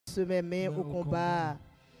mes mains au combat,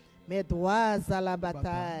 mes doigts à la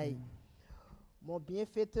bataille. Mon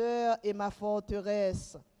bienfaiteur et ma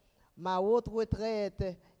forteresse, ma haute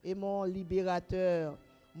retraite et mon libérateur,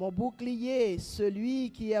 mon bouclier, celui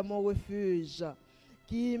qui est mon refuge,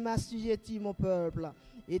 qui m'assujettit mon peuple.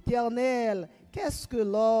 Éternel, qu'est-ce que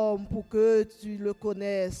l'homme pour que tu le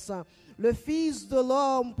connaisses? Le Fils de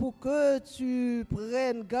l'homme pour que tu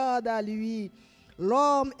prennes garde à lui.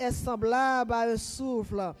 L'homme est semblable à un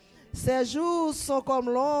souffle. Ses jours sont comme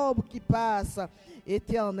l'ombre qui passe.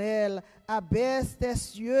 Éternel, abaisse tes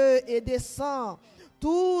cieux et descends.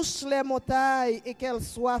 Touche les montagnes et qu'elles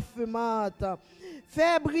soient fumantes.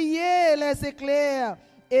 Fais briller les éclairs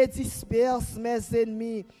et disperse mes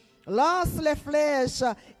ennemis. Lance les flèches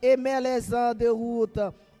et mets-les en déroute.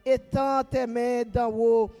 Étends tes mains d'en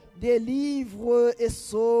haut, délivre et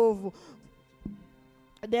sauve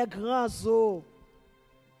des grands eaux.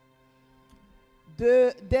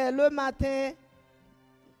 Dès le matin,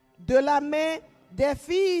 de la main des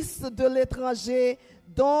fils de l'étranger,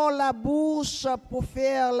 dont la bouche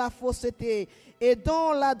profère la fausseté, et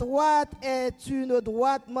dont la droite est une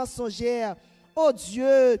droite mensongère. Ô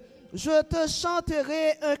Dieu, je te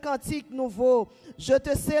chanterai un cantique nouveau, je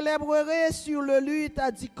te célébrerai sur le luth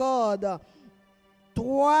à 10 cordes.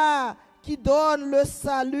 Toi qui donnes le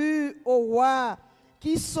salut au roi,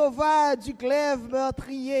 qui sauva du glaive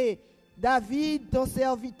meurtrier, David ton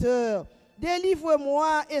serviteur.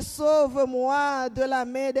 Délivre-moi et sauve-moi de la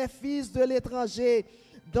main des fils de l'étranger,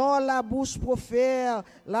 dont la bouche profère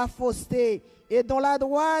la fausseté, et dont la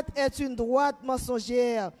droite est une droite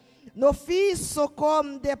mensongère. Nos fils sont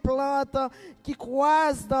comme des plantes qui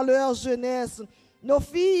croissent dans leur jeunesse, nos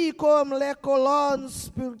filles comme les colonnes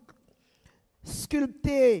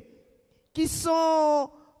sculptées, qui sont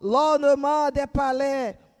l'ornement des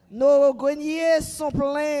palais. Nos greniers sont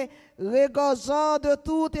pleins, regorgeant de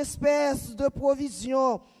toute espèce de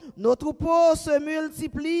provisions. Nos troupeaux se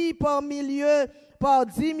multiplient par milliers, par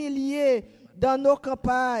 10 milliers dans nos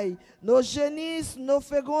campagnes. Nos génisses, nos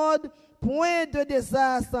fécondes, point de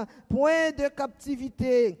désastre, point de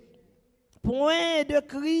captivité, point de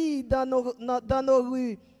cris dans nos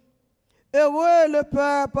rues. Heureux le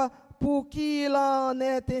peuple pour qui il en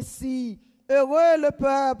est ainsi. Heureux le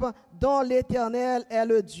peuple dont l'Éternel est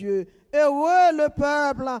le Dieu. Heureux le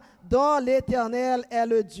peuple dont l'Éternel est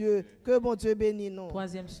le Dieu. Que mon Dieu bénisse nous.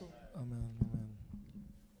 Troisième saut. Amen.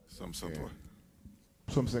 Psaume 103.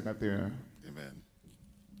 Psaume 51. Amen.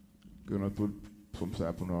 Que nous tous psaume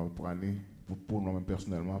ça pour nous prendre, pour nous-mêmes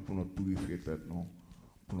personnellement, pour nous purifier tête, non,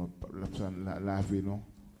 pour nous laver non,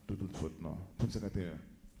 de toute faute. Non. Psaume 51.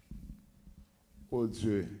 Oh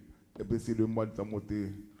Dieu, c'est le mois de ta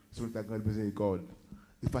montée sur ta grande miséricorde.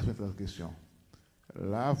 Efface mes transgressions.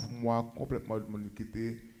 Lave-moi complètement de mon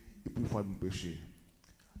iniquité et purifie mon péché.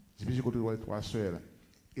 J'ai contre toi les trois seuls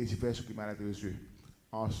et j'ai fait ce qui m'a intéressé.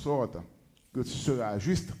 En sorte que tu seras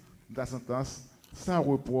juste dans ta sentence, sans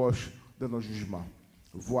reproche dans ton jugement.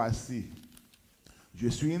 Voici, je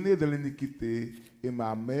suis né dans l'iniquité et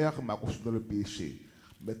ma mère m'a conçu dans le péché.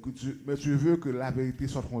 Mais tu veux que la vérité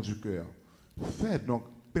sorte du cœur. Fais donc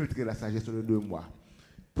pénétrer la sagesse de moi.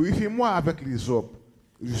 Purifie-moi avec l'hysope,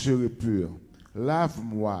 je serai pur.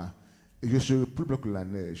 Lave-moi et je serai plus blanc que la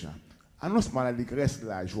neige. Annonce-moi l'allégresse et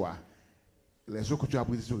la joie. Les jours que tu as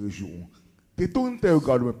brisés se réjouiront. Détourne tes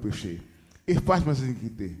regards de mes péchés. Efface mes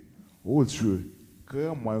iniquités. Oh Dieu,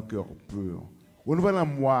 crée-moi un cœur pur. Renouvelle en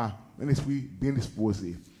moi un esprit bien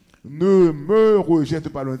disposé. Ne me rejette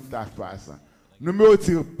pas loin de ta face. Ne me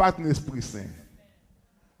retire pas ton Esprit Saint.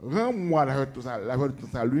 Rends-moi la joie de ton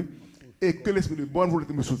salut et que l'esprit de bonne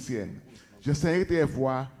volonté me soutienne. J'enseignerai tes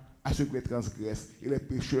voies à ceux qui les transgressent et les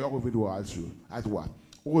pécheurs reviendront à toi.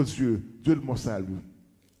 Ô Dieu, Dieu de mon salut,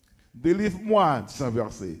 délivre-moi du sang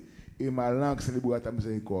versé et ma langue célébrera ta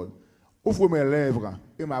miséricorde. Ouvre mes lèvres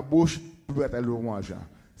et ma bouche publiera ta louange.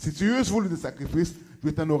 Si tu eusses voulu des sacrifices, je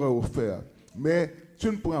t'en aurais offert. Mais tu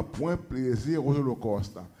ne prends point plaisir aux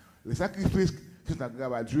holocaustes. Les sacrifices qui sont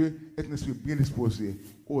agréables à Dieu est un esprit bien disposé.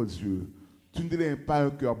 Ô Dieu, tu ne délèves pas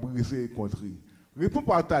un cœur brisé et contrit. Réponds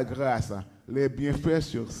par ta grâce les bienfaits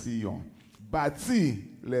sur Sion. Bâtis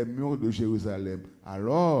les murs de Jérusalem.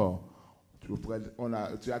 Alors,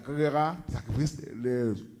 tu agréeras les sacrifices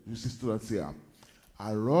les justices tout entière.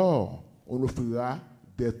 Alors, on offrira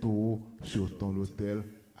des taureaux sur ton autel.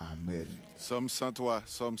 Amen. Psaume 103,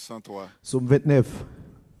 Psaume 103. Psaume 29.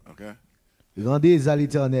 OK? Rendez à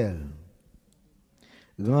l'Éternel.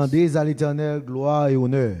 Rendez à l'Éternel gloire et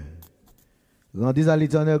honneur. Rendez à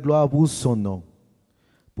l'Éternel gloire pour son nom.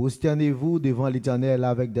 Prosternez-vous devant l'Éternel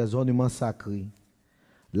avec des ornements sacrés.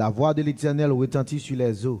 La voix de l'Éternel retentit sur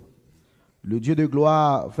les eaux. Le Dieu de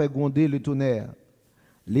gloire fait gronder le tonnerre.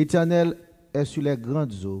 L'Éternel est sur les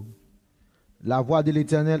grandes eaux. La voix de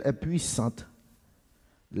l'Éternel est puissante.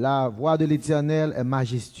 La voix de l'Éternel est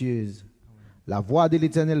majestueuse. La voix de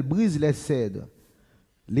l'Éternel brise les cèdres.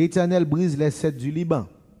 L'Éternel brise les cèdres du Liban.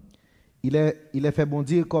 Il les fait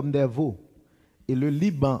bondir comme des veaux, et le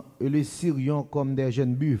Liban et le Syrion comme des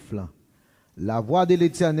jeunes buffles. La voix de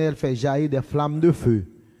l'Éternel fait jaillir des flammes de feu.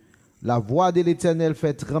 La voix de l'Éternel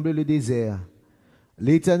fait trembler le désert.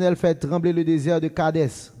 L'Éternel fait trembler le désert de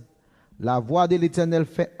Kadès. La voix de l'Éternel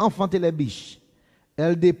fait enfanter les biches.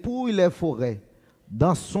 Elle dépouille les forêts.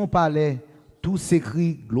 Dans son palais, tout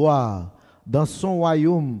s'écrie gloire. Dans son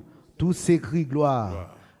royaume, tout s'écrie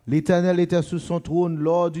gloire. L'Éternel était sur son trône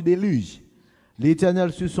lors du déluge.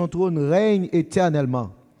 L'Éternel sur son trône règne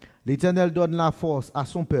éternellement. L'Éternel donne la force à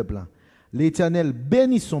son peuple. L'Éternel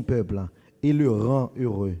bénit son peuple et le rend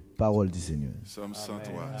heureux. Parole du Seigneur. Somme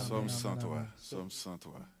 103, Somme 103, Somme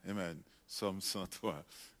 103. Amen. Somme 103.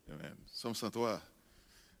 Amen. Somme 103.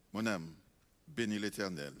 Mon âme, bénis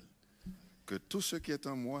l'Éternel. Que tout ce qui est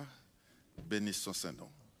en moi bénisse son Saint-Nom.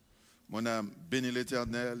 Mon âme, bénis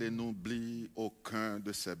l'Éternel et n'oublie aucun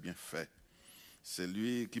de ses bienfaits. C'est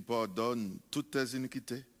lui qui pardonne toutes tes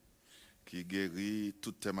iniquités, qui guérit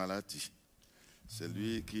toutes tes maladies. C'est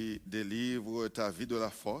lui qui délivre ta vie de la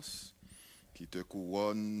force, qui te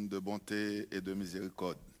couronne de bonté et de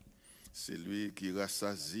miséricorde. C'est lui qui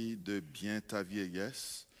rassasie de bien ta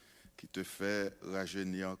vieillesse, qui te fait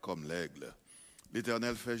rajeunir comme l'aigle.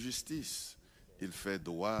 L'Éternel fait justice, il fait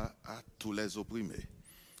droit à tous les opprimés.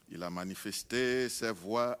 Il a manifesté ses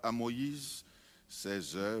voies à Moïse,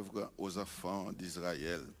 ses œuvres aux enfants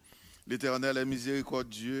d'Israël. L'Éternel est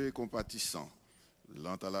miséricordieux et compatissant,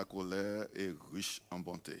 lent à la colère et riche en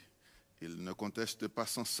bonté. Il ne conteste pas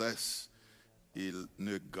sans cesse, il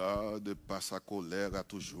ne garde pas sa colère à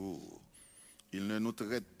toujours. Il ne nous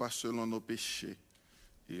traite pas selon nos péchés,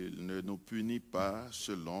 il ne nous punit pas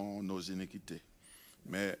selon nos iniquités.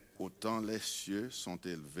 Mais autant les cieux sont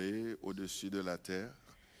élevés au-dessus de la terre,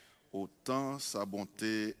 autant sa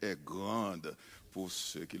bonté est grande pour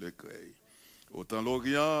ceux qui le craignent. Autant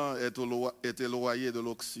l'Orient est éloigné de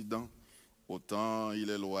l'Occident, autant il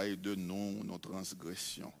est éloigné de nous nos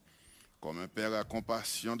transgressions. Comme un père a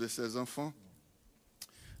compassion de ses enfants,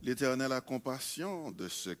 l'Éternel a compassion de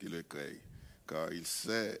ceux qui le craignent, car il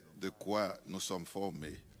sait de quoi nous sommes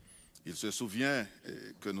formés. Il se souvient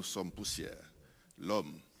que nous sommes poussière.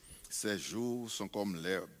 L'homme, ses jours sont comme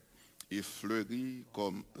l'herbe, il fleurit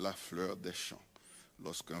comme la fleur des champs.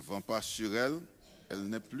 Lorsqu'un vent passe sur elle, elle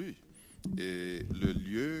n'est plus, et le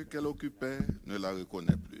lieu qu'elle occupait ne la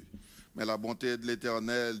reconnaît plus. Mais la bonté de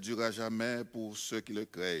l'Éternel durera jamais pour ceux qui le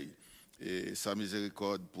craignent, et sa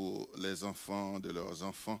miséricorde pour les enfants de leurs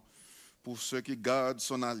enfants, pour ceux qui gardent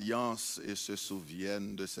son alliance et se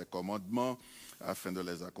souviennent de ses commandements afin de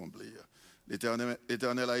les accomplir.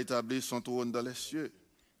 L'Éternel a établi son trône dans les cieux,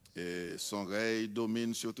 et son règne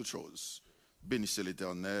domine sur toutes choses. Bénissez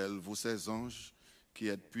l'Éternel, vous ses anges, qui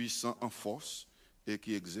êtes puissants en force et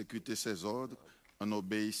qui exécutez ses ordres en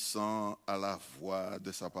obéissant à la voix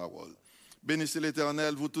de sa parole. Bénissez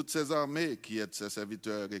l'Éternel, vous toutes ses armées, qui êtes ses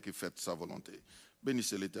serviteurs et qui faites sa volonté.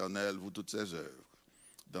 Bénissez l'Éternel, vous toutes ses œuvres,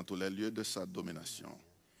 dans tous les lieux de sa domination.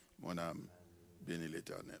 Mon âme, bénis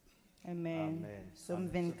l'Éternel. Amen. Psaume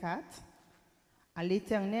 24. À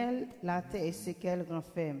l'Éternel, la terre et ce qu'elle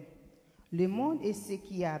renferme, le monde et ce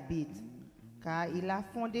qui y habitent, car il a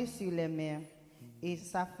fondé sur les mers et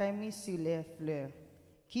s'affermit sur les fleuves.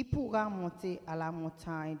 Qui pourra monter à la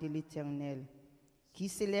montagne de l'Éternel? Qui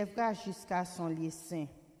s'élèvera jusqu'à son lieu saint?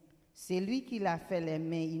 C'est lui qui l'a fait les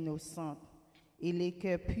mains innocentes et les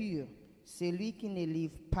cœurs purs. C'est lui qui ne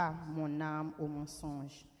livre pas mon âme au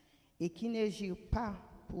mensonge et qui ne jure pas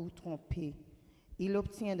pour tromper. Il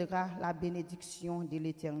obtiendra la bénédiction de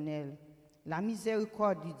l'Éternel, la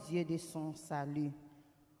miséricorde du Dieu de son salut.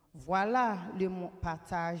 Voilà le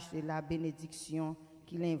partage de la bénédiction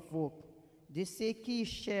qu'il invoque, de ceux qui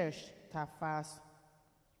cherchent ta face.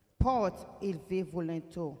 Porte élevée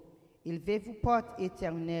volontaire, élevez-vous porte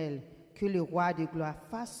éternelle, que le roi de gloire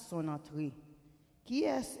fasse son entrée. Qui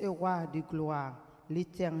est ce roi de gloire?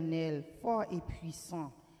 L'Éternel, fort et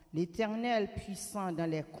puissant, l'Éternel puissant dans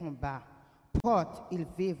les combats. Porte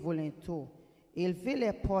élevée volontaire, élevez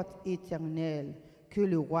les portes éternelles, que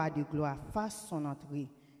le roi de gloire fasse son entrée.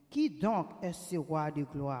 Qui donc est ce roi de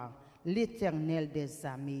gloire? L'Éternel des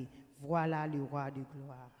armées, voilà le roi de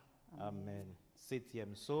gloire. Amen.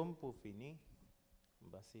 7e psaume pour finir.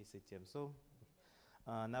 C'est 7e psaume.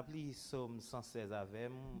 On appelle psaume 116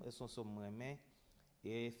 avec son psaume remé.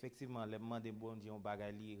 Et effectivement, les mains de bon Dieu, on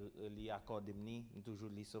bagaille li accorde toujours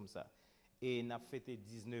li somme ça. et n'a fêté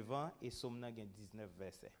 19 ans et somme nan gen 19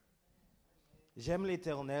 versets. J'aime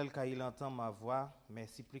l'Éternel car il entend ma voix, mes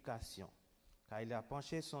supplications, car il a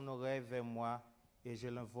penché son oreille vers moi et je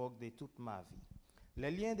l'invoque de toute ma vie. Les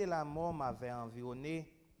liens de la mort m'avaient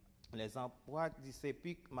environné, les emproies du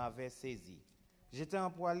sépulcre m'avaient saisi. J'étais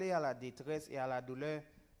empoilé à la détresse et à la douleur,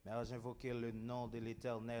 mais j'invoquais le nom de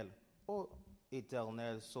l'Éternel. Ô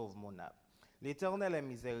Éternel, sauve mon âme. L'Éternel est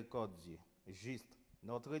miséricordieux, juste.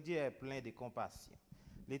 Notre Dieu est plein de compassion.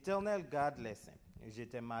 L'Éternel garde les saints.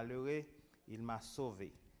 J'étais malheureux, il m'a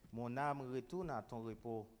sauvé. Mon âme retourne à ton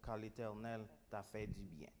repos, car l'Éternel t'a fait du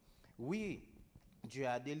bien. Oui, Dieu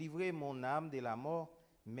a délivré mon âme de la mort,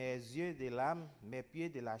 mes yeux de l'âme, mes pieds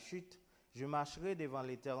de la chute. Je marcherai devant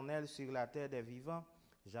l'Éternel sur la terre des vivants.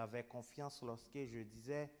 J'avais confiance lorsque je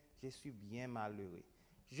disais, je suis bien malheureux.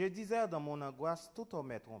 Je disais dans mon angoisse, tout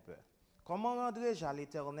homme est trompeur. Comment rendrai-je à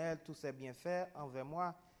l'Éternel tous ses bienfaits envers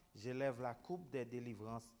moi? J'élève la coupe des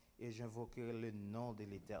délivrances et j'invoquerai le nom de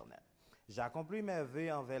l'Éternel. J'accomplis mes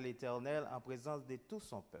vœux envers l'Éternel en présence de tout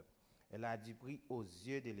son peuple. Elle a du prix aux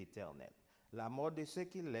yeux de l'Éternel. La mort de ceux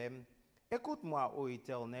qui l'aiment. Écoute-moi, ô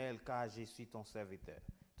Éternel, car je suis ton serviteur,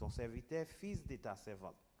 fils de ta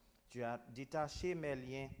servante. Tu as détaché mes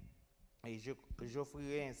liens et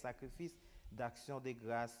j'offrirai un sacrifice d'action de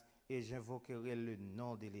grâce et j'invoquerai le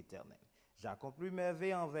nom de l'Éternel. J'accomplis mes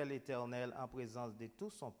vœux envers l'Éternel en présence de tout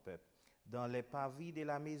son peuple, dans les parvis de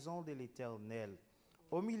la maison de l'Éternel.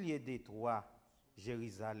 Au milieu des trois,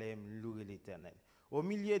 Jérusalem louera l'Éternel. Au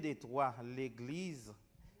milieu des trois, l'église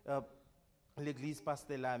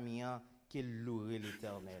pasteur Lamien qui louerait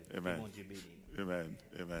l'Éternel. Amen. Mon Dieu béni. Amen.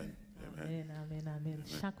 Amen. Amen. Amen, amen, amen.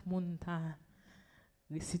 Chaque monde t'a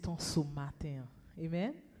récité un psaume matin.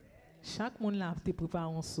 Amen. Chaque monde là te prépare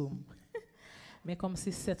un psaume. Mais comme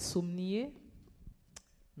c'est 7 psaumes niés,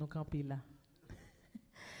 nous campons là.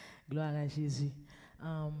 Gloire à Jésus.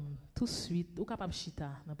 Tout de suite, ou capable chita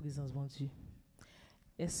dans la présence de bon Dieu.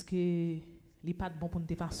 Est-ce que il pas bon pour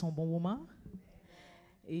nous passer un bon moment?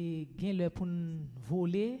 Et gain le pour nous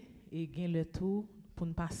voler et gain le tout pour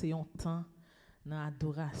nous passer un temps dans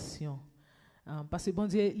l'adoration. Parce que bon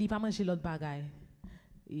Dieu, il pas manger l'autre bagaille.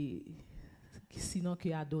 Et sinon que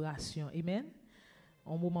adoration. Amen.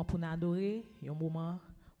 Un moment pour nous adorer et un moment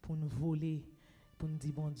pour nous voler, pour nous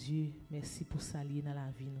dire bon Dieu, merci pour s'allier dans la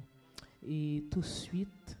vie nous. Et tout de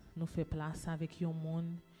suite, nous fait place avec un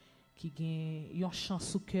monde qui a un chant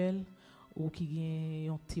sous cœur ou qui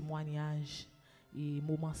a un témoignage. Et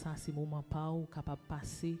moment ça, c'est moment pas ou capable de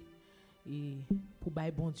passer et pour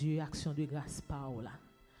bailler bon Dieu action de grâce par là.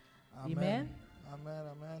 Amen. Amen,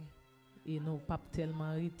 amen. Et nous pas tellement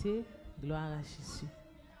arrêter. Gloire à Jésus.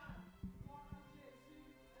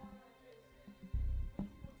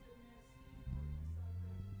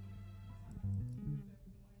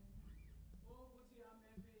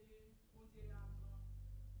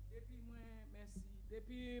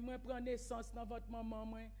 Depuis moi prends naissance dans votre maman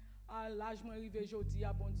moi à l'âge moi arrivé aujourd'hui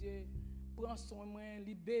à bon Dieu prend soin moi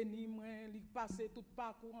li béni moi li passer tout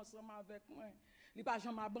parcours ensemble avec moi li pas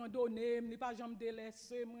jamais abandonné li pas jamais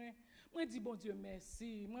délaissé moi dis bon Dieu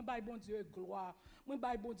merci moi bail bon Dieu gloire moi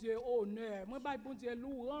bail bon Dieu honneur moi bail bon Dieu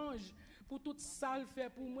louange pour tout ça le fait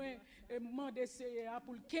pour moi et demander Seigneur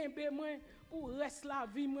pour le kembe moi pour reste la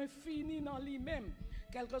vie moi fini dans lui-même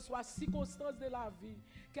quelle que soit circonstance de la vie,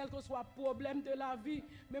 quel que soit problème de la vie,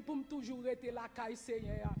 mais pour me toujours rester la caille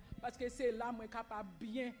Seigneur, parce que c'est là moi capable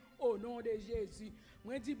bien au nom de Jésus.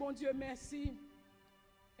 Moi dis bon Dieu merci.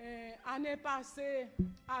 Année passée,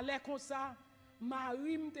 allait comme ça,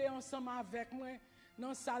 Marie m'était ensemble avec moi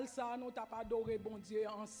dans salle ça, nous t'a adoré bon Dieu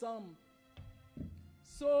ensemble.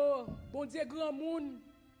 So bon Dieu grand monde,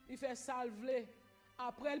 il fait salver.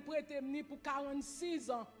 Après il prêtait m'ni pour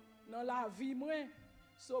 46 ans dans la vie moi.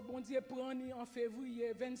 So bon Dieu prend en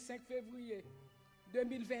février, 25 février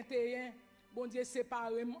 2021, bon Dieu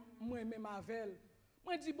séparé moi-même avec elle.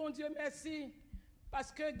 Moi dis bon Dieu merci,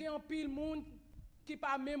 parce que il y a un pile monde qui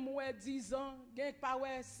pas même 10 ans, qui pas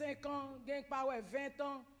 5 ans, qui pas 20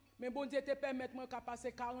 ans, mais bon Dieu te permet moi de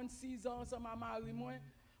passer 46 ans ensemble avec Marie moi.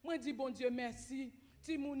 Moi dis bon Dieu merci,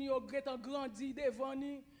 ti moun yo grandi devant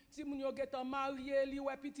ni, ti moun yo marié li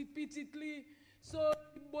ouais petit li. So,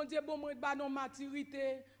 bon Dieu, bon moi ba non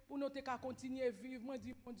maturité pour nous te continuer vivre. Moi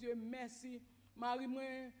dis bon Dieu merci. Marie moi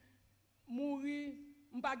mouri,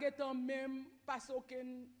 m'pa getan même parce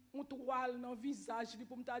que toile dans visage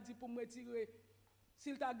pour me ta dit pour me retirer.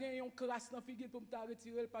 S'il t'a gagné une crasse dans figure pour me ta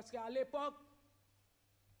retirer parce qu'à l'époque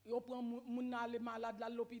yo prend moun aller malade à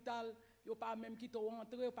l'hôpital, yo pas même qui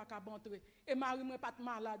rentrer pas capable entrer. Et Marie moi pas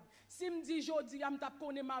malade. Si me dit jodi am t'a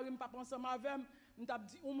connait Marie m'pa ensemble avec m't'a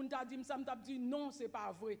dit ou m't'a dit ça m't'a dit non c'est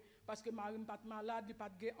pas vrai parce que Marie n'est pas malade, il pas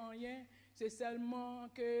de rien, c'est seulement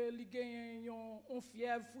que il gagne une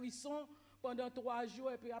fièvre frisson pendant 3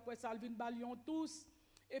 jours et puis après ça il vient balion tous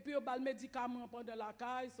et puis il bal médicament pendant la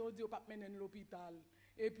caille, ça dit pas mener à l'hôpital.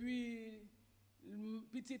 Et puis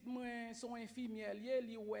petite moi son infirmière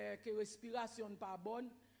li ouais que respiration pas bonne.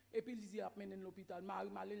 Et puis il dit a mené à l'hôpital. Marie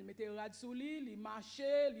il mettait rad sous lui, il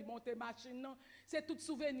marchait, il montait machine non. C'est tout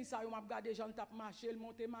souvenir ça, on m'a regardé Jean tap marcher, il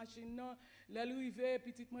montait machine non. L'arrivée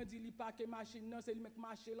petite moi dit il pas que machine non, c'est il met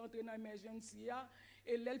marcher l'entrer dans emergency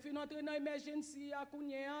et elle fin entrer dans emergency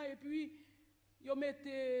kounya et puis yo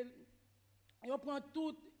mettait yo prend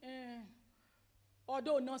tout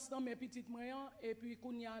ordonnance dans mes petites moyens et puis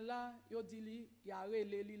kounya là yo dit li y a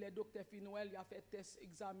relé li les docteur Finouel, il a fait test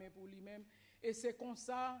examen pour lui-même. Et c'est comme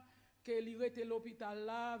ça que il était l'hôpital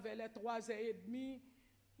là vers les 3h30.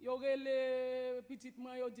 Il y aurait les petites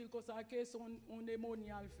mains, il dit comme ça que son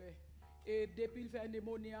pneumonia le fait. Et depuis il fait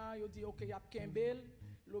pneumonia, il dit OK, il y a Kimbel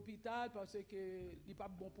l'hôpital parce que il pas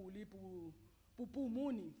bon pour lui pour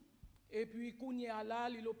poumon. Et puis kounya là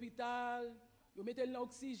l'hôpital, il mettait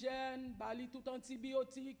l'oxygène, bali tout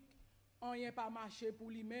antibiotique, rien pas marché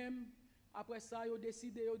pour lui-même. Après ça, ils ont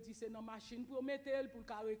décidé, ils ont dit c'est dans la machine pour mettre pour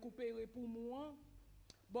récupérer pour moi.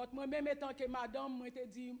 Bon, moi-même, étant que madame, moi, te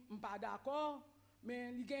dit, je ne suis pas d'accord,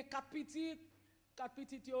 mais il y a 4 petites. 4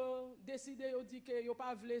 petites, ils ont décidé, ils ont dit qu'ils n'ont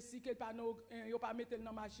pas voulu, si qu'ils n'ont pas mettre dans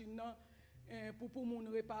la machine pour nous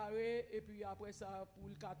réparer, et puis après ça, pour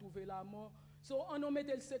le cas trouver la mort. So, on a mis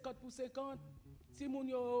le 50 pour 50. Si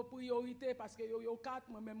nous avons priorité, parce que nous avons 4,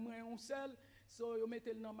 moi-même, moi, un seul, so, ils ont mis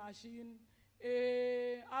dans la machine.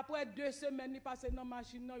 Et après 2 semaines, il passé dans la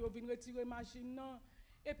machine, il vient retirer la machine.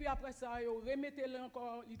 Et puis après ça, il remettait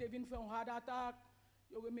encore, il vient faire un hard attack,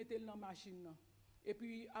 il remettait dans la machine. Et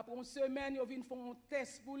puis après 1 semaine, il vient faire un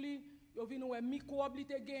test pour lui, il vient voir microbe,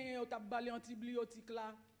 il a gagné, il a balé antibiotique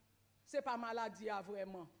là. Ce n'est pas maladie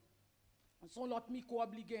vraiment. Son l'autre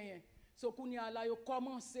microbe, il gagné. So kounya là, il a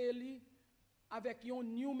commencé avec un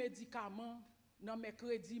nouveau médicament dans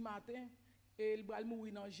mercredi matin et il va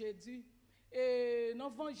mourir dans jeudi. Et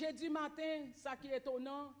dans jeudi matin, ça qui est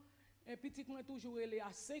étonnant, un petit moi toujours il est à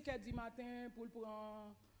 5h du matin pour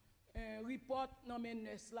prendre un report dans mes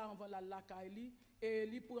nurses là avant la caille et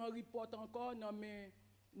il prend un report encore dans mes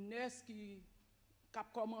nurses qui a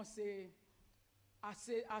commencé à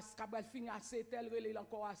finir à 7h, il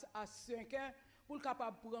encore à 5h pour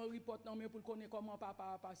capable prendre un report dans mes pour connaître comment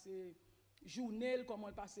papa passer journée, comment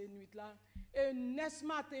il passe nuit là. Et next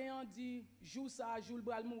matin, on dit, jour ça, jour le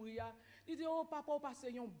bral mourir. Il dit, oh papa, passe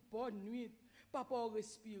une bonne nuit. Papa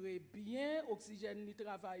respire bien, oxygène il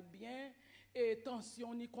travaille bien, et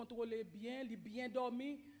tension il contrôle bien, il bien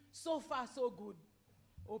dormi. So far, so good.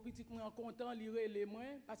 Au petit moi content, il relève moi,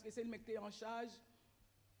 parce que c'est le mec qui est en charge.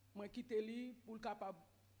 Moi quitte lui pour le capable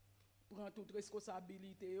prendre toute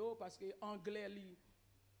responsabilité, parce que anglais,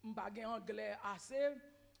 il pas anglais assez.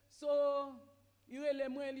 So, il relève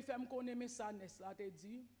moi, il fait me connaître ça, là, te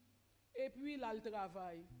dit. Et puis, là, le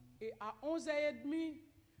travail. Et à 11h30,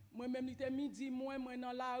 moi-même, il était midi, moi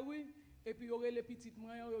dans la rue. Et puis, il y aurait les petites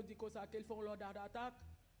moi, il dit ça, qu'ils font l'ordre d'attaque.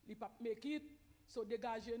 Ils ne pas me quitter. So,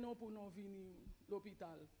 dégager nous pour nous venir à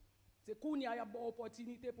l'hôpital. C'est qu'il y a une bonne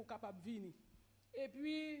opportunité pour capable venir. Et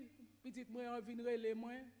puis, petite moi, vient relève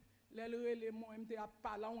moi. Le relève moi, je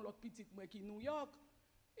parlé à l'autre petite moi qui est New York.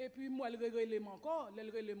 Et puis moi le relève encore, le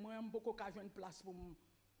relève moi beaucoup qu'à joindre place pour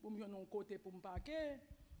me un côté pour me parquer.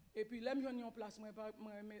 Et puis là me joindre une place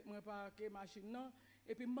moi parquer machine non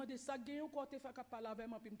et puis me demander ça gagne encore te faire parler avec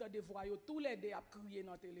moi puis me tande voix tous les deux à crier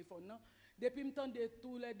dans téléphone non. Depuis me tande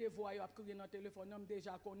tous les deux voix à crier dans téléphone non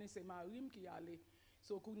déjà connais c'est Marim qui allait.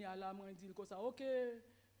 So kounya là moi dit comme ça OK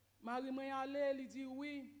Marim allé, il dit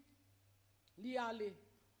oui. Il allé.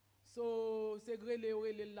 So c'est grelé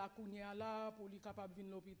la kounya là pour lui capable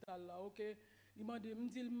venir l'hôpital là OK il m'a dit me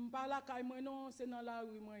dit pas la caille moi non c'est dans la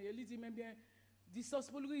rue moi il dit même bien distance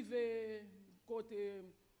pour arriver côté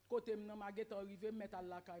dans ma guette arriver mettre à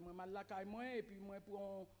la caille moi et puis moi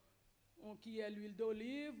pour on qui est l'huile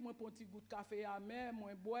d'olive moi pour un petit goût de café amer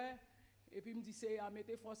moi boire et puis me dit c'est à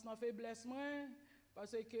mettre force dans faiblesse moi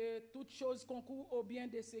parce que toute chose concourt au bien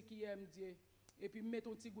de ceux qui aiment Dieu et puis mettre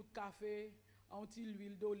un petit goût de café un petit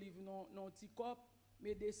l'huile d'olive dans un petit cop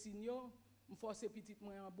mais des signaux me forcer petite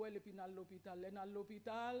moi en boire et puis dans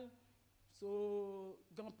l'hôpital so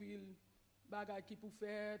grand pile bagay qui pour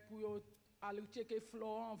faire pour aller checker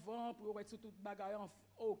flore en vent pour être tout bagay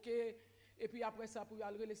OK et puis après ça pour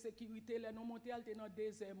aller les sécurité les non monter al dans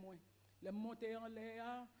 2 heures moins les monter en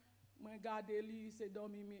l'air moi garder lui c'est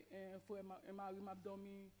dormi frère mari m'a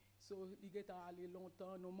dormi so il est allé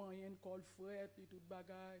longtemps nos moyens col fret et tout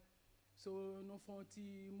bagay So nous faisons un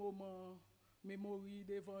petit moment mémoire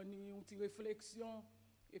devant nous, une petite réflexion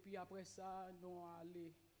et puis après ça nous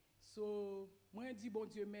aller. So moi dis bon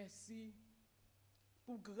Dieu merci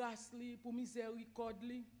pour grâce li, pour miséricorde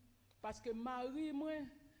li parce que Marie moi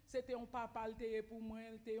c'était un papa pour moi,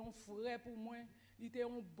 il était un frère pour moi, il était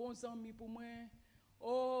un bon ami pour moi.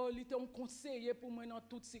 Oh, il était un conseiller pour moi dans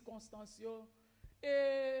toutes circonstances.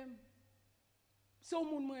 Et c'est un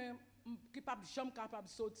monde qui n'est pas jamais capable de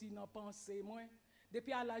sortir dans la pensée.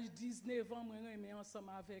 Depuis à l'âge de 19 ans, je suis ensemble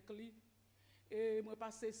avec lui. Et je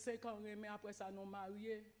passé 5 ans après ça, nous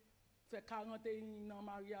mariés. Fait 41 ans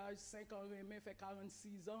mariage, 5 ans fait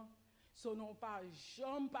 46 ans. So nous pas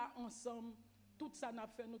jamais pas ensemble. Tout ça n'a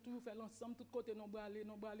fait, nous toujours fait ensemble. Tout côté nous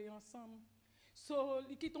aller ensemble. So,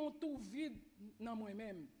 ils quittent tout vide dans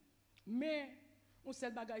moi-même. Mais, on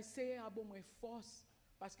seul bagage c'est à bon moi force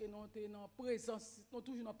parce que nous sommes dans présence, nous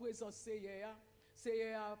toujours dans présence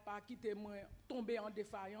c'est pas quitter moi tomber en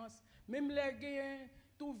défaillance. Même les gains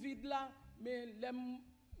tout vide là, mais les me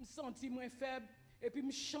sentir moins faible et puis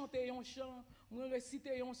me chanter un chant, me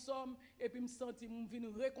réciter un somme et puis me sentir me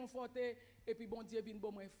venir réconforter et puis bon Dieu vient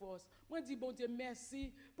bon moi force. Moi dis bon Dieu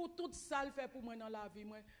merci pour tout ça le fait pour moi dans la vie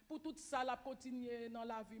moi, pour tout ça la continuer dans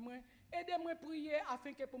la vie moi. Aidez-moi prier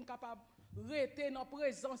afin que pour me capable rester dans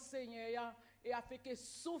présence Seigneur et afin que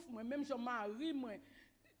souffle moi même Jean-Marie moi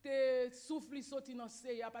te souffle sorti dans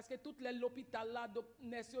Seigneur parce que tout l'hôpital là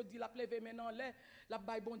docteur dit la plève maintenant la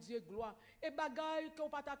bail bon Dieu gloire et bagaille qu'on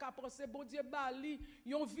pas ta penser bon Dieu bali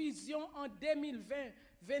une vision en 2020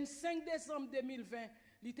 25 décembre 2020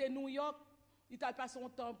 il était New York il a passé son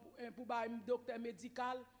temps pour un docteur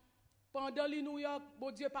médical pendant le New York bon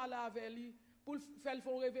Dieu parlait avec lui pour faire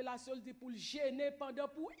une révélation il dit pour le gêner pendant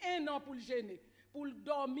pour 1 an pour le gêner pour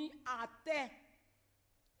dormir à terre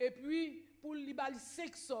et puis pour lui bali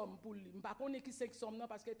 5 sommes pour lui pas connait qui 5 sommes non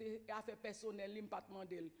parce que c'est affaire personnelle il pas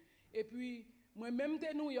demander et puis moi même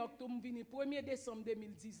de New York tout me vini 1er décembre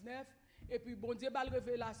 2019 et puis bon Dieu bal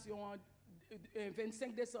révélation en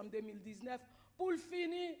 25 décembre 2019 pour le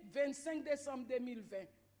finir 25 décembre 2020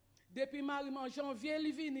 depuis Marie en janvier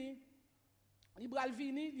il vini il bral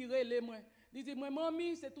vini il relé moi il dit moi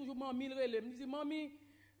mamie c'est toujours mamie il relé il dit mamie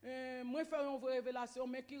moi faire une révélation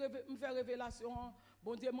mais qui me fait révélation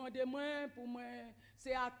bon Dieu mande moi pour moi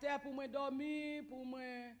c'est à terre pour moi dormir pour moi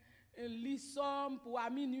lissom pour à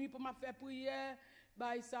minuit pour m'a faire prière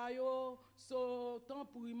bah ça yo so temps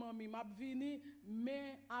pour mamie m'a vini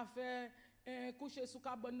mais à faire coucher sous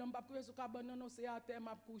cabane non pas coucher sous cabane non c'est à terre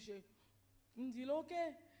m'a coucher me dit OK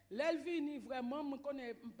l'elvini vraiment me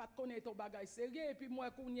connais pas connaître ton bagage sérieux et puis moi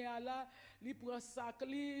kounya là il prend sac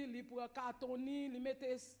il prend carton il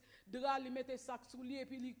mettait drap il mettait sac sous lui et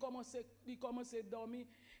puis il commence à dormir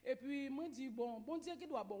et puis moi dit bon Dieu qui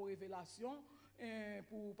doit bonne révélation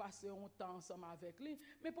pour passer un temps ensemble avec lui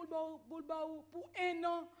mais pour 1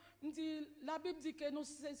 an me dit la Bible dit que nous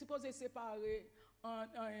sommes supposés séparer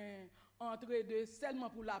entre deux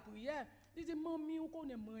seulement pour la prière. Il dit mamie on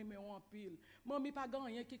connaît moi mais en pile mamie pas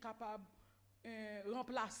rien qui capable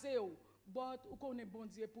remplacer ou but on connaît bon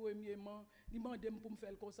Dieu premièrement il demande pour me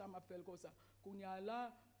faire comme ça m'a faire comme ça kounya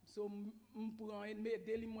là so me prend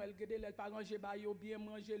m'aider lui moi elle pas ranger ba yo bien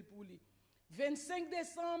manger pour lui 25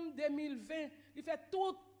 décembre 2020 il fait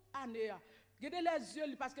toute année gade les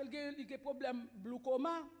yeux parce que il a problème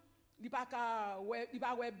glaucoma il pas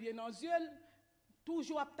ouais bien dans yeux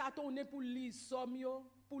toujours à tâtonner pour lire somme yo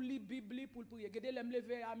pour lire Bible pour prier gade les me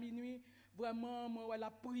lever à minuit vraiment moi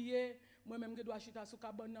la prier moi même que dois chita sous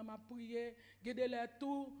cabane m'a prier gade les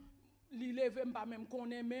tout li lever pas même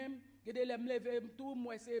connaît même gade les me lever tout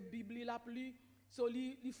moi c'est Bible la pluie so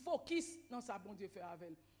li focus dans ça bon Dieu fait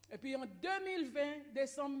avec et puis en 2020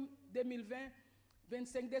 décembre 2020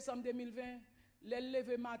 25 décembre 2020 le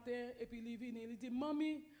lever matin et puis il vient il dit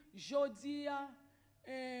mamie jodi a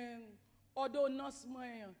ordonnance moi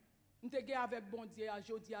m'te gè avec bon Dieu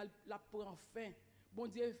jodi a la prend fin bon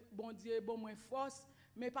Dieu bon moi force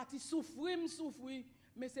mais parti souffrir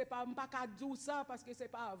mais c'est pas ka dire ça parce que c'est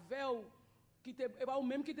pas avec qui te pas ou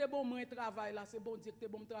même qui te bon moi travail là c'est bon Dieu qui te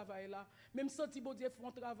bon travail là même senti bon Dieu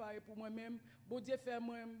font travail pour moi même bon Dieu fait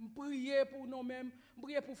moi prier pour nous même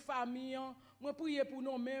prier pour famille moi prier pour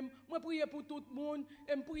nous même moi prier pour tout le monde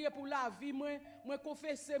et me prier pour la vie moi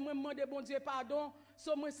confesser moi demander bon Dieu pardon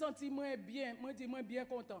so moi senti moi bien moi dit moi bien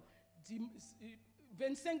content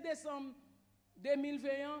 25 décembre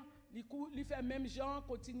 2021 il fait même gens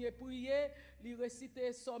continuer prier il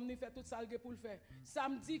réciter somme il fait tout ça pour le faire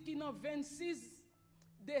samedi qui dans 26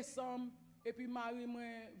 décembre et puis Marie moi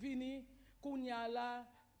vini kounya là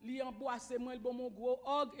li embrasser moi le bon mon gros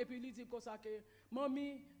orgue et puis il dit comme ça que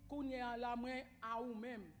mamie kounya là moi à ou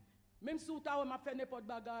même Même si vous avez fait n'importe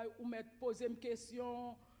bagaille, ou m'être posé une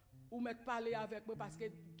question, ou m'être parlé avec moi parce que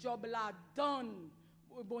job la donne.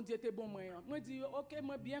 Bon Dieu était bon moi. Moi dis OK,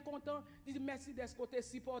 moi bien content. Dis merci d'être côté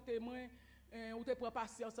supporter moi. Ou te prend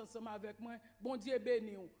patience ensemble avec moi. Bon Dieu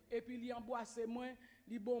béni ou. Et puis il embrasse moi,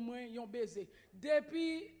 il bon moi, il baiser.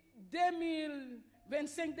 Depuis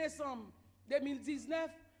 25 décembre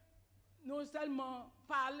 2019, nous seulement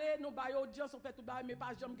parler, nous bailler audience, on fait tout bailler, mais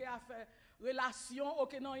pas jamais à faire relation,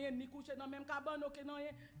 OK non rien, ni coucher dans même cabane, OK non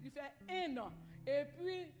rien. Il fait 1 an. Et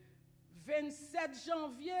puis 27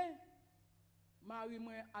 janvier, Marie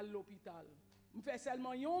moi à l'hôpital. Je fais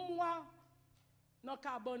seulement 1 mois dans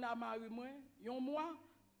cabane à Marie moi, 1 mois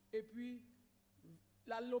et puis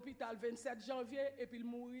l'hôpital 27 janvier et puis il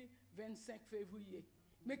mourit 25 février.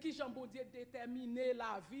 Mais qui Jean bon Dieu déterminer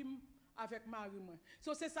la vie avec Marie moi.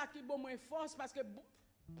 So c'est ça qui bon moi force parce que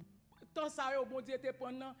tant ça yo bon Dieu était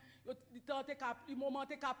pendant il moment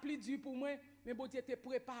était plus dur pour moi mais bon Dieu était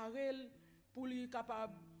préparé pour lui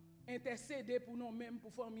capable intercéder pour nous même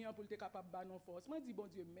pour famille pour être capable de nous force. Moi dis bon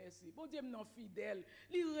Dieu merci. Bon Dieu m'non fidèle,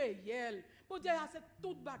 li réel. Bon Dieu c'est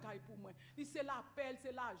tout bagaille pour moi. C'est l'appel,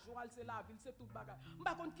 c'est la joie, c'est la ville, c'est tout bagaille.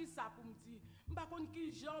 M'pa connait qui ça pour me dire. M'pa connait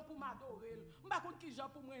qui gens pour m'adorer. M'pa connait qui gens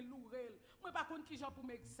pour me louer. Moi pas connait qui gens pour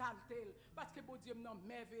m'exalter parce que bon Dieu m'non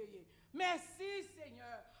merveilleux. Merci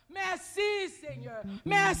Seigneur. Merci Seigneur.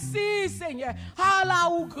 Merci Seigneur. Allah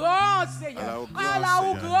ou grand Seigneur. Allah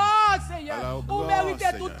ou grand Seigneur. Vous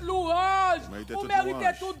méritez toute louange. Vous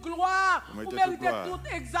méritez toute gloire. Vous méritez toute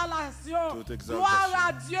exaltation. Gloire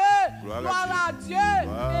à Dieu. Gloire à Dieu.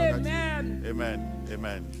 Amen. Amen.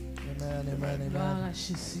 Amen. Amen. Gloire à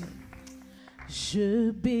Jésus.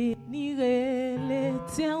 Je bénirai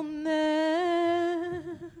l'Éternel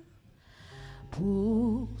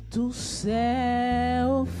pour tous ses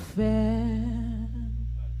offerts.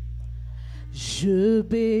 Je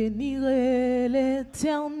bénirai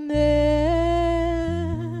l'Éternel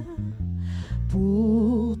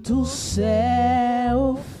pour tous ses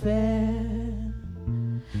offerts.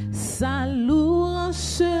 Sa louange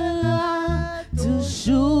sera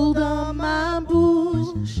toujours dans ma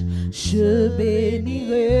bouche. Je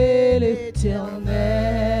bénirai l'Éternel.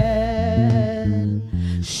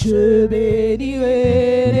 Je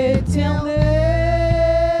bénirai l'Éternel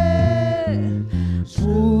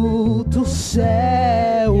pour tous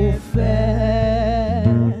ses offerts.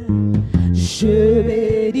 Je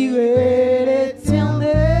bénirai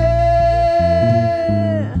l'Éternel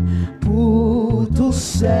pour tous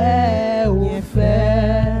ses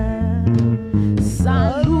offerts.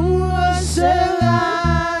 Sa louange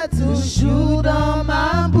sera toujours dans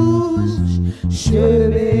ma bouche. Je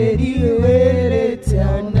bénirai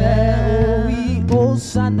l'Éternel. Oui,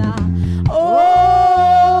 Hosanna.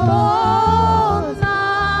 Oh, mon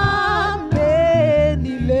âme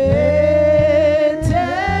bénit l'Éternel.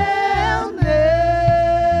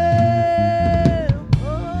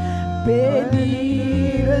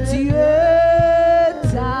 Bénis le Dieu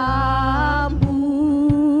d'amour.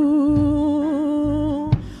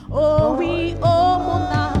 Oh oui, oh mon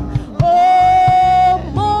âme. Oh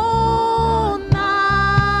mon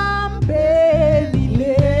âme bénit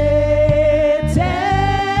l'Éternel.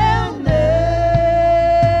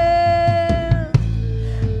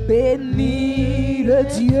 Bénis le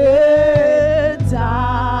Dieu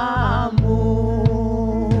d'amour.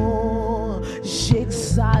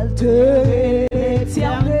 J'exalterai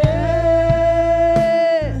l'Éternel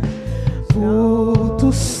pour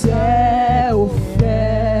tous ses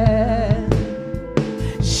offerts.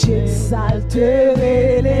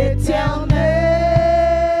 J'exalterai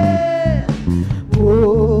l'Éternel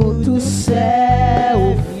pour tous ses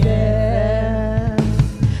offerts.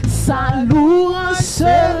 Sa louange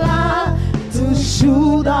sera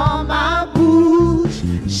toujours dans ma bouche.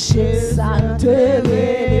 J'exalterai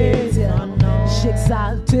l'Éternel.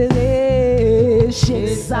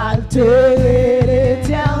 J'exalterai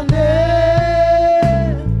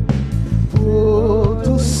l'Éternel pour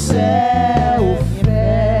tous ses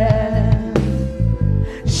offerts.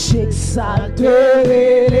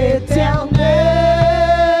 J'exalterai l'Éternel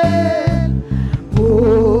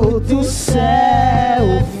pour tous ses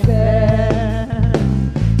offerts.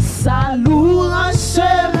 Sa louange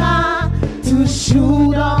sera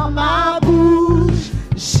toujours dans ma bouche.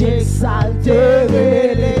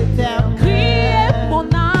 J'exalterai l'Éternel. Criez mon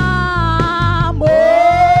âme, oh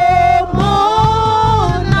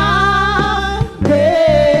mon âme,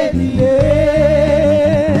 bénis l'Éternel.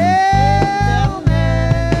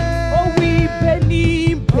 Oh oui,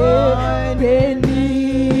 bénis,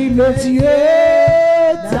 bénis le Dieu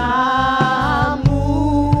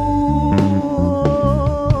d'amour.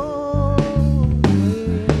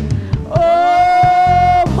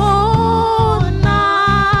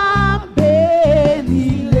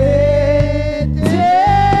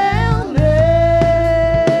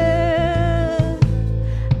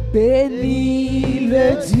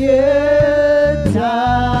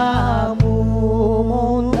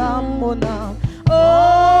 mon âme.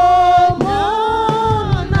 Oh,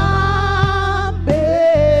 mon âme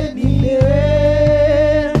bénit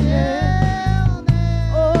l'Éternel.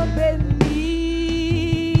 Oh,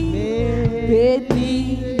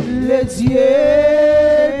 bénis le Dieu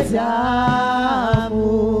d'amour.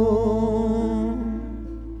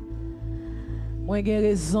 Moi, j'ai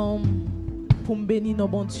raison pour me bénir nos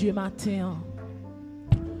bon Dieu matin.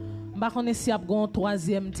 Je ne sais pas si y a un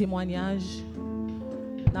troisième témoignage.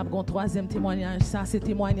 N'a un troisième témoignage. Ça, c'est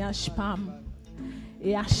témoignage PAM.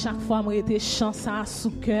 Et à chaque fois, je été chance à sous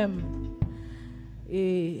cœur.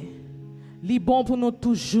 Et li bon pour nous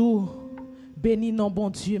toujours bénir nos bon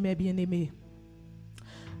Dieu, mes bien-aimés.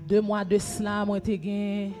 2 mois de cela, moi, j'ai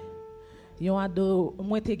gagné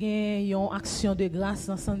une action de grâce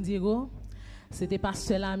dans San Diego. C'était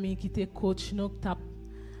pasteur l'ami qui était coach nous,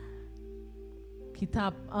 qui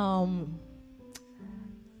t'a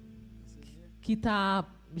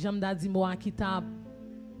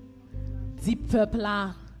dit peuple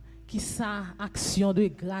là qui sa action de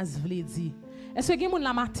grâce veut dire. Est-ce que quelqu'un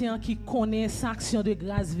la matin qui connaît sa action de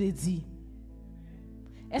grâce veut dire?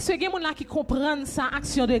 Est-ce que quelqu'un là qui comprend sa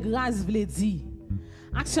action de grâce veut dire?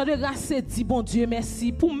 Action de grâce c'est dit bon Dieu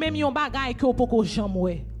merci pour même yon bagay que ou poko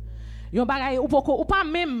jamais. Yon bagay ou pas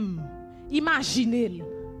même imaginer.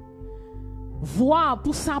 Voir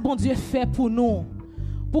pour ça bon Dieu fait pour nous.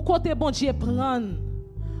 Pour côté bon Dieu prendre.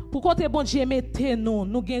 Pour côté bon Dieu mettre nous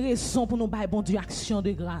avons raison pour nous bailler bon Dieu action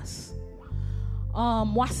de grâce.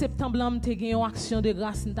 Mois septembre là m'te gagné une action de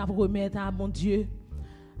grâce nous t'a remettre à bon Dieu.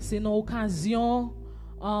 C'est une occasion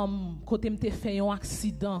côté m'te fait un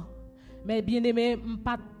accident. Mais bien aimé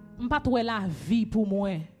m'pas trouver la vie pour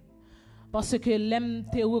moi. Parce que l'aime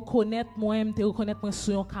te reconnaître moi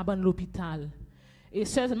sur un cabane l'hôpital. Et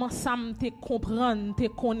seulement ça me comprendre, te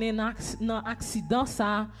connaître dans accident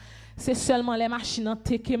ça, c'est seulement les machines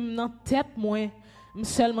te qui dans tête moi, me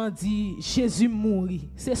seulement dit Jésus mourit.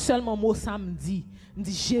 C'est seulement mot ça me dit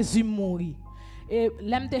Jésus mourit. Et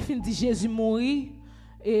l'aime te fin dit Jésus mourit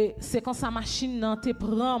et c'est quand sa machine te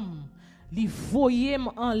prend, li voyer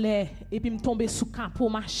en l'air et puis me tomber sous capot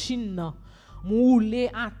machine rouler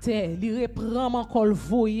à terre, li reprend encore le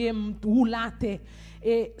voyer rouler à terre.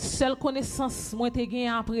 Et seule connaissance moi te gagné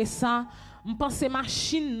après ça, me pense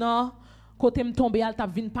machine non côté me tomber elle t'a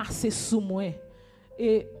vinn passer sous moi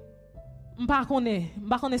et m'pa connais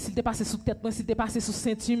s'il t'est passé sous tête moi s'il t'est passé sous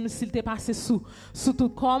ceinture s'il t'est passé sous tout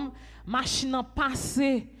comme machine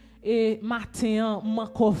passé et matin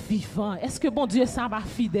encore vivant. Est-ce que bon Dieu ça va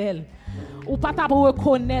fidèle ou pas t'a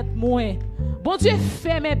reconnaître moi? Bon Dieu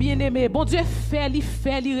fait mes bien-aimés, bon Dieu fait,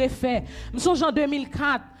 il refait. Me songe en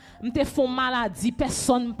 2004 m'te font maladie,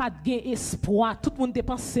 personne pas de espoir, tout le monde te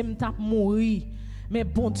pensait m't'a mourir. Mais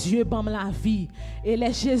bon Dieu bam la vie. Et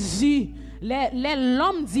les Jésus,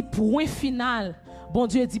 l'homme dit point final, bon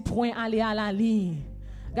Dieu dit point aller à la ligne.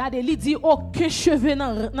 Regardez, il dit aucun cheveu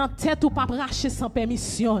dans tête ou pas racher sans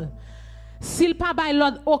permission. S'il pas bail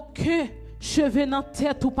l'ordre aucun cheveu dans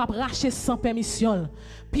tête ou pas racher sans permission.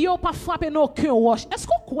 Puis on pas frapper nos aucun roche. Est-ce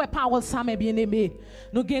qu'on croit parole ça mes bien-aimés?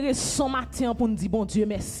 Nous guérir son matin pour nous dire bon Dieu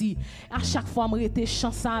merci. À chaque fois me rete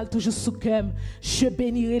chancel toujours sous cœur. Je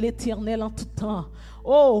bénirai l'Éternel en tout temps.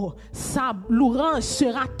 Oh, sa l'orange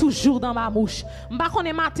sera toujours dans ma bouche. M'pa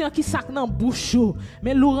connait matin qui sac dans bouche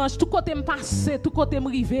mais l'orange tout côté me passer, tout côté me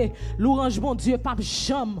river, l'orange bon Dieu pas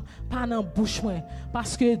jamais pas dans bouche moi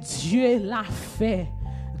parce que Dieu l'a fait.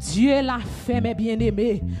 Dieu l'a fait, mes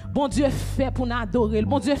bien-aimés. Bon Dieu fait pour nous adorer.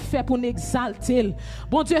 Bon Dieu fait pour nous exalter.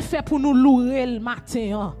 Bon Dieu fait pour nous louer le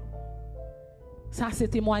matin. Ça, c'est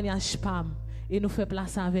témoignage PAM. Et nous faisons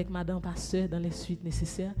place avec Madame Pasteur dans les suites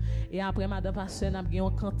nécessaires. Et après Madame Pasteur, nous avons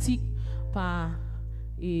un cantique par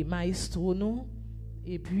maestro nous.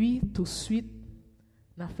 Et puis, tout de suite,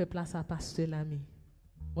 nous faisons place à Pasteur l'ami.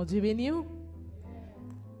 Bon Dieu béni.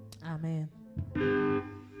 Amen.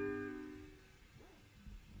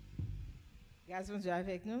 Grâce à Dieu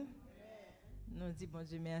avec nous. Nous disons bon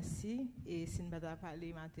Dieu merci. Et si nous ne pouvons pas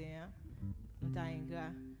parler matin, nous sommes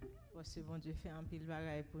ingrats parce que bon Dieu fait un pile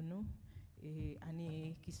bagaille pour nous. Et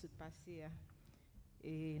année qui s'est passée.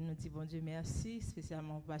 Et nous disons bon Dieu merci,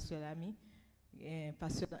 spécialement pour Pasteur Lamy.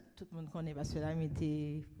 Pasteur, tout le monde connaît Pasteur Lamy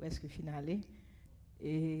était presque finalé.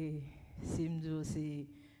 Et c'est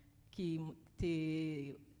qui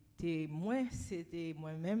était moi, c'était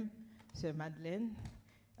moi-même, Sœur Madeleine.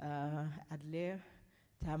 Adler,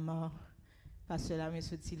 Tamar, Pasteur Lamy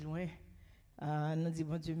sorti loin. Nous disons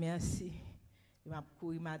bon Dieu merci. Il m'a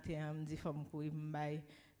couru matin, me dit faut me courir m'bail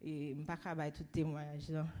et m'pas cabaye tout témoignage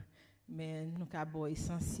là. Mais nous avons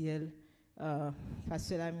essentiel.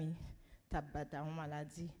 Pasteur Lamy t'a battu en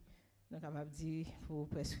maladie nous sommes capables de dire pour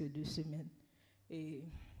presque 2 semaines. Et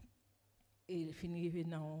il finit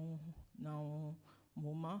dans un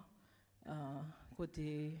moment,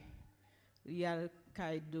 côté, il y a le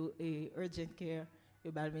cas de urgent care,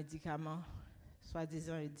 il y a le médicament,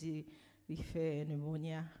 soi-disant, il dit, il fait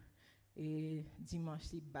pneumonie, et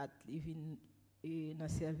dimanche, il bat, il vient dans le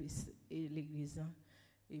service et l'église,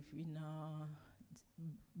 et puis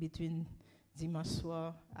between dimanche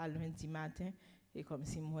soir à lundi matin, et comme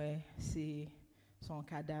si moi, c'est son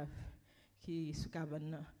cadavre qui est sous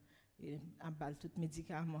cabane, et en balle tout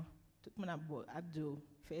médicament, tout le monde a dit,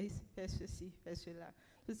 fais ceci, fais cela,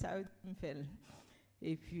 tout ça, me fait.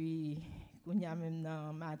 Et puis, quand il y a même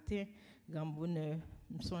dans le matin, grand bonheur,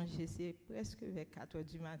 je songe c'est presque vers 4 heures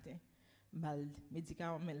du matin, mal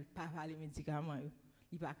médicament, mais pas les médicaments, il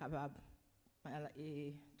n'est pas capable.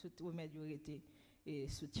 Et tout remède était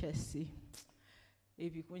sous chest. Et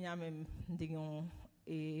puis, quand il y a même dit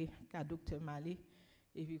et qu'un docteur Malé,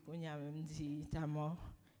 et puis qu'on y a même dit ta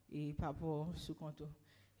mort et papa sous compte.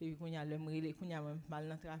 Et puis qu'on y a le brûlé, qu'on y a même mal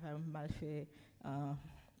dans le travail, mal fait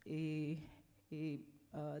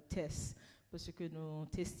test parce que nous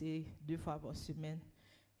testons 2 fois par semaine.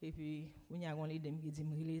 Et puis qu'on y a un lidem qui dit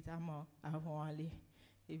brûlé ta mort avant d'aller.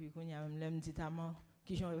 Et puis qu'on y a même l'homme dit ta mort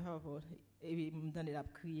qui j'en veux pas. Et puis me donne la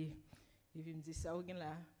crier. Et puis me dit ça ou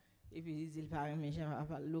là. Et puis il dit le parent mais j'en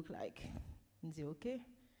pas look like. Je dis OK,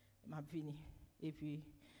 m'a fini. Et puis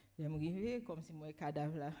je me réveille comme si moi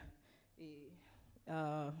cadavre là. Et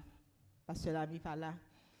parce que l'ami pas là.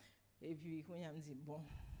 Et puis quand il me dit bon,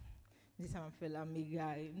 je dis ça m'a fait la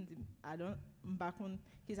méga. Il me dit pas contre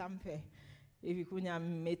qui ça me fait. Et puis quand il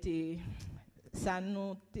me mettait ça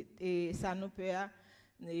nous peut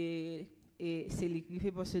et c'est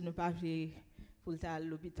l'écrit parce que nous pas pour à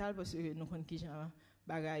l'hôpital parce que nous connaissons qui genre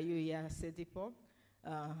bagaille il y a cette époque.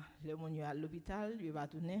 Le monde à l'hôpital, il va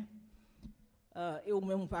tourner. Et au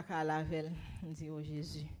même pas qu'à la veille, on dit oh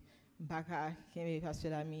Jésus, pas qu'à parce que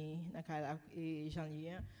l'ami et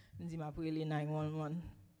Jean-Lien, on dit m'a pris les 911.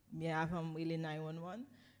 Bien avant moi les 911,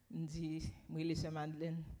 on dit moi les sœur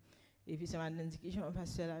Madeleine. Et puis sœur Madeleine dit que je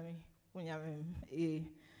parce que l'ami, on y a même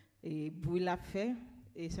et bruit l'a fait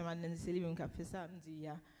et sœur Madeleine c'est lui même qui a fait ça,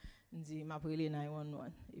 on dit m'a pris les 911.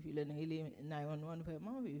 Et puis le 911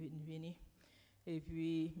 vraiment venir. Et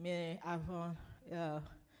puis, mais avant,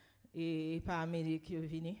 et paramédic qui est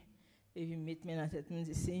venu, et puis mettre dans la tête, me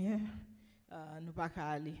dit Seigneur, nous pas qu'à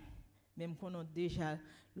aller, même qu'on a déjà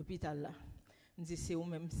l'hôpital là. Me dit c'est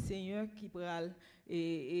vous-même Seigneur qui pourra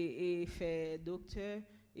et faire docteur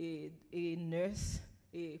et nurse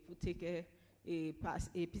et pour take et passe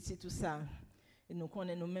et petit tout ça. Et nous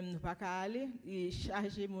connaissons nous-mêmes nous pas qu'à aller, et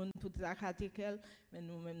charger mon toute la catéchèse, mais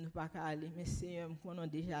nous-mêmes nous pas qu'à aller. Mais Seigneur, qu'on a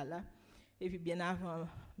déjà là. Et puis bien avant,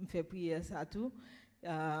 je fais prier ça tout,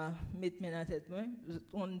 mettre dans la tête.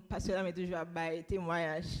 On passe là, mais toujours à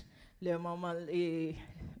témoignage. Le maman, et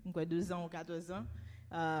 12 ans ou 14 ans,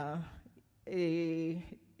 et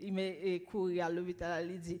il m'a couru à l'hôpital,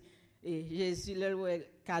 il dit, et Jésus, le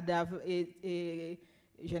cadavre et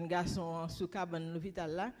jeune garçon sous cabane à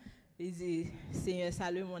l'hôpital là, il dit, Seigneur,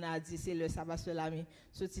 salut, mon a dit, c'est le sabbat sur l'ami,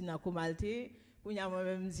 sorti dans Comalte. On a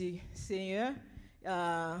moi-même dit, Seigneur,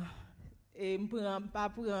 et pas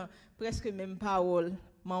pour presque même parole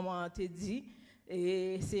maman te dit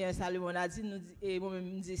et c'est un salut mon a dit nous et moi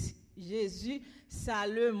même dit Jésus ça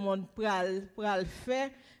le monde pral faire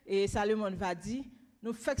et ça le monde va dire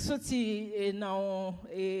nous fait sortir dans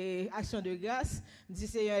action de grâce dit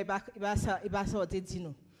Seigneur il va sortir dit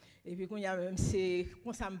nous et puis quand il y a même c'est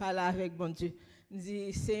quand ça me parle avec bon Dieu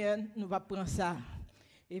dit Seigneur nous va prendre ça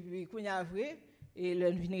et puis quand il y a vrai et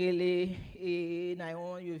le venir et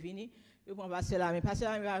naïon il vient je prends pasteur là mais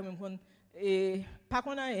pasteur là il va même et pas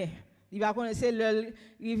qu'on a il va connaître le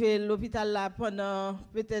arriver l'hôpital là pendant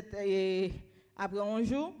peut-être après un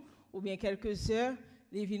jour ou bien quelques heures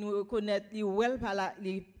il vient nous reconnaître il ouais pas là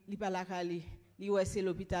il pas là cali il ouais c'est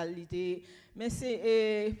l'hôpital mais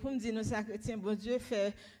c'est pour me dire nous ça chrétien bon Dieu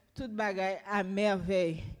fait toute bagaille à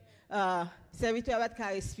merveille serviteur va te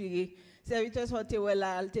respirer serviteur sorti ouais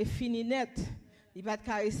là il fini net il va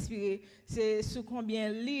te respirer c'est sous combien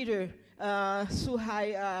litres sous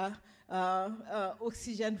high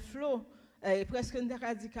oxygène flow presque on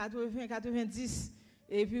a dit 80 90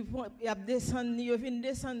 et puis il a descendu il vient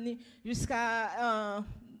descendre jusqu'à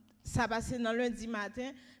ça passé dans lundi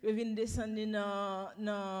matin il vient descendre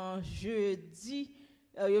dans jeudi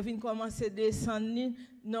il vient commencer descendre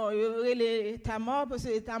non il aurait l'état mort parce que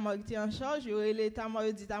l'état mort était en charge il aurait l'état mort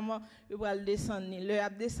il dit l'état mort il va descendre le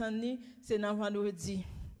a descendu c'est dans vendredi.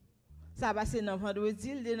 Ça va c'est dans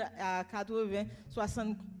vendredi à 80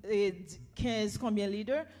 75 combien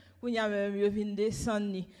litres Quand il y a même, ils viennent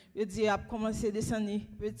descendre. Ils disent, à commencer à descendre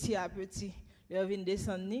petit à petit. Ils viennent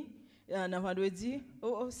descendre. Et un vendredi,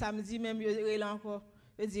 samedi même, ils sont là encore.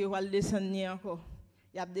 Ils disent, on va descendre encore.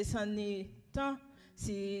 Ils ont descendu tant,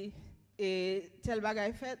 si tel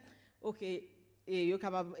bagage fait, ok, et ils sont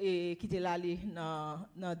capables de quitter l'allée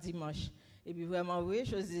dans dimanche. Et puis vraiment, oui,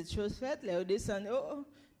 chose faite, ils descendent,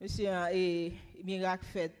 monsieur, et miracle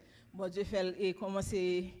fait. Bon Dieu fait, et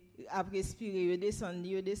commencer à respirer, ils descendent,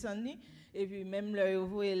 et puis même leur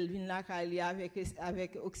voix, ils viennent là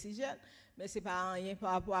avec oxygène, mais ce n'est pas rien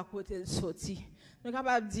par rapport à côté de sorti. Nous sommes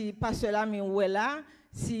capables de dire, pasteur là, mais où est là,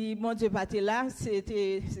 si mon Dieu pas là,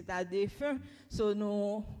 c'est à défunt. So, nous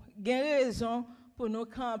avons raison pour nous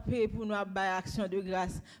camper, pour nous avoir action de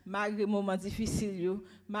grâce, malgré les moments difficiles,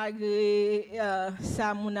 malgré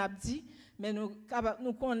ça, mon a dit, mais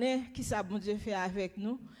nous connaissons qui ça, bon Dieu, fait avec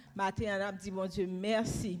nous. Matin, on a dit, bon Dieu,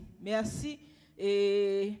 merci, merci.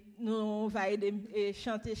 Et nous allons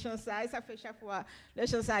chanter chansa, et ça fait chaque fois, le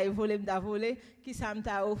chansa est volé, qui ça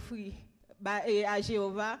m'a offert à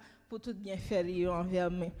Jéhovah pour tout bien faire envers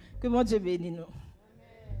moi. Que mon Dieu bénisse nous.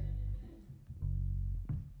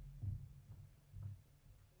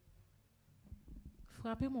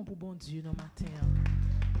 Frappez-moi pour bon Dieu nos matin.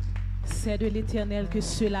 C'est de l'Éternel que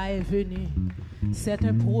cela est venu. C'est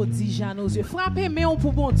un prodige à nos yeux. Frappez-moi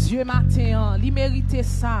pour bon Dieu matin. Il mérite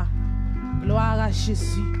ça. Gloire à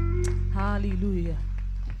Jésus. Alléluia.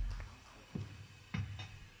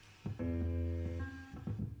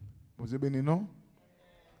 Bon Dieu béni, non?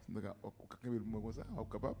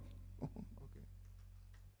 Capable?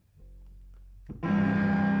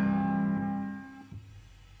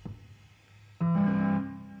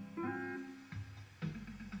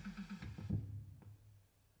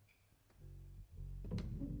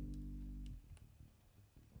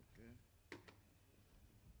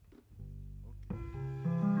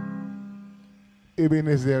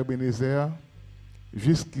 Ebenezer, Ebenezer,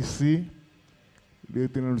 jusqu'ici,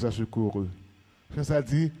 l'Éternel nous a secourus. Ça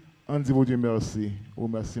dit, on dit, bon Dieu, merci. Oh,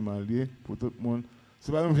 merci, Malier, pour tout le monde.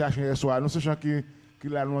 Ce n'est pas même chercher hier soir. Nous, c'est un chant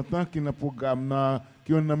qui a longtemps, qui a un programme,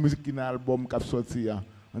 qui a une musique, qui a un album qui a sorti.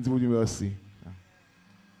 On dit, bon Dieu, merci.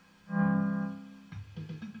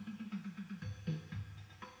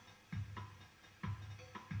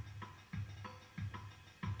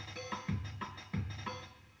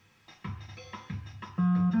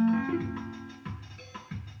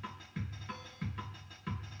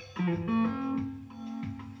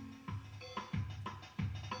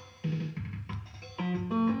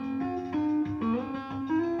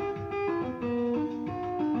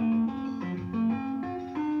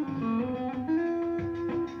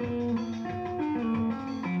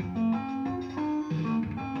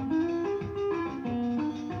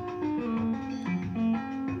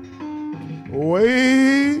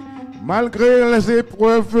 Oui, malgré les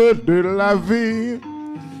épreuves de la vie,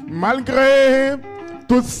 malgré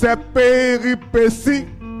toutes ces péripéties,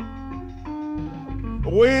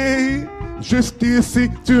 oui, jusqu'ici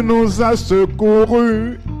tu nous as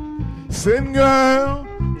secourus. Seigneur,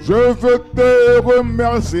 je veux te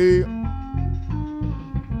remercier.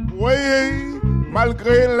 Oui,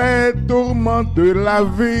 malgré les tourments de la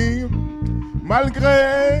vie,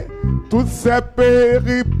 malgré toutes ces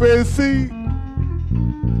péripéties,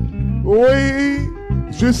 oui,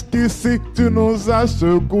 jusqu'ici tu nous as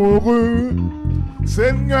secourus.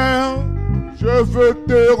 Seigneur, je veux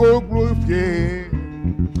te glorifier.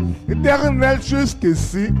 Éternel,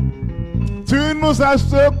 jusqu'ici tu nous as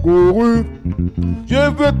secourus. Je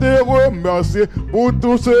veux te remercier pour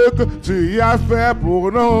tout ce que tu as fait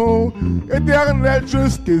pour nous. Éternel,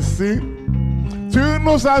 jusqu'ici tu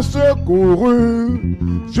nous as secourus.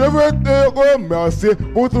 Je veux te remercier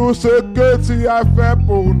pour tout ce que tu as fait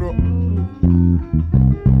pour nous.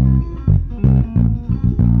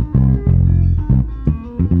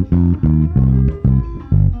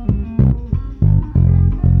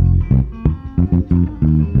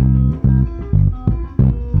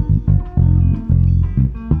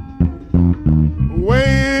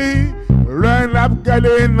 Oui, l'un a gagné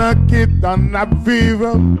qui t'en a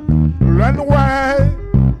vivre. L'un ouais,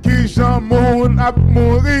 qui j'en moun a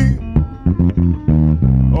mourir.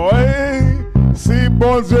 Oui, si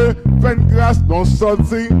bon Dieu fait une grâce, nous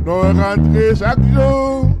sortir, nous rentrer chaque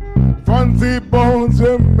jour. Font dire bon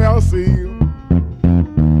Dieu merci.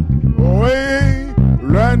 Oui,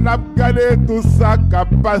 l'un a gagné tout ça qui a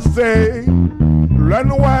passé. L'un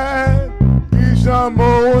ouais, qui j'en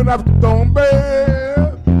moun a tombé.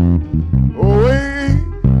 Oui,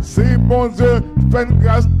 si bon Dieu fait une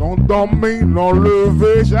grâce, non dormi, non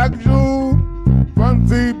levé chaque jour. Font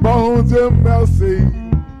dire bon Dieu merci.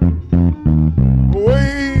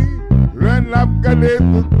 Oui, n'a gagné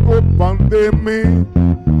toute pandémie.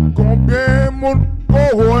 Combien mon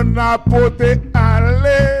corona peut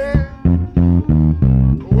aller?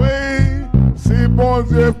 Oui, si bon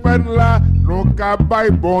Dieu fait là, nous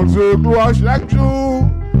cabaye bon Dieu gloire chaque jour.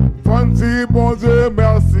 Fanti bon Dieu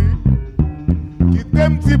merci. Qui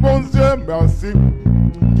t'aime dit bon Dieu merci.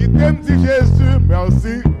 Qui t'aime dit Jésus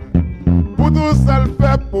merci. Pour tout ça le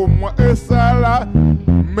fait pour moi et ça là.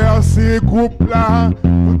 Merci groupe là.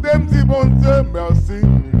 Qui t'aime dit bon Dieu merci.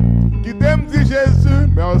 Qui t'aime dit Jésus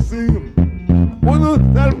merci. Pour tout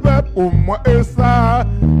ça le fait pour moi et ça.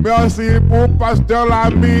 Merci pour pasteur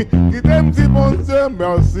l'ami. Qui t'aime dit bon Dieu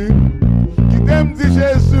merci. Qui t'aime dit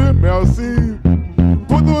Jésus merci.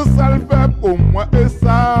 Pour tout ça le fait pour moi et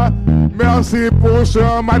ça. Merci pour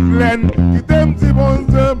Sœur Madeleine. Qui t'aime dit bon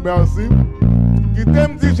Dieu merci. Qui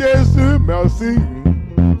t'aime dit Jésus merci.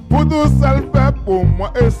 Pour tout ça le fait pour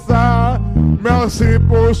moi et ça. Merci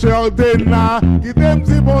pour Sœur Dena. Qui t'aime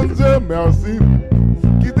dit bon Dieu merci.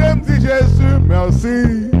 Qui t'aime dit Jésus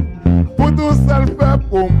merci. Pour tout ça le fait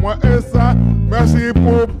pour moi et ça. Merci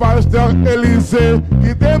pour pasteur Élisée.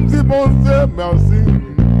 Qui t'aime dit bon Dieu merci.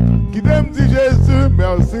 Qui t'aime dit Jésus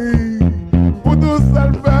merci. Pour tout ça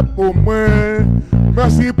le fait pour moi.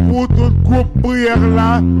 Merci pour tout groupe prière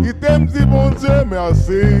là. Qui t'aime dit bon Dieu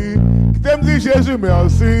merci. Qui t'aime dit Jésus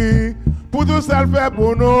merci. Pour tout ça le fait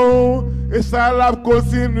pour nous. Et ça l'a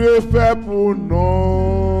continué à faire pour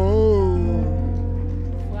nous.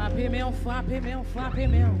 Frappez-moi, frappez-moi,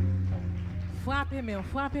 frappez-moi. Frappez-moi,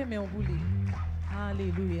 frappez-moi, boulé.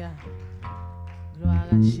 Alléluia. Gloire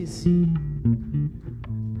à Jésus.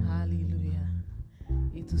 Alléluia.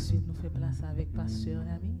 Et tout de suite, nous faisons place avec Pasteur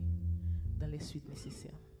Ami dans les suites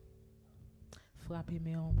nécessaires.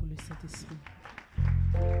 Frappez-moi pour le Saint-Esprit.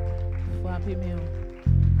 Frappez-moi.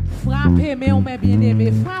 Frappez-moi, mes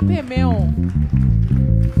bien-aimés. Frappez-moi.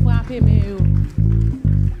 Frappez-moi.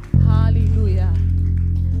 Alléluia.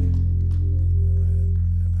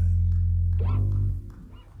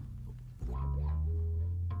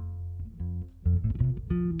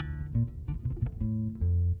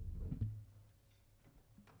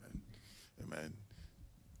 Amen.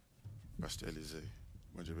 Pasteur Élisée,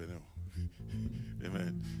 bon Dieu béni.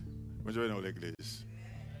 Amen. Bon Dieu béni l'église.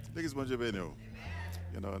 L'église, bon Dieu béni.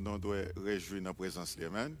 Nous devons réjouir dans la présence de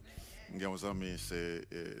Amen. Nous avons un ami, c'est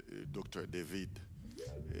Dr. David.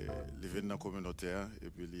 Il vient dans la communauté et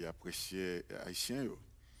puis il apprécie les Haïtiens.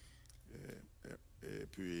 Et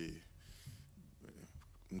puis,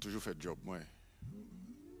 nous toujours fait job. Moi.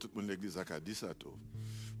 Tout le monde de l'église a dit ça.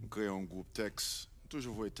 Nous créons un groupe texte.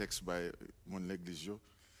 Toujours voir texte par mon l'église.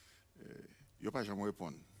 Je ne pas jamais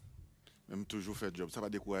répondre. Même toujours faire job. Ça va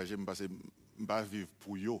décourager parce que je ne pas vivre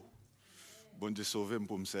pour eux. Bon Dieu sauver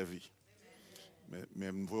pour me servir. Mais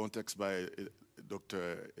je vois un texte par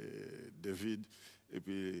Dr. David. Et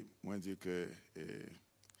puis, moi, je dis que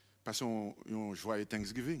passons un joyeux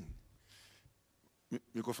Thanksgiving.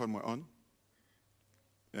 Microphone moi on.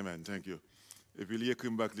 Amen, thank you. Et puis, il écrit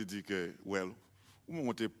back, il dit que, well, vous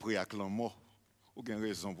montez prêt à clamor. Aucune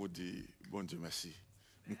raison pour dire, bon Dieu, merci.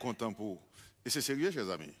 Je suis content pour vous. Et c'est sérieux, chers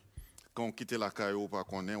amis. Quand on quitte la caillou, pas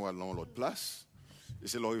qu'on est ou allons l'autre place. Et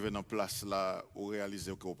c'est l'arrivée dans la place là, où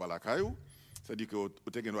réaliser que vous pas la caillou. C'est-à-dire que vous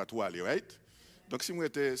avez tout aller, right? Donc, si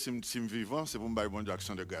je suis vivant, c'est pour me faire bon Dieu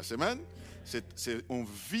action de grâce. Amen. C'est une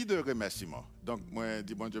vie de remerciement. Donc, moi, je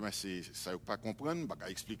dis bon Dieu, merci. Ça ne pas comprendre, je ne peux pas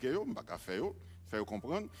expliquer, je ne peux pas faire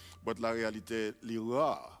comprendre. Mais la réalité,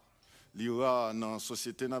 l'ira dans la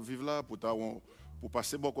société dans vivre là, pour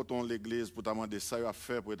passer beaucoup de temps à l'église, pour demander ça à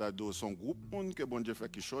faire, pour être dans son groupe, que bon Dieu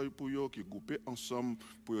fait qui choisit pour eux, qui groupé ensemble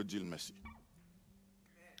pour dire merci.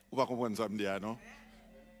 Vous ne comprenez ça, non?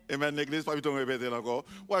 Et même l'église, pas du tout répéter encore.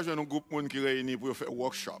 Ouais, j'ai un groupe qui réunit pour faire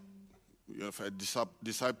workshop, pour faire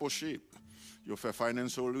discipleship, pour faire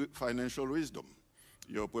financial wisdom,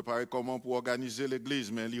 pour préparer comment pour organiser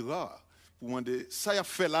l'église, mais l'ira, pour demander ça a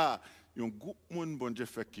fait là, un groupe bon Dieu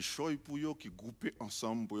fait qui choisit pour eux, qui groupé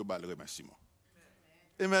ensemble pour le remerciement.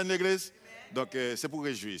 Amen, l'église. Donc, c'est pour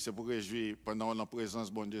réjouir. Pendant la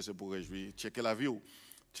présence, bon Dieu, c'est pour réjouir. Checker la vie.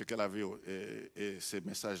 Et ces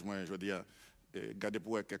messages, moi, je veux dire, gardez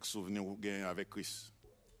pour quelques souvenirs ou gagnez avec Christ.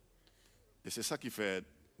 Et c'est ça qui fait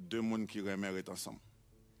deux mondes qui remettent ensemble.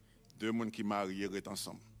 Deux mondes qui marient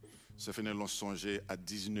ensemble. Ce fait l'on songer à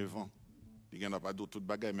 19 ans. Il n'y a pas d'autres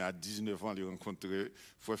bagages, mais à 19 ans, il a rencontré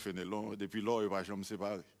Frère Fenelon. Depuis là, il va jamais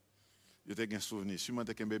séparer. Il a un souvenir. Si moi,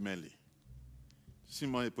 je suis si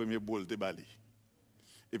moi, le premier bol de Bali.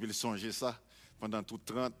 Et puis, il songeait ça pendant tout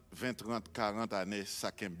 30, 20, 30, 40 années,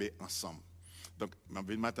 ça kembe ensemble. Donc, je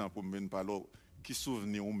vais maintenant pour me parler qui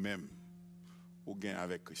souvenir ou même au gain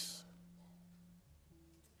avec Christ.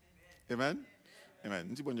 Amen. Amen.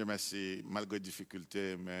 Nous disons bon Dieu merci, malgré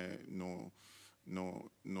difficultés, mais nous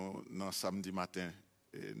samedi matin,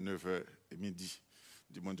 9h et midi.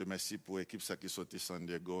 Dis bon Dieu merci pour l'équipe qui sortit San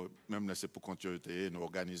Diego, même là c'est pour continuer, nous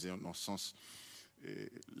organiser dans le sens.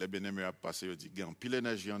 Les bénémoines a passé, ils disent, il y a pile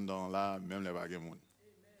d'énergie dans là, même les bagues monde.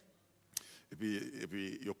 Et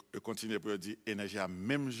puis, ils continuent pour dire, énergie à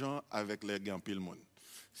même gens avec les gens pile monde.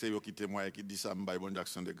 C'est eux qui témoignent, qui disent ça, je bonne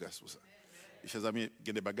action de grâce pour ça. Chers amis, il y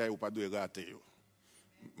a des bagages où pas de rater.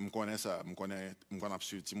 Je connais ça, je connais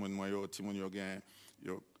absolument tout le monde,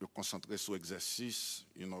 yo concentré sur l'exercice,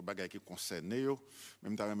 il y a des bagages qui concernent eux,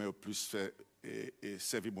 même temps mais plus faire et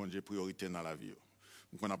servir bon Dieu priorité dans la vie.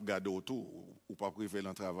 On a regardé autour, ou pas privé dans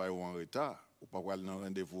le travail ou en retard, ou pas aller dans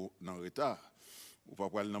rendez-vous en retard, ou pas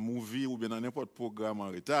aller dans movie ou bien dans n'importe programme en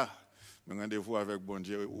retard, mais rendez-vous avec bon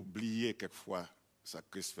Dieu, oublier quelquefois ça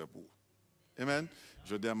que Christ fait pour vous. Amen.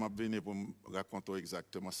 Je dis à ma béni pour raconter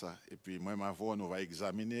exactement ça. Et puis, moi, ma voix, nous va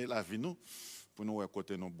examiner la vie nous, pour nous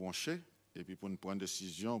écouter nos branchés, et puis pour nous prendre des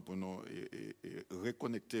décisions, pour nous et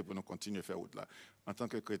reconnecter, pour nous continuer à faire route là. En tant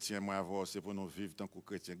que chrétien, moi, avoir, c'est pour nous vivre tant que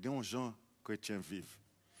chrétiens. Il y a des gens chrétiens vivent.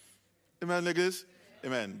 Amen, l'église.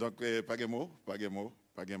 Amen. Donc, pas de mots.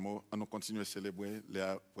 On nous continue à célébrer,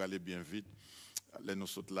 pour aller bien vite. Là, nous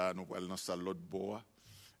sommes là, nous allons dans la salle l'autre bois.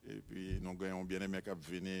 Et puis, nous avons bien aimé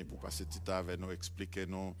qui venir pour passer petit temps avec nous, expliquer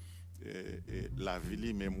nous la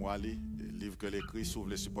vie, mémoire, les livres que l'écrit, s'ouvre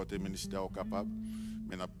les supporters ministères capables.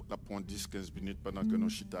 Mais nous avons 10-15 minutes pendant que nous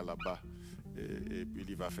chita là-bas. Et puis,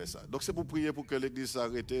 il va faire ça. Donc, c'est pour prier pour que l'église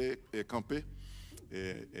s'arrête et camper.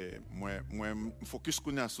 Moi, je focus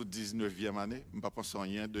sur la 19e année. Je ne pense pas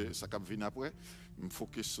rien de ça qui vient après. Je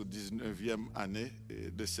focus sur la 19e année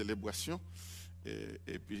de célébration.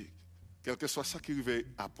 Et puis, quel que soit ça qui arrive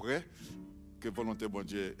après, que volonté bon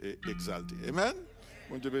Dieu est exaltée. Amen.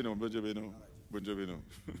 Bon Dieu béni, bon Dieu béni, bon Dieu béni.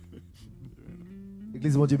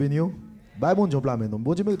 Église, bon Dieu béni. Bye, bon Dieu plein maintenant.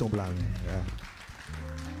 Bon Dieu béni ton plein.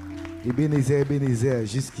 Ebenezer,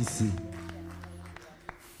 jusqu'ici.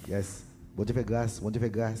 Yes. Bon Dieu fait grâce, bon Dieu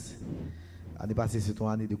fait grâce. Année passée, c'est ton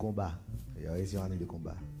année de combat. C'est une année de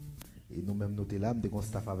combat. Et nous-mêmes, nous sommes là, nous sommes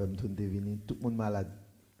staff avec nous, tout le monde malade.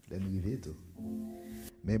 Nous sommes arrivés tout.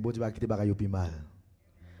 Mais bon Dieu va quitter bagaille plus mal.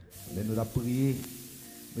 Mais nous avons prié.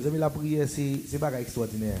 Mes amis, la prière, c'est bagaille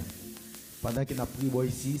extraordinaire. Pendant qu'il a prié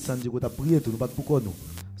ici, San Diego a prié tout, nous pas pourquoi nous.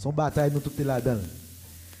 Son bataille, nous tout est là-dedans.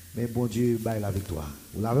 Mais bon Dieu va la victoire.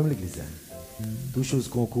 Vous l'avez l'église. Toutes choses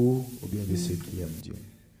concourent au bien de ceux qui aiment Dieu.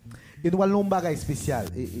 Et nous allons faire un bagaille spécial.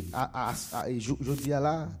 Et je dis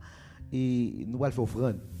là, et nous allons faire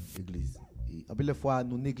offrande, l'église. En plus, des fois,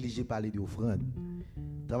 nous négligeons parler d'offrande.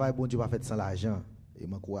 Le travail bon Dieu va faire sans l'argent. Et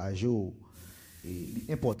m'encourage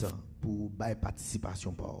c'est important pour la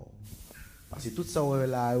participation parce que tout ça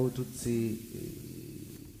là tout c'est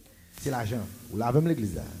l'argent ou la même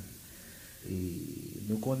l'église là et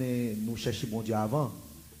nous cherchons bon Dieu avant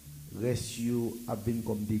reste à venir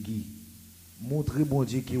comme des guides montrer bon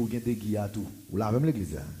Dieu que vous avez des guides à tout ou la même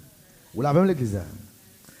l'église là ou la même l'église là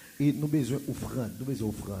et nous besoin offrande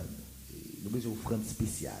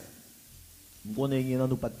spéciale nous connaissons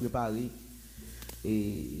nous pas préparer.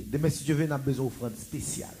 Et demain, si Dieu veut, on a besoin d'offrande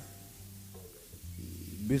spéciale.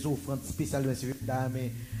 Besoin d'offrande spéciale, mais je ne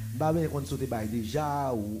sais pas si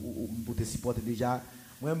déjà ou pour te supporter déjà.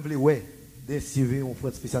 Moi, je veux d'essayer une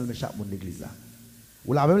offrande spéciale, mais chaque monde de l'église là.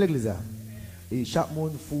 Ou la même l'église là. Et chaque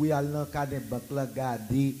monde fouille à l'encadre de banque là,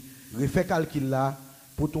 garder, refait calcul là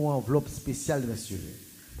pour ton enveloppe spéciale, monsieur.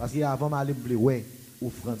 Parce qu'avant, je veux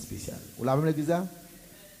offrande spéciale. Ou la même l'église là.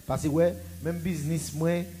 Parce que même business,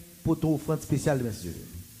 moi, pour ton offrande spéciale, monsieur.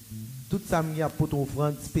 Tout ça, il y a pour ton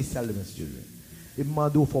offrande spéciale, monsieur. Et je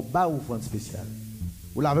demande qu'il faut pas offrande spéciale.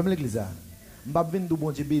 Vous l'avez l'église. Je ne vais pas venir de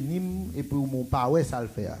bon Dieu béni et pour mon père, ça le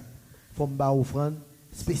fait. Il faut me offrande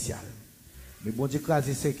spéciale. Mais bon Dieu,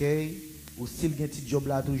 crase séquelles, ou s'il y a un petit job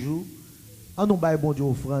là toujours, on nous va bon Dieu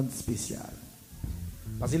offrande spéciale.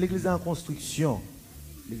 Parce que l'église est en construction.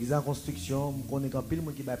 L'église est en construction, nous connaissons un peu de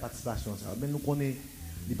monde qui va participation. Mais nous connaissons,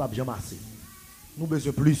 il n'y a pas bien assez. Nous avons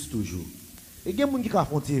besoin de plus toujours. Et il y a des gens qui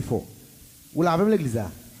ont fait un effort. Vous l'avez l'église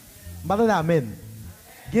là. Madame Amen.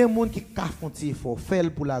 Il y a des gens qui ont fait un effort. Fait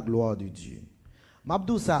pour la gloire de Dieu.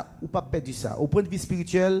 M'abdou ça, ou pas perdu ça. Au point de vue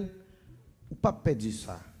spirituel, ou pas perdu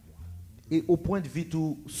ça. Et au point de vue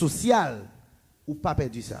tout social, ou pas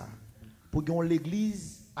perdu ça. Pour que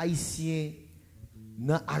l'église haïtienne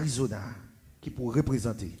dans Arizona qui pour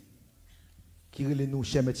représenter. Qui est nous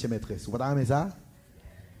chers maîtresses. Vous voyez ça?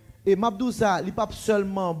 Et Mabdou ça, il n'est pas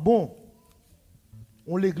seulement bon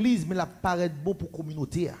on l'église, mais il paraît bon pour la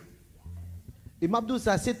communauté. Et Mabdou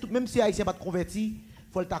ça, même si Haïtien n'est pas converti,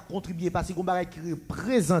 il faut contribuer parce qu'on va qui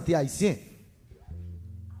représente Haïtien.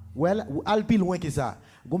 Ouais, ou al plus loin que ça.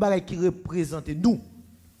 Gon bagay qui représente nous.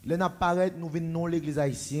 Les n'a paraît nous venons non l'église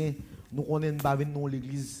haïtienne, nous connaissons pas venir non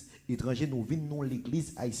l'église étrangère, nous venons non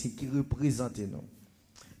l'église haïtienne qui représente nous.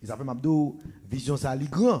 Ils appellent Mabdou vision ça li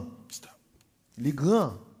grand. Li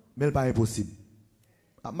grand, mais elle pas impossible.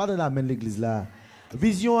 Madame amène l'église là.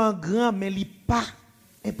 Vision en grand mais li pas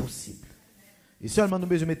impossible. Et seulement nous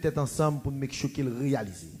besoin mettre tête ensemble pour nous make sure qu'il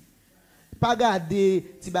réalise. Pas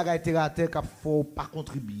garder petit bagay terre à terre qu'il faut pas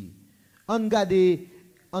contribuer. On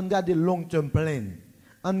garde long term plan.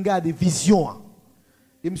 On garde vision.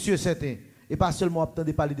 Et monsieur certain, et pas seulement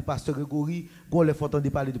attendre parler de pasteur Grégory, qu'on les faut entendre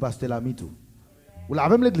parler de pasteur Lamito. Ou la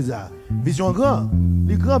même l'église là. Vision grand,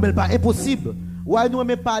 les grands mais pas impossible. Ouais nous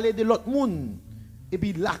aimons parler de l'autre monde. Et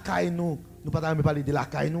puis la caille nous pas aimer parler de la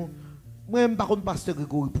caille nous. Moi même pas contre pasteur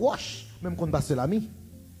Grégory proche, même contre pasteur Lami.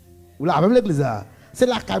 Ou la même l'église là. C'est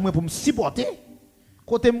la caille moi pour me supporter.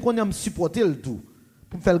 Côté me connais me supporter le tout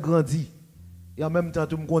pour me faire grandir. Et en même temps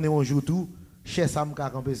tout me connais un jour tout. Cher ça me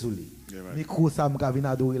camper sur lui. Micro ça me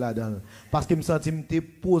venir adorer là-dedans parce que me senti me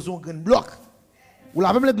poser un grand bloc. Ou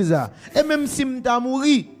la même l'église là. Et même si me t'a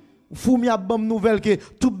mouri, fou mi a bonne nouvelle que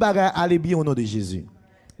tout bagay allait bien au nom de Jésus.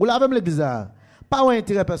 Ou la même l'église là. Pas un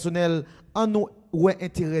intérêt personnel, en nous ou un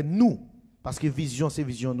intérêt nous parce que vision c'est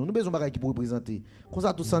vision nous. Nous besoin bagay qui pour représenter. Comme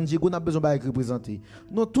ça tout San Diego n'a besoin bagay qui représenter.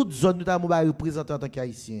 Nous toute zone nous avons bagay représenter en tant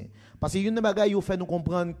qu'haïtien. Parce que une bagay yo fait nous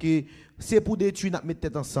comprendre que c'est pour détruire notre mettre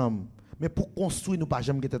tête ensemble. Mais pour construire, nous ne pas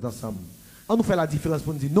jamais être ensemble. On nous fait la différence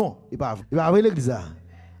pour nous dire non, et pas vrai l'église.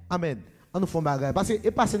 Amen. On nous fait bagay. Parce que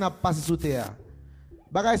et passer n'a passé sur terre.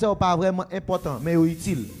 Bagay c'est pas vraiment important, mais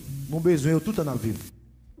utile. Nous besoin tout en vivre.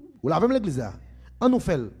 Ou la même l'église. On nous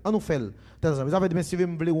fait. Vous avez dit si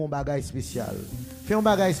vous voulez un bagay spécial. Fais un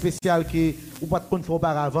bagay spécial que ou pas de faire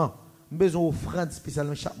auparavant. Nous besoin offrande spéciale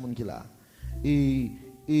dans chaque monde qui là. Et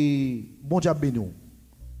bon Dieu béni.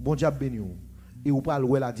 Bon Dieu béni. Et vous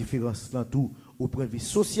parlez la différence dans tout, au point de vue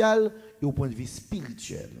social et au point de vue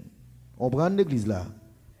spirituel. On prend l'église là.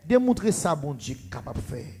 Démontrer ça, bon Dieu, capable de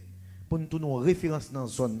faire. Pour nous donner une référence dans la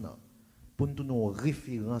zone. Pour nous donner une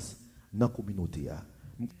référence dans la communauté.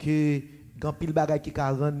 Que quand pile bagay qui ka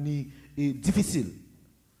rendre difficile.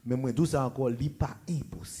 Mais moi, tout ça encore, il n'est pas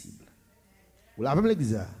impossible. Vous l'avez même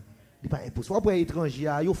l'église là. Il n'est pas impossible. Après,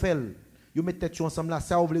 étranger, ils fait. Ils mettent tête ensemble là,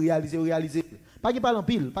 ça, vous voulez réaliser. Pas de parler en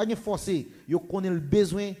pile, pas de forcer. Vous connaissez le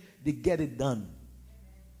besoin de get it done.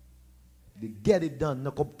 De get it done.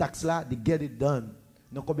 Dans comme taxe là, de get it done.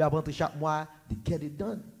 Dans combien de rentrer chaque mois, de get it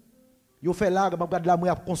done. Vous fait là, vous regardez la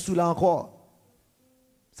moya pour construire là encore.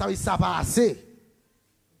 Ça veut dire ça pas assez.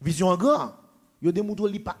 Vision grand. Vous démontrez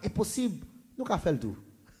qu'il n'est pas impossible. Nous avons fait le tout.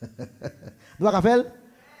 Nous avons fait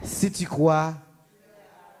si tu crois.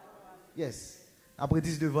 Yes. Après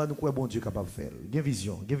 19 ans, nous croyons bon Dieu capable de faire. Il y a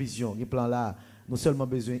vision, il y a plan là. Nous seulement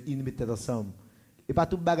besoin de mettre ensemble. Et pas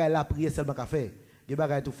tout bagay la prière seulement qu'à faire. Il y a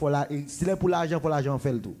bagay tout faut là. Et si c'est pour l'argent, on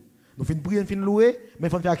fait le tout. Nous finissons prier, nous finissons louer, mais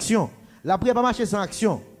il faut faire action. La prière pas marcher sans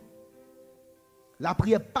action. La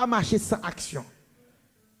prière pas marcher sans action.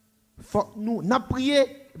 Faut nous n'a prié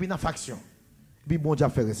et puis n'a fait action. Et puis bon Dieu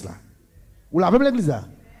faire cela. Ou la même l'église là.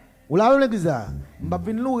 Ou la même l'église là. M'pa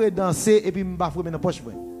venir louer danser et puis m'pa fouer dans poche.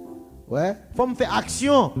 Ouais, faut me faire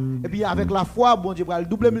action et puis avec la foi bon Dieu va le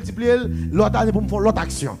doubler multiplier l'autre année pour me faire l'autre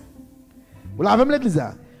action. Vous l'avez même l'église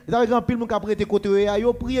là. Et avec un pile mon qui a prêté côté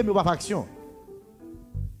yo prier mais pas faire action.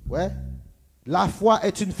 Ouais. La foi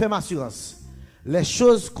est une ferme assurance. Les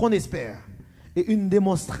choses qu'on espère et une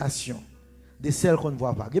démonstration de celles qu'on ne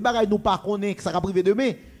voit pas. Les bagages nous pas connaît que ça va priver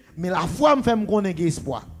demain, mais la foi me fait me connaître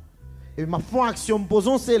espoir. Et ma foi action me pose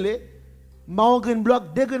un scellé, ma un green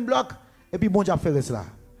block, deux green block et puis bon Dieu faire cela.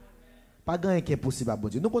 Pas rien qui est possible à bon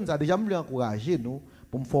Dieu. Nous connaissons déjà me encourager nous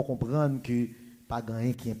pour me faire comprendre que pas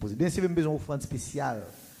rien qui est impossible. Bien sûr, j'ai besoin d'offrande spéciale.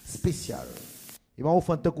 Et moi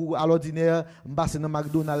offrande à l'ordinaire, je passe dans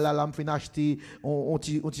McDonald's là, je fais acheter un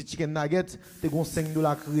petit chicken nugget, tu as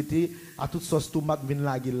 $5 crédit à toute sauce tomate vient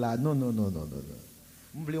la là. Non. Nous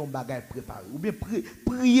voulons un bagage préparé. Ou bien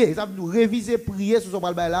prier, ça veut nous réviser, prier sur ce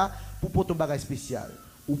bagage là pour porter un bagage spécial.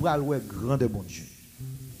 Ou pour aller grand de bon Dieu.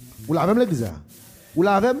 Vous l'avez même l'église là? Vous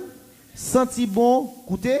l'avez même? Senti bon,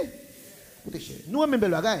 coûter cher. Nous même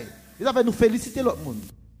belle bagaille. Il a fait nous féliciter l'autre monde.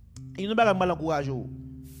 Et nous bagaille mal encourager.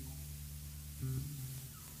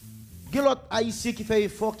 Il y a l'autre haïtien qui fait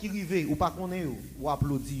effort qui rive ou pas connaît ou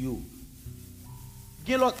applaudit yo.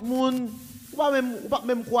 Il y a l'autre monde ou pas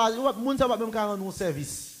même croiser, ou monde ça pas même rendre un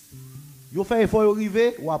service. Yo fait effort yo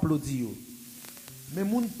rive ou applaudit yo. Mais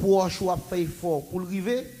monde proche ou fait effort pour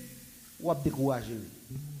rive ou décourager.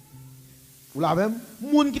 Ou la même,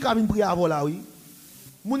 moun qui a prier avant là oui.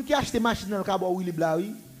 Moun qui achète machine dans le cabo oui là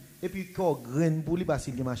oui. et puis corps graine pour lui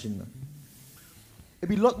passer la machine. Et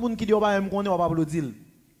puis l'autre monde qui dit on va me connaître, on va applaudir.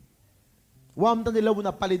 Ou en même temps là où on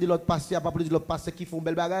a parlé de l'autre pasteur, pas applaudir de l'autre pasteur qui font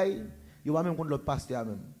belle bagaille, il va même contre l'autre pasteur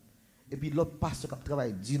même. Et puis l'autre pasteur qui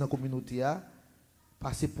travaille dit dans la communauté a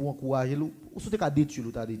passer pour encourager ou souhaiter qu'à détruire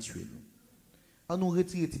ou t'a détruire. On nous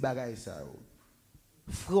retire ces bagaille ça.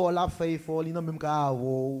 Frère là fait effort, il n'a même qu'à avoir.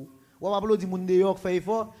 Ou va applaudir monde dehors fait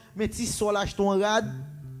effort, mais si sol lâche ton rad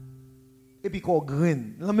et puis qu'on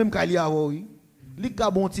graine, il n'a même qu'à li avoir oui. Li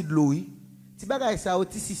ka bon ti de l'eau oui. Ti bagaille ça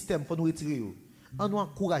petit système faut nous retirer yo. On nous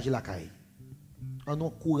encourager la caille. On nous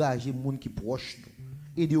encourager monde qui proche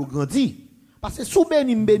nous. Aider au grandir parce que sous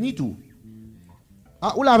béni tout.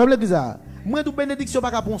 Ah ou la même l'église ça. Moi tout bénédiction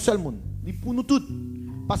pas pour un seul monde, ni pour nous tous.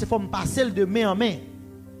 Parce que faut me passer de main en main.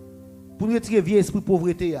 Pour nous retirer vieux esprit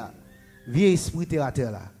pauvreté là, vieux esprit terre à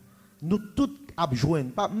terre là. Nous tous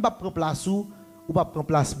abjoindre, pas prendre place ou pas prendre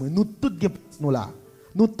place moi. Nous tous nous là.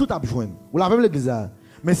 Nous tous abjoindre. Ou la même l'église là.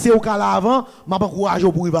 Mais c'est au cas là avant, m'a pas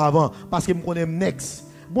encouragé pour arriver avant parce que me connais next.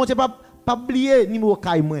 Bon c'est pas oublier numéro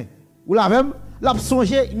caille moi. Ou la même l'a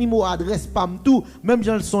songer numéro adresse pas tout, même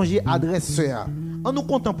j'en songer adresse sœur. On nous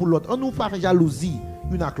content pour l'autre, on nous fait jalousie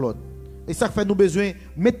une à l'autre. Et ça fait nous besoin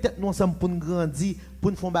mettre tête nous ensemble pour nous grandir,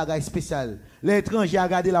 pour nous faire un bagage spécial. L'étranger a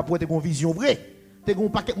regardé la porte une vision vraie. T'es un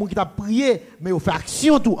paquet de monde qui t'a prié mais on fait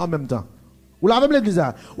action tout en même temps. Ou la même l'église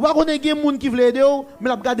là. Ou va connaître des monde qui veut aider mais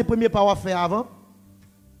la regarde premier pas à faire avant.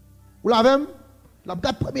 Ou la même la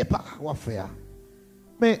regarde premier pas à faire.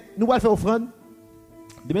 Mais nous allons faire offrande.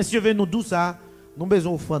 Demain si je veux nous douce ça, nous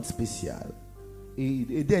besoin offrande spéciale.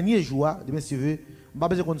 Et dernier jour, demain si je veux, pas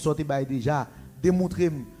besoin qu'on sorte déjà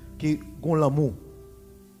démontrer que gon l'amour.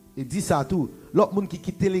 Et dit ça tout. L'autre monde qui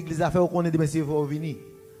quitte l'église à faire qu'on est demain si vous venir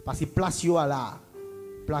parce que place yo là.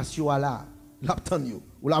 Place yo là. L'attend yo.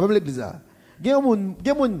 Ou la même l'église là. Gen moun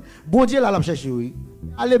bon Dieu là l'a chercher oui.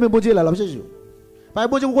 Allez mais bon Dieu là l'a chercher. Parce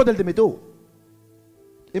que bon Dieu vous côté te metto.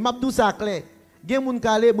 Et m'a dou ça clair. Gen moun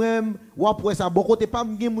ka aller moi ou après ça bon côté pas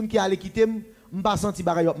gen moun qui aller quitter m'pas senti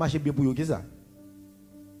bagay yo marcher bien pour yo, qu'est ça?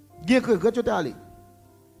 Gen que tu t'es allé.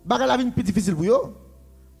 Bagay la vie plus difficile pour yo.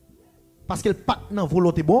 Parce qu'elle pas dans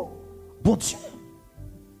volonté bon Dieu.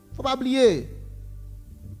 Faut pas oublier.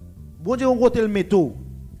 Bon Dieu on côté le métaux.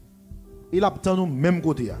 Il attend nous même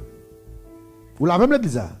côté. Ou la même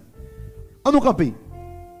l'église. On nous camper.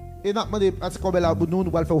 Et n'a demandé à ce qu'on là pour nous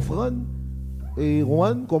allons faire offrande et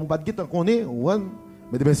Rouen comme pas de guet qu'on est Rouen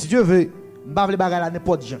mais demain si Dieu veut on va faire bagarre à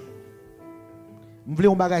n'importe gens. On veut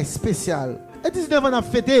un bagage spécial. Et 19 ans on a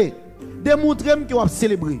fêté démontrer que on va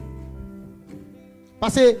célébrer.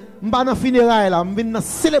 Parce que on va dans funérailles là, on vient dans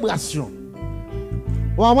célébration.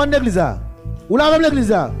 Ou à l'église. Ou la même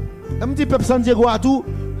l'église. Un petit peuple San Diego à tout,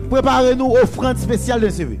 préparez-nous offrande spéciale de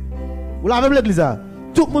CV. Ou la même l'église.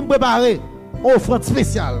 Tout le monde préparé offrande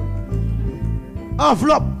spéciale.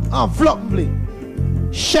 Enveloppe,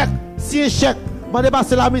 chèque, si un chèque, je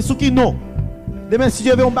passe la main sous qui non. Demain si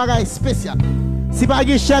je veux un bagage spécial. Si pas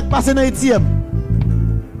un chèque, passez dans l'ATM.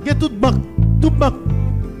 Il y a toute banque,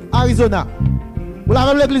 Arizona. Ou la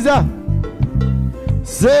même l'église.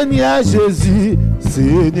 Seigneur Jésus,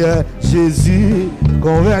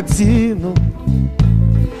 convertis-nous.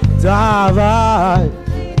 Travaille,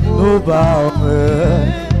 nous parlons.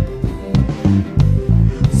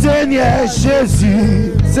 Seigneur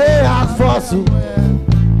Jésus, c'est à force.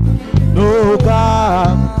 Nous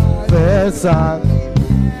qu'à faire ça.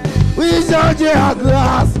 Oui, changer à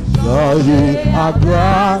grâce,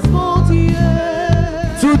 mon Dieu.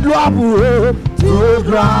 Tout gloire pour eux, tout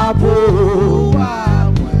gloire pour eux.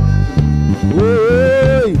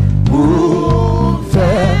 Oui, pour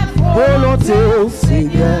faire volonté au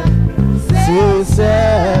Seigneur, c'est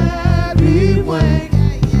celle qui moi.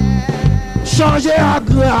 Changer à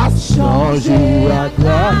grâce,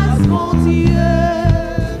 mon Dieu.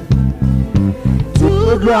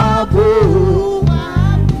 Tout gloire pour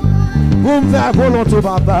me faire volonté,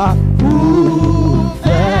 papa. Pour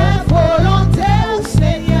faire volonté au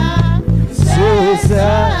Seigneur, c'est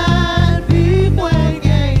celle qui moi.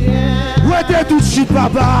 Où était tout shit,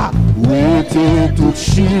 papa? Où était tout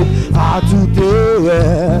shit à tout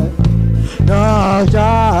heure? Non,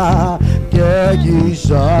 j'ai qui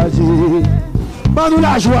choisit. Mande-nous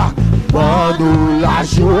la joie, mande-nous la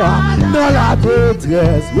joie dans la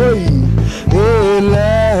détresse, oui. Et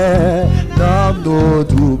les dans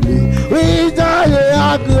notre oubli, oui, changer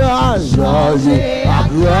à grâce,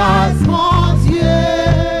 mon Dieu.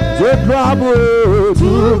 Tout gloire beau,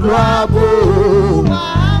 tout gloire beau,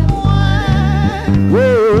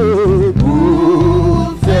 oui,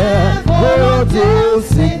 pour faire volonté au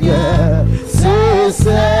Seigneur, c'est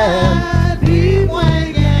celle qui moi.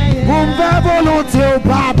 Pour me faire volonté au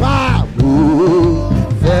papa.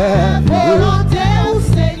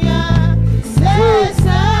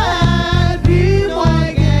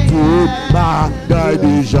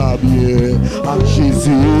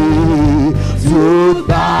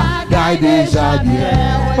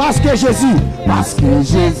 Parce que Jésus,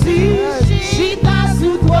 chita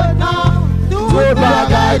sous trône, tout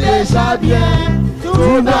bagaille déjà bien,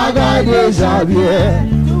 tout bagaille déjà bien,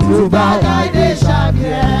 tout bagaille déjà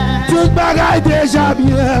bien, tout bagaille déjà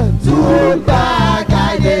bien, tout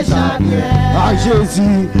bagaille déjà bien,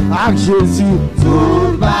 avec Jésus,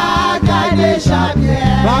 tout bagaille déjà bien,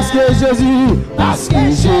 parce que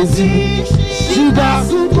Jésus, chita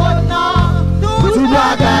sous trône, tout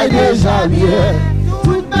bagaille déjà bien,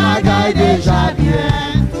 tout bagaille déjà bien,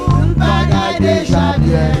 tout bagaille déjà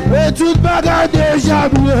bien, et tout bagaille déjà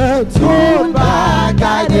bien, tout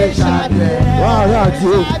bagaille déjà bien. Voilà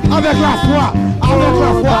Dieu, avec la foi,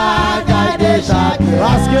 bagaille déjà bien.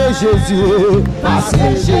 Parce que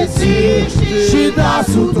Jésus, chita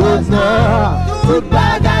sous trône, tout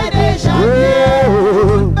bagaille déjà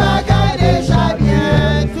bien, tout bagaille déjà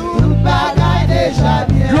bien, tout bagaille déjà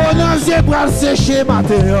bien. l'eau dans ses bras séché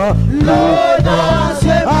matin, L'eau dans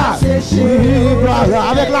ses bras séché, voilà,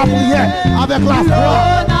 avec la prière, avec la foi,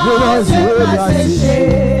 l'eau dans ses bras séché.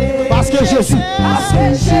 parce que Jésus,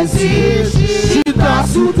 chita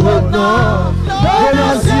sous trône, l'eau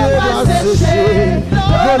dans ses bras séché,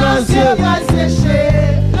 l'eau dans ses bras séché,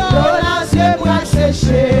 l'eau dans ses bras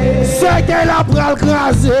séché. c'est qu'elle a pris le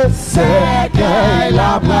crasé,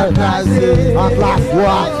 avec la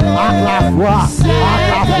foi,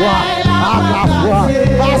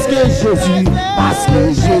 parce que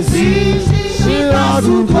Jésus, chita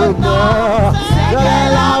sous trône,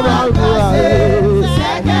 qu'elle a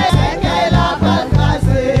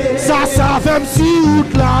ça fait même si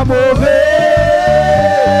route la mauvaise,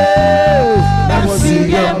 même si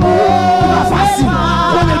les mots pas facile,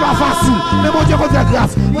 on n'est pas facile, mais mon Dieu qu'on fait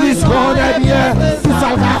grâce, il se connaît bien, tout ça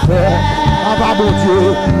le fait. Papa bon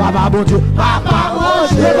Dieu, papa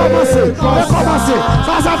j'ai commencé,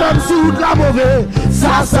 ça fait même si route la mauvaise,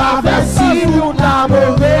 ça fait si route la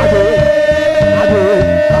mauvaise,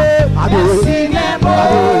 même si les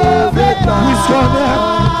mauvais temps,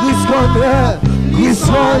 il se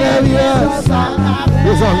connaît bien,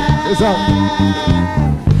 les hommes,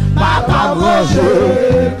 papa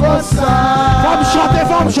manger comme ça. Faut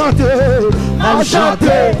me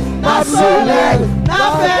chanter, ma soleil, la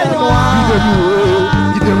fait noir,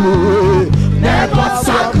 il est loué, n'importe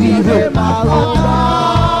ça crive ma content.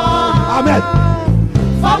 Amen.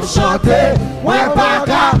 Faut me chanter, ouais pas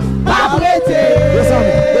prêter. Les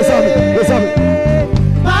hommes,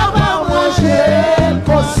 Papa manger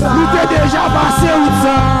comme ça.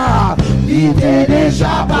 il était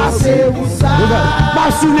déjà passé où ça? Ma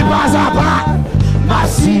suivi pas à pas,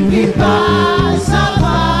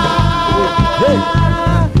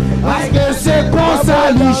 parce que c'est comme ça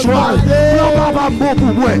l'histoire. Non, papa,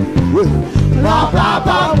 beaucoup moins.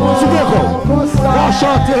 Faut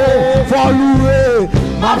chanter, faut louer,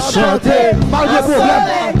 m'a chanter, malgré problème.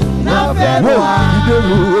 Il te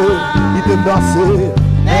louer, il te danser.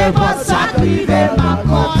 N'importe ça crive ma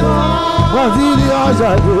content. On dit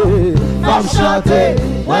aujourd'hui, Faut me chanter,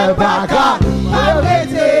 ouais pas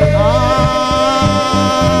arrêter.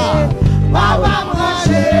 Papa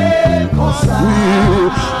manger comme ça. oui,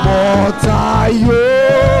 montagne,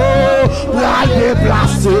 la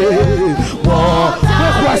déplacer.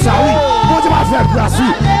 Pourquoi ça, oui? Bon Dieu va faire grâce,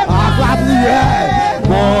 oui. À la prière,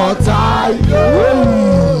 montagne,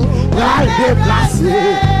 la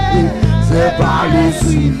déplacer. C'est pas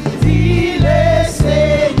ici. Dis le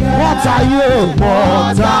Seigneur.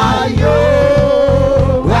 Montagne,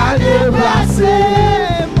 La déplacer.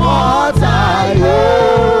 Montagne.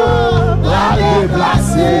 la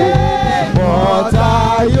déplacer.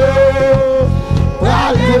 Montagne, La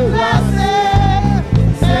déplacer.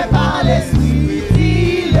 C'est par l'esprit.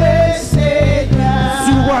 Dis le Seigneur.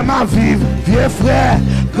 si moi ma vie, vieux frère,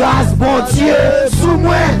 grâce bon Dieu, sous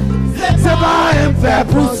moi. C'est pas un fait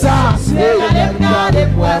pour ça.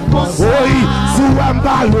 Oui, si on va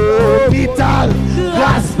à l'hôpital,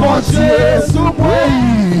 grâce bon Dieu, sous moi.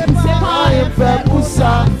 C'est pas un fait pour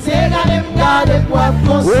ça. C'est garder quoi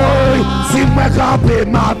pour ça. Oui, si moi campé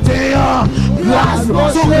matin, grâce bon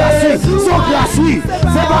Dieu, son grâce, oui.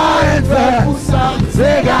 C'est pas un fait pour ça.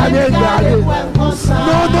 C'est garder.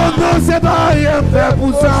 Non, c'est pas un fait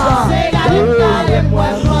pour ça.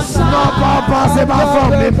 Non, papa, c'est ma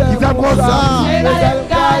femme même qui fait comme ça.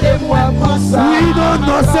 Oui,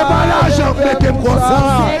 non, c'est pas l'argent qui fait comme ça.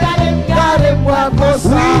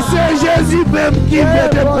 Oui, c'est Jésus même qui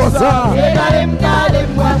fait comme ça.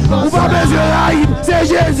 Ou pas besoin d'haïr, c'est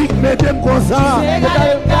Jésus qui met comme ça.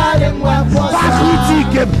 Pas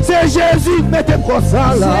critiquer, c'est Jésus qui met comme ça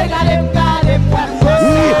là.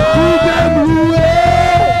 Oui,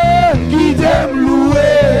 qui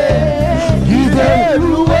t'aime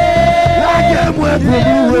louer, la guerre moi pour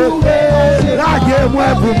louer. louer. Lâchez-moi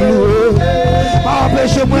pour me louer. Pas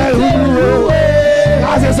empêcher-moi de me louer.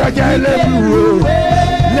 C'est ça qui est le louer.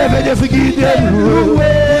 Levez des filles qui me louer.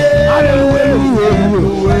 Allez louer, louer,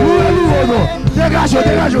 louer. Louer, louer, non. Dégagez,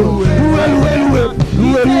 dégagez. Louer, louer, louer.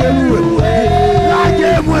 Louer, louer, louer.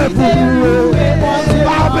 Lâchez-moi pour me louer.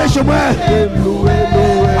 Pas empêcher-moi de louer.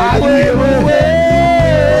 Allez louer.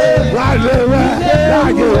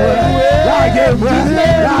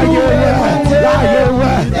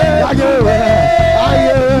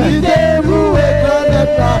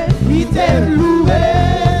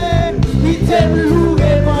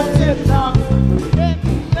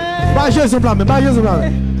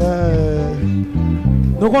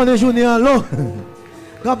 Nous connaissons journée en long.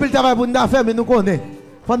 Quand il travail pour nous faire, mais nous connaissons.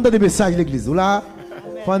 Il faut entendre des messages de l'église. Il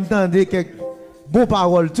faut entendre quelques bonnes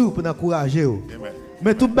paroles tout pour nous encourager.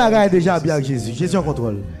 Mais tout le bagage est déjà bien avec Jésus. Jésus en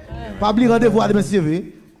contrôle. Pas oublier rendez-vous à demain si vous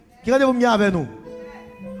voulez. Qui rendez-vous bien avec nous?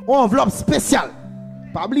 On enveloppe spéciale.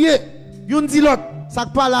 Pas oublier. Yon dit l'autre. Ça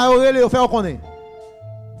ne parle à l'oreille, fait qu'on connaît.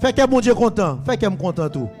 Fait que mon Dieu content. Fait que me content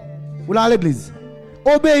tout. Ou là à l'église.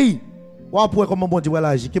 Obéis. Ou après comment mon Dieu va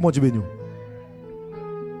agir. Qui mon Dieu béni.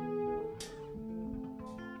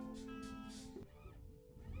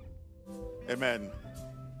 Amen.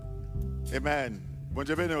 Amen. Bon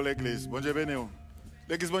Dieu béni l'église. Bon Dieu béni.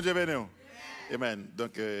 L'église, bon Dieu béni. Amen.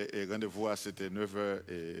 Donc, rendez-vous, c'était 9h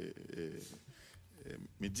et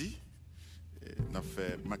midi. On a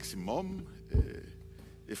fait maximum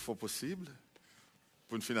effort possible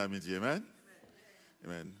pour une finale midi. Amen.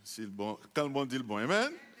 Amen. Si le bon, quand le bon dit le bon. Amen.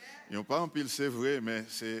 Ils n'ont pas en pile, c'est vrai, mais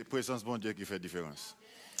c'est la présence de bon Dieu qui fait la différence.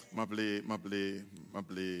 M'appelé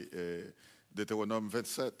Deutéronome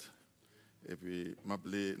 27. Et puis,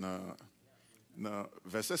 m'appelé dans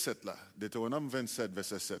verset 7 là. Deutéronome 27,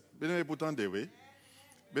 verset 7. Bien aimé pour tendre, oui.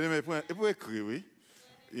 Bien aimé pour écrire, oui.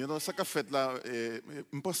 Il y a ça qu'a fait là, je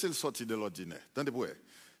pense le sorti de l'ordinaire. Tendez pour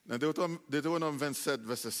dans Deutéronome 27,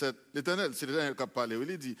 verset 7, l'Éternel, c'est l'Éternel qui a parlé,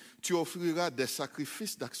 il dit, tu offriras des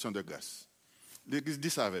sacrifices d'action de grâce. L'Église dit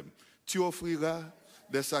ça même. Tu offriras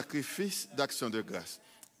des sacrifices d'action de grâce.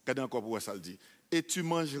 Regardez encore pour ça le dit. Et tu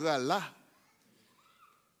mangeras là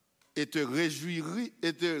et te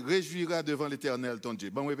réjouiras devant l'Éternel ton Dieu.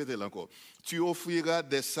 Bon, répétez-le encore. Tu offriras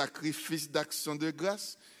des sacrifices d'action de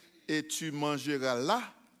grâce et tu mangeras là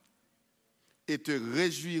et te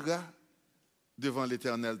réjouiras devant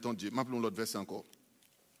l'Éternel ton Dieu. M'appelons l'autre verset encore.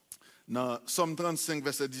 Dans Somme 35,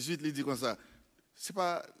 verset 18, il dit comme ça. C'est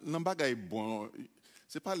pas les bagailles bon,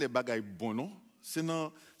 c'est pas les bagailles bons, non. C'est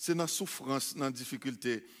dans souffrance, dans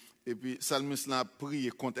difficulté. Et puis, Salmiste l'a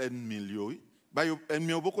prié contre ennemi, oui.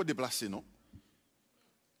 Ennemi ont beaucoup déplacé, non?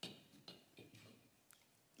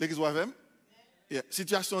 L'église même?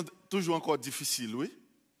 Situation toujours encore difficile, oui.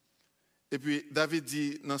 Et puis, David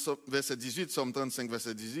dit dans verset 18, Somme 35,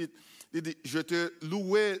 verset 18, il dit, je te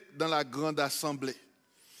louais dans la grande assemblée.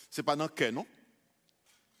 Ce n'est pas dans le cœur, non?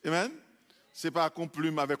 Amen? Ce n'est pas qu'on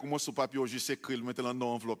plume avec moi sur papier, juste écrit, le mettre dans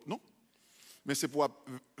l'enveloppe, non? Mais c'est pour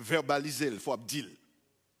verbaliser, il faut dire.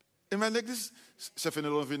 Amen, l'église, ça fait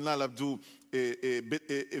une là, l'abdou, et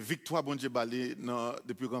victoire, bon Dieu, bali,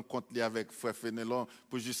 depuis qu'on rencontre avec Frère Fénelon,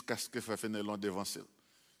 pour jusqu'à ce que Frère Fénelon dévance.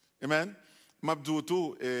 Amen. M'abdou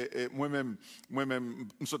tout, et moi-même,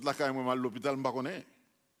 je saute la carrière, moi, à l'hôpital, je ne connais pas.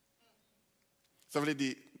 Ça veut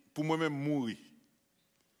dire, pour moi-même, mourir.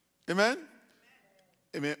 Amen.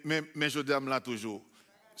 Mais je dis là toujours,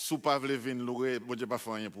 si vous ne pouvez pas venir louer, bon Dieu, pas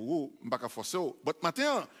faire rien pour vous, je ne peux pas forcer. Mais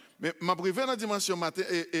matin, mais ma privé dans la dimension matin,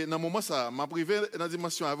 et dans le moment ça, ma privé dans la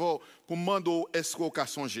dimension avant, pour me demander est-ce qu'on a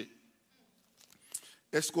songé.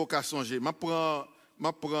 Est-ce qu'on a songé.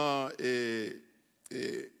 Je prends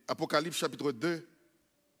Apocalypse chapitre 2,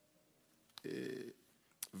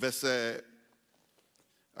 verset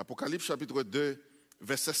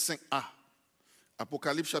 5a.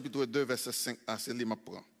 Apocalypse chapitre 2, verset 5a, c'est lui que je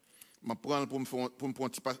prends. Je prends pour me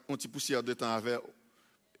prendre un petit poussière de temps avec,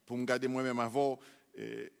 pour me garder moi-même avant,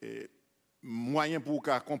 moyen pour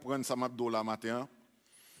comprendre ça m'abdo la matin.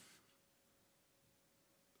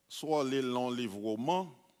 Soit les longs livres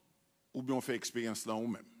romans, ou bien on fait expérience là ou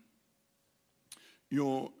même.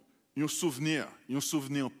 Un souvenir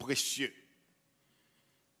précieux.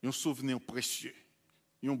 Un souvenir précieux.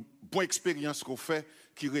 Une bonne expérience qu'on fait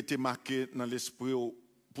qui a été marquée dans l'esprit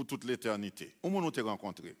pour toute l'éternité. Au moment où on t'a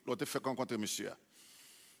rencontré, l'autre fait rencontrer monsieur.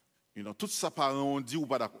 Tout ça parents on dit ou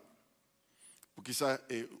pas d'accord. Pour qui ça,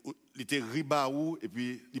 il était ribaou et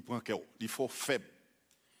puis il prend cœur, il faut faible.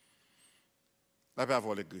 Là, va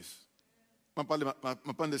avoir l'église. Je ne parle pas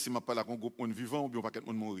si je parle à un groupe de vivant ou bien pas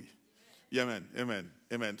quelqu'un mourir. Amen, amen,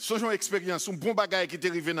 amen. Songeons expérience, un bon bagage qui est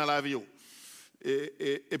arrivé dans la vie.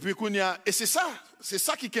 Et puis, et c'est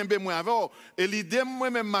ça qui kembe moi avoir. Et l'idée,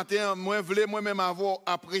 moi-même matin, moi-même avoir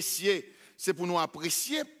apprécié, c'est pour nous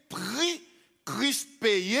apprécier prix Christ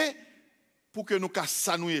payé pour que nous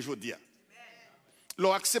cassions nous aujourd'hui.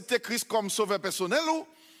 Leur accepter Christ comme sauveur personnel,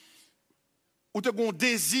 ou tu as un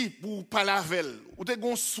désir pour parler avec elle, ou tu as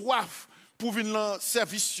une soif pour venir dans le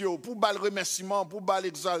service, pour bal remerciement, pour bal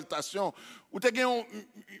exaltation, ou tu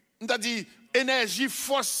as dit énergie,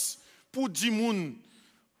 force pour 10 moun,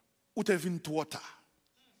 ou tu es venu trop tard.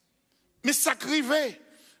 Mais ça crivait.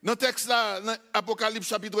 Dans le texte là, dans Apocalypse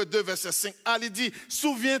chapitre 2, verset 5, il dit,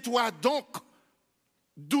 souviens-toi donc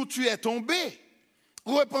d'où tu es tombé,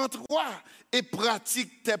 repens-toi et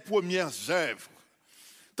pratique tes premières œuvres.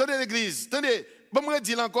 Tenez l'église, tenez, bon me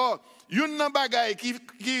dire encore, une nan bagay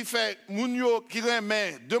qui fait moun yo qui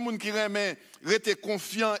remet, deux moun qui remet, rester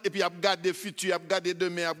confiant et puis a regarder le futur, a regarder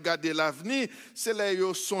demain, a regarder l'avenir, c'est là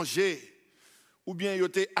yo songer ou bien yo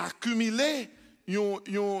te accumulé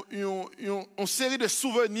une série de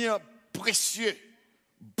souvenirs précieux.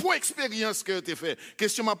 Bonne expérience que tu as fait.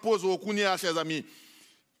 Question m'a pose au Kounia, chers amis.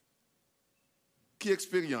 Qui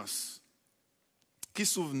expérience, qui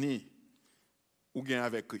souvenir ou gain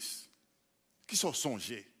avec Christ? Qui sont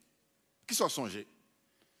songés? Qui sont songés?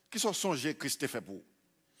 Qui sont songés Christ te fait pour?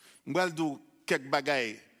 M'bral dou quelques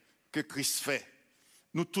bagailles que Christ fait.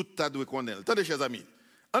 Nous tous ta dou connaître. Attendez chers amis.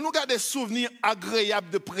 On nous garde des souvenirs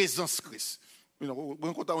agréables de présence Christ.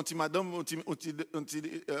 Quand on dit madame, on dit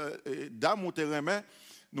dame ou terrain,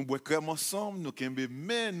 nous bois crème ensemble, nous kembe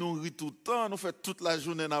mais nous rit tout le temps, nous fait toute la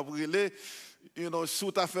journée n'a brûlé.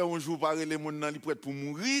 Si tu as fait un jour par les gens qui prêt pour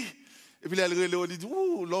mourir, et puis elle relève, elle dit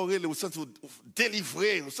ouh, l'oreille, vous sentez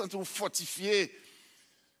délivré, vous sentez fortifié.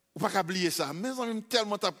 Vous pas oublier ça. Mais on même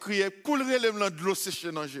tellement t'a crié, coule relève dans de l'eau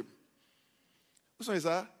séchée dans le. Vous savez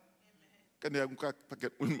ça? Quand il y a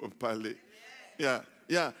un parler.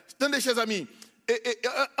 Yeah. Attendez, chers amis,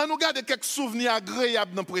 on nous garde quelques souvenirs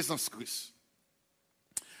agréables dans la présence de Christ.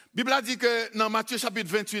 La Bible a dit que dans Matthieu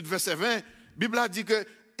chapitre 28, verset 20, la Bible a dit que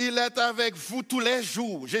il est avec vous tous les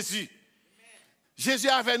jours, Jésus. Jésus est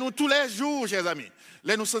avec nous tous les jours, chers amis.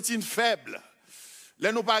 Là, nous sentons faibles.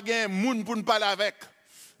 Là, nous pas de monde pour nous parler avec.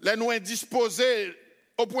 Là, nous indisposés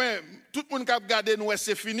au point, tout le monde qui a regardé nous,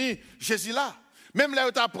 c'est fini. Jésus là. Même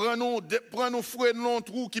là, tu prends nous fouet dans un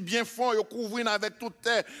trou qui bien fond, tu couvres avec toute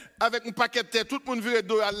terre, avec un paquet de terre, tout le monde vire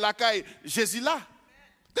de la caille. Jésus là.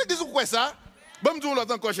 Qu'est-ce que vous croyez ça? Bon, je vous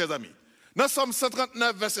l'entends encore, chers amis. Dans Somme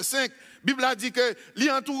 139, verset 5, la Bible a dit que l'y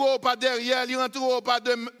entoure pas derrière, l'y entoure pas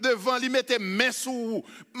devant, l'y mette main sous vous.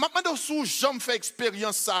 Maintenant, sous jamais fait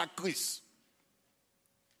expérience ça à Christ.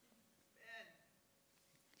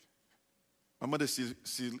 Je me demande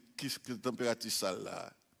si la température sale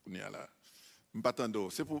là,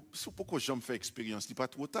 c'est pourquoi j'aime faire expérience, ce n'est pas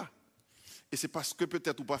trop tard. Et c'est parce que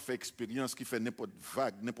peut-être ou pas faire expérience qui fait n'importe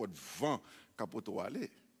vague, n'importe vent pour aller.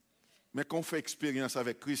 Mais quand on fait expérience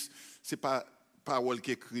avec Christ, ce n'est pas parole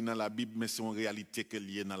qui est écrite dans la Bible, mais c'est une réalité qui est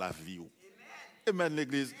liée dans la vie. Amen,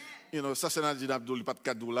 l'église. Ça, c'est dans le Abdoul, pas de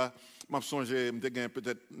cadeau là. Je me songe, j'ai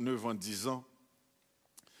peut-être 9 ans, 10 ans.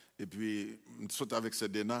 Et puis, je saute avec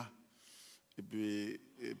Sedena. Et puis,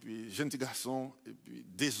 jeune petit garçon, et puis,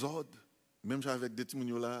 désordre. Même avec des petits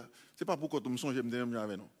mounions là, ce n'est pas pourquoi tu me songes, je me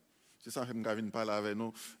avec nous. C'est ça que je me parle avec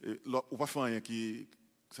nous. Ou pas faire rien qui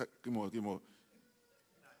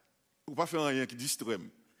ou pas faire rien qui distrait.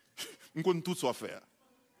 On connaît tout ça faire.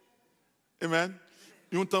 Amen.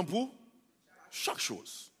 Il y a un temps pour chaque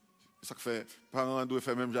chose. C'est ça que fait, parents doivent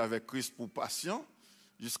faire même avec Christ pour patient,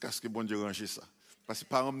 jusqu'à ce que bon Dieu range ça. Parce que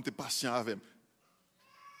parents étaient patients avec.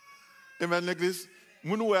 Amen, l'église.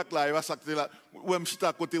 Mon ouek là, il va s'acter là. Ou m'chita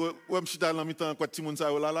à côté, ou m'chita dans mi-temps quand ti moun sa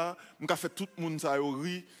yo là, m'ka fait tout moun sa yo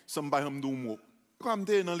ri, sans m'ba m'dou mot. Comme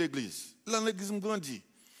t'es dans l'église. Dans l'église m'grandi.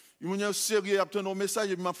 Il moun yo sérieux a obtenir un message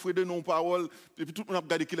et m'a fré de non parole et puis tout le monde a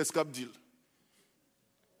regardé qui laisse cap dit.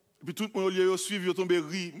 Et puis tout le monde yo suivi yo tomber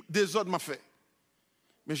ri, désordre m'a fait.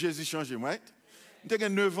 Mais Jésus changé moi. J'étais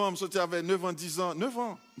 9 ans, me sorti avec 9 ans, 10 ans, 9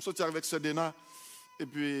 ans, me sorti avec Sedena et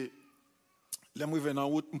puis là, je vais en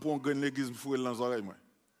route, je prends une l'église, je fous dans les oreilles.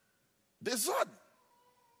 Désordre.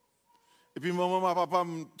 Et puis, maman, papa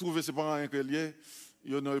me trouve ses parents inquiets.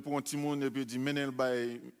 Ils prennent un petit monde et puis ils disent, menez le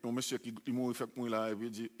bail, un monsieur qui mourit, fait pour là, et puis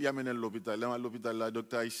il dit, il a mené l'hôpital. Là, à l'hôpital, le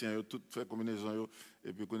docteur haïtien, tout fait combinaison,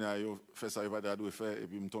 et puis il a fait ça, il va faire, et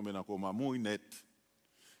puis il tombe dans le coma, mourir net.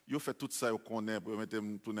 Il fait tout ça, il connaît, pour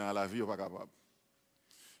me tourner à la vie, il n'est pas capable.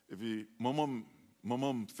 Et puis,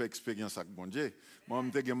 maman fait expérience avec mon Dieu. Maman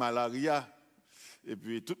a eu malaria. Et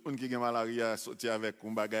puis, tout le monde qui a malaria sorti avec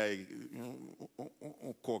un bagage,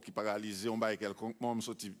 un corps qui est paralysé, un bagage quelconque. Moi, je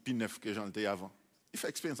sorti plus neuf que j'en étais avant. Il fait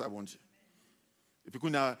expérience à bon Dieu. Et puis,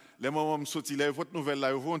 quand les moments où je sorti, votre nouvelle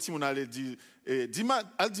là, vous avez on allait dire, dit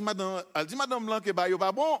madame Blanc que bail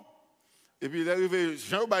pas bon. Et puis, il est arrivé,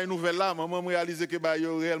 j'ai eu une nouvelle là, maman réalisé que bail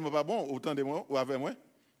réellement pas bon. Autant de moi, ou avec moi.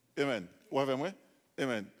 Amen. Ou avec moi.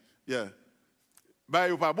 Amen. Yeah.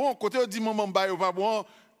 Bail pas bon. Côté on dit maman bail pas bon,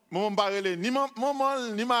 maman parler ni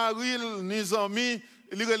maman, ni Marie, ni amis.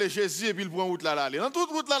 Il relève Jésus et puis il prend route là. Dans toute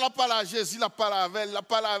route là, il parle à Jésus, il parle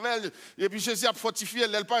avec, et puis Jésus a fortifié,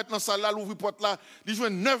 il part dans la salle là, l'ouvre porte là, il joue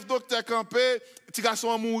 9 docteurs campés, petit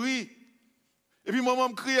garçon a mouru. Et puis maman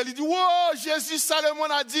me crie, il dit, wow, Jésus, Salomon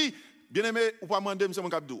a dit, bien aimé, ou pas demander, c'est mon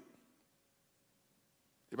capdo.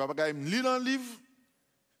 Et pas parce qu'il me lit dans le livre,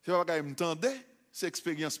 c'est pas parce qu'il me tendait, c'est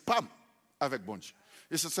expérience pam avec bon Dieu.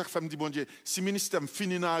 Et c'est ça que me dit bon Dieu, si le ministère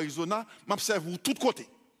finit dans Arizona, m'observe de tous côtés.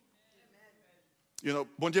 You know,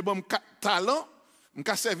 bon Dieu, bon talent, je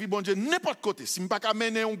peux servir bon Dieu n'importe côté. Si je ne peux pas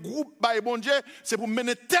mener un groupe by bon Dieu, c'est pour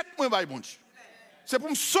mener tête moi by bon Dieu. C'est pour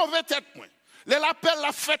me sauver tête moi. L'appel,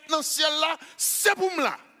 la fête dans le ciel là, c'est pour moi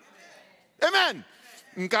là. Amen.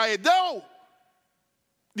 Je peux aider,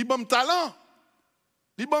 il bon talent,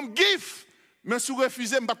 il bon gift, mais si vous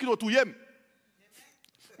refusez, je ne peux pas tout yem.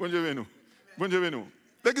 Bon Dieu veut nous. Bon Dieu veut nous.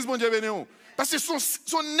 L'église bon Dieu veut nous. Parce que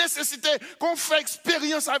son nécessité qu'on fait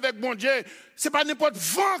expérience avec bon Dieu, ce n'est pas n'importe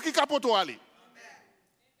vent qui capote au aller.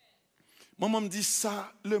 Maman me dit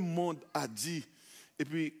ça, le monde a dit. Et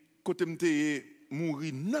puis, quand je suis mort,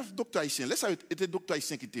 9 docteurs haïtiens. Là, ça était docteurs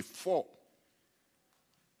haïtiens qui étaient forts.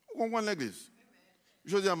 Vous comprenez l'église?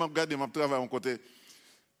 Je dis à ma regarder, je travaille à côté.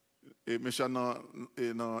 Et je suis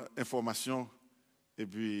dans l'information. Et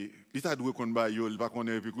puis, il t'a doué qu'on baille, il va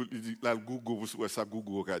connaître, et puis il dit, là, le Google, vous ça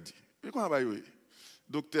Google a dit. Et comment baille?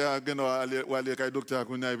 Docteur, aller docteur, et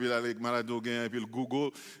puis il malade, et puis le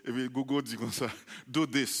Google, et puis Google dit comme ça,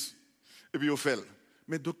 Dodes. Et puis il fait.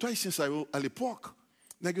 Mais docteur haïtien, ça, à l'époque,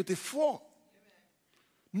 il était fort.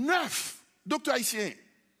 9 docteurs haïtiens.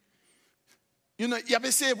 Il y avait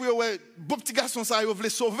essayé pour bon petit garçon, ça, il voulait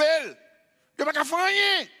sauver. Il n'y a pas qu'à faire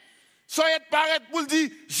rien. Soyez paraître pour le dire,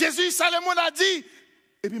 Jésus, ça le monde a dit.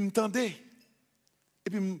 Et puis, me tendait. Et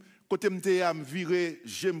puis, quand je me virer,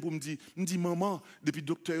 j'aime pour me dire, maman, depuis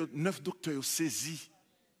 9 docteurs saisis.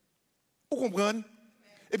 Vous comprenez?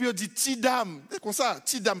 Et puis, on dit, ti dame. C'est comme ça,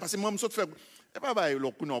 ti dame, parce que moi, je me suis fait. Et pas,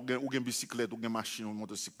 ou une bicyclette, ou une machine, ou une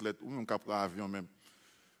motocyclette, ou un avion même.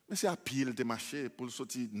 Mais c'est à pied, il était marché pour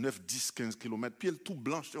sortir 9, 10, 15 km. Pied tout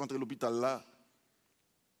blanche, tu rentres à l'hôpital là.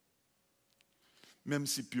 Même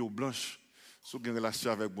si pied blanche, si vous avez une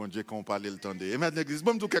relation avec bon Dieu, quand on parle le temps de. Et maintenant, l'église,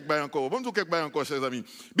 bon, tout quelque chose encore, chers amis.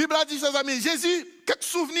 La Bible a dit, chers amis, Jésus, quelques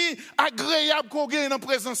souvenirs agréables qu'on gagne dans la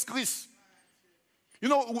présence de Christ. You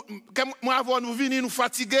know, moi, avant, nous venir, nous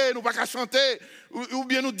fatiguer, nous pas chanter, ou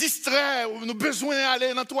bien nous distraire, ou nous besoin d'aller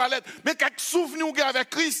dans la toilette. Mais quelques souvenirs qu'on gagne avec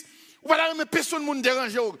Christ, voilà, mais personne ne me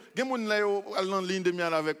dérange. Il y a des gens qui sont en ligne de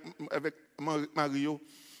miel avec Mario.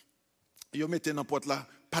 Ils mettent dans la porte là,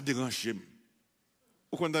 pas déranger.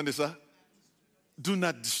 Vous comprenez ça? Do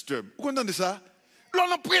not disturb. Vous comprenez ça? Là,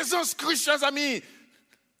 en présence Christ, chers amis,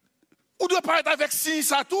 vous devez pas être avec si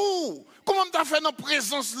ça tout. Comment tu as fait dans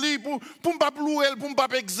présence li pour ne pas louer, pour ne pas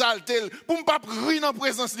exalter, pour ne pas rire dans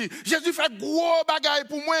présence li. Jésus fait gros bagaille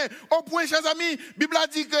pour moi. Au point, chers amis, la Bible a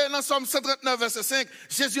dit que dans Somme 139, verset 5,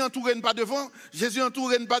 Jésus entouré pas devant, Jésus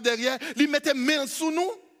entouré pas derrière, il mettait main sous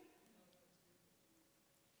nous.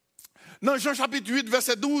 Dans Jean chapitre 8,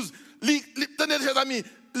 verset 12, tenez, chers amis,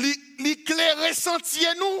 l'éclairer sentier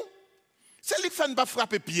nous. C'est lui qui fait ne pas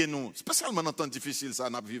frapper pied nous. Spécialement dans temps difficile, ça,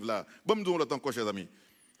 n'a vivre là. Bon, nous le temps encore, chers amis.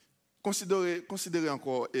 Considérez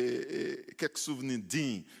encore quelques souvenirs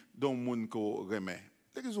dignes dont le monde remet.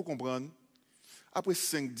 Est-ce que vous comprenez? Après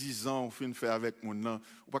 5-10 ans, on fait faire avec mon nom, on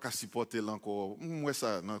ne peut pas supporter encore. Moi,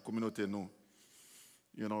 ça, dans la communauté, nous.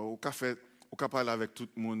 You know, on peut parler avec tout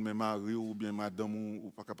le monde, mais mari ou bien madame, ou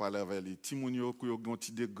pas parler avec les petits gens qui ont un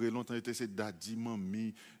petit degré, longtemps, c'est daddy,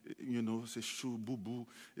 mamie, you know, c'est chou, boubou.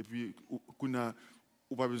 Et puis, on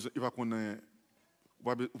pas besoin, il va connaître.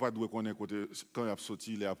 On va devoir connaître quand il a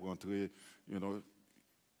sorti, il est rentré, you know,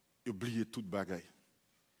 oublier toute bagaille.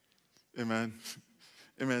 Amen.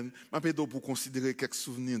 Amen. Je vais pour considérer quelques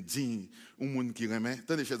souvenirs dignes au monde qui remet.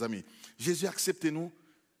 Attendez, chers amis. Jésus a accepté nous,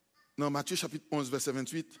 dans Matthieu chapitre 11, verset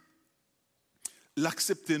 28,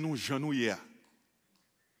 l'accepté nous, genou hier.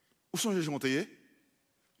 Où sont les gens?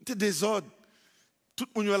 C'était désordre. Tout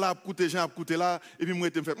le monde là a coûté, gens a coûté là, et puis moi,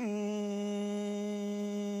 je me fais.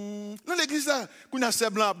 Dans l'église là, quand on a ces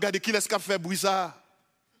blancs, regardez qui est-ce qui a fait bruit ça.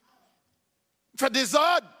 Fait des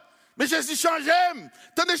ordres. Mais Jésus change.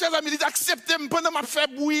 Tandis que chers amis, il accepte pendant que je fais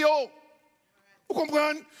bruit. Vous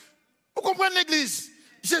comprenez? Vous comprenez l'église?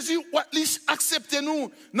 Jésus accepte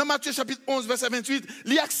nous, dans Matthieu chapitre 11, verset 28,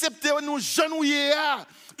 il accepte nous genouiller,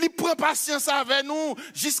 il prend patience avec nous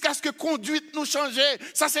jusqu'à ce que conduite nous change.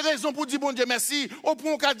 Ça c'est raison pour dire bon Dieu merci. Au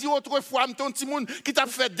point qu'on a dit autrefois, ton petit monde qui t'a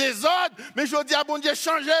fait désordre, mais je dis à bon Dieu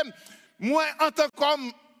changer. Moi en tant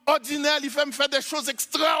qu'homme ordinaire, il fait me faire des choses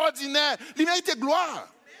extraordinaires. Il mérite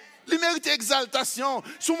gloire. Il mérite exaltation.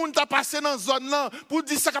 Si le monde t'a passé dans cette zone-là, pour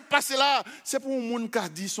dire ça qui a passé là, c'est pour le monde qui a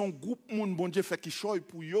dit son groupe, monde bon Dieu fait qui choy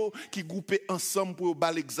pour eux, qui groupe ensemble pour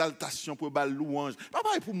bal l'exaltation, pour bal louange. Pas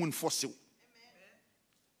pour le monde forcé.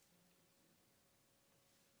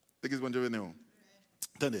 L'église bon Dieu venez.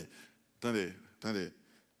 Attendez.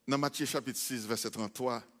 Dans Matthieu chapitre 6, verset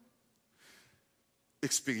 33,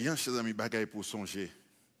 expérience, chers amis, bagaille pour songer.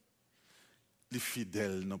 Les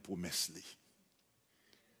fidèles dans la promesse.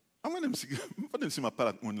 Je ne sais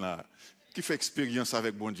pas si là qui fait expérience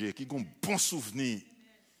avec bon Dieu, qui a un bon souvenir.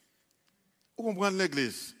 Vous comprenez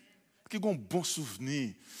l'église? Qui a un bon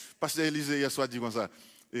souvenir. Parce que Élisée hier soir dit comme ça.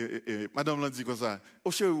 Madame l'a dit comme ça.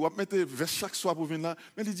 Oh chérie, vous mettez vers chaque soir pour venir là.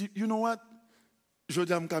 Mais il dit, you know what? Je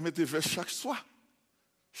dis à me mettre vers chaque soir.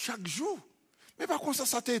 Chaque jour. Mais par contre,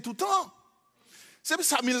 ça t'est tout le temps. C'est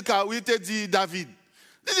ça, Milka, où il te dit David.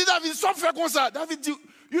 Il dit David, soit fait comme ça. David dit,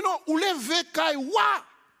 you know, ou lever kai wa.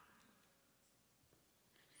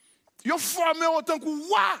 Yo formé autant que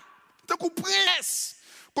wa, tant que prince.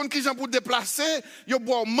 Quand qui gens pour déplacer, yo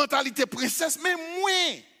bon mentalité princesse, mais moi.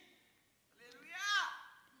 Alléluia.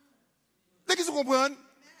 Est-ce que vous comprenez?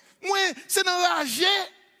 Moi, c'est d'enrager.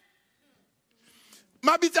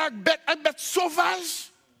 M'habite avec bête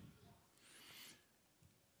sauvage.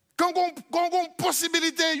 Quand on a une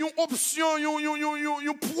possibilité, une option,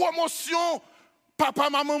 une promotion, papa,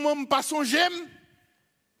 maman, pas son j'aime.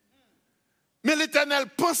 Mais l'Éternel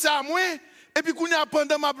pense à moi, et puis qu'on y a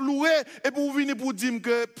pendant ma loué, et puis vous venez pour dire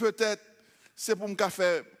que peut-être c'est pour me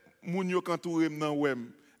faire mon yo quand tout rem nan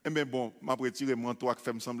wem. Et bien bon, m'a retiré mon toi qui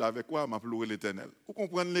fait me sembler avec quoi, m'a loué l'Éternel. Vous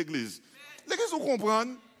comprenez l'église? L'église vous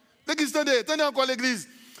comprenez? L'église tenez encore l'église.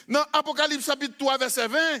 Dans Apocalypse chapitre 3 verset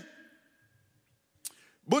 20.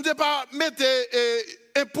 Bon Dieu pas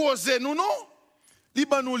imposer nous non. Il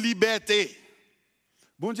ban nous liberté.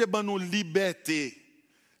 Bon Dieu ban nous liberté.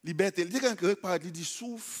 Liberté. Il dit qu'il dit,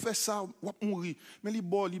 sous fait ça, on va mourir. Mais il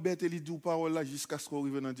bon liberté, il dit parole là jusqu'à ce qu'on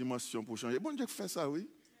arrive dans la dimension pour changer. Bon Dieu fait ça, oui.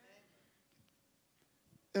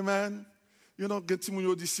 Amen. You know,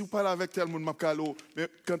 si vous parlez avec tel monde, mais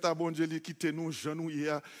quand à bon Dieu, il quitte nous, genoux,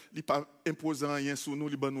 il n'est pas imposant rien sur nous,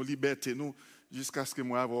 il ban nous liberté, nous, jusqu'à ce que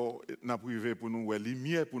moi, n'a privé pour nous, il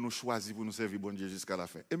mieux pour nous choisir, pour nous servir bon Dieu jusqu'à la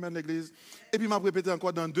fin. Amen, l'église. Et puis, m'a répété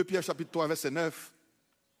encore dans 2 Pierre chapitre 3, verset 9.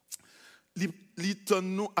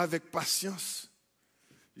 Nous avec patience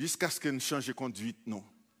jusqu'à ce qu'elle change de conduite. Nous.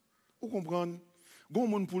 Vous comprenez? Gon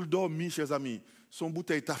monde pour le dormir, chers amis, son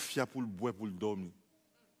bouteille tafia pour le boire, pour le dormir.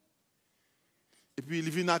 Et puis il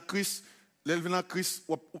vient à Christ,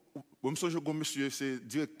 bon, monsieur, c'est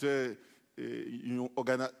directeur d'une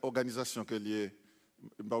organisation que lié,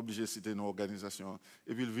 je ne pas obligé de citer une organisation.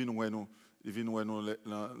 Et puis il vient nous,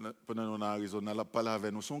 pendant nous en Arizona, il a parlé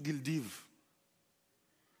avec nous, son guildive.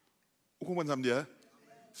 Vous comprenez ce que je veux dire?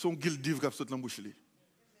 Son guildive qui a sauté dans la bouche.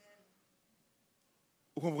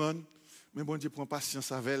 Vous comprenez? Mais bon Dieu prend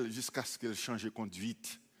patience avec elle jusqu'à ce qu'elle change de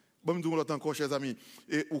conduite. Bon, nous disons encore, chers amis,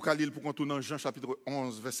 et au Khalil, pour qu'on tourne dans Jean chapitre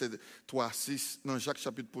 11, verset 3 à 6, dans Jacques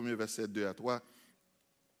chapitre 1, verset 2 à 3.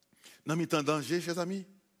 Dans le temps danger, chers amis.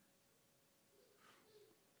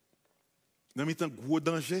 Dans le temps gros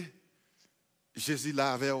danger, Jésus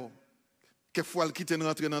là avec eux. Quelquefois, il quitte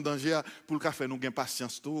rentrer dans le danger pour le faire nous gagner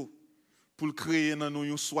patience tout. Pour le créer dans nous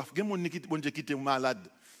une soif. Il y a des gens qui sont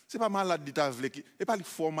malades. Ce n'est pas malade qui est ce n'est pas le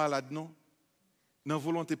fort malade, non. Dans la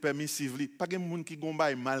volonté permissive, pas de gens qui ont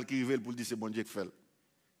mal qui veulent pour dire c'est bon Dieu qui fait.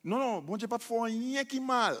 Non, bon Dieu pas de fort rien qui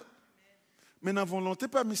mal. Mais dans la volonté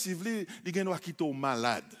permissive, il y a des gens qui sont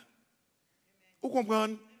malades. Vous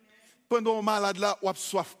comprenez? Pendant que malade là, on a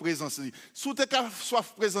soif présence. Si tu as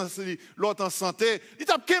soif présence, l'autre en santé, il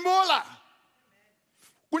t'a qu'un mot là.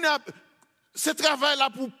 Ce travail-là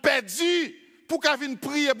pour perdu, pour qu'elle vienne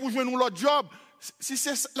prier pour jouer l'autre job, si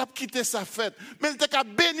c'est la quitter sa fête. Mais il t'a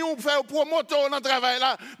béni pour faire promoteur dans le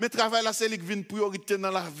travail-là. Mais le travail-là, c'est lui qui vient priorité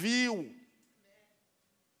dans la vie. Vous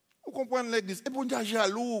comprenez l'église? Et pour nous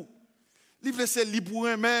jaloux, il veut c'est lui pour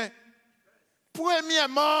aimer.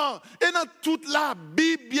 Premièrement, et dans toute la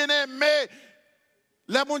Bible, bien aimé,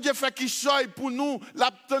 le bon Dieu fait qu'il choisit pour nous,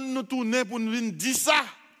 la nous tourner pour nous dire ça.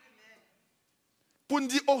 Pour nous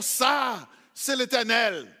dire, oh ça, c'est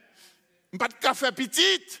l'Éternel. Je n'ai pas de café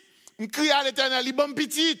petit. Je crie à l'Éternel, il est bon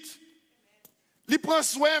petit. Il prend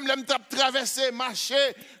soin, il me traverser,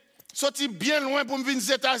 marcher. Sorti bien loin pour me venir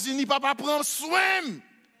aux États-Unis, papa prend soin.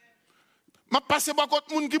 Je passe par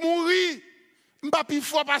contre monde qui mourit. Je ne pas plus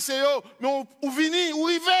fort passer mais ou venir, ou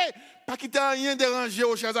arriver, pas quitter rien déranger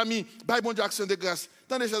aux chers amis. Bye bon Dieu action de grâce.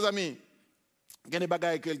 Attendez chers amis. Il y a des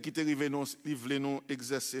bagages qui te arrivent nous, ils veulent nous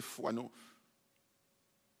exercer foi nous.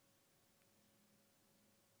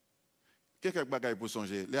 Quelques bagages pour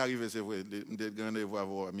songer. Les arrivées c'est vrai, des grands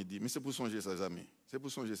voir à midi, mais c'est pour songer ça amis. C'est pour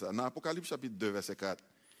songer ça. Dans Apocalypse chapitre 2 verset 4.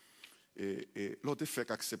 Et l'autre fait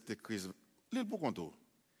qu'accepter Christ. L'île pour compte.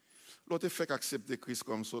 L'autre fait qu'accepter Christ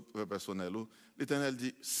comme sauveur personnel. L'Éternel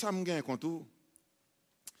dit, ça me gagne contre tout.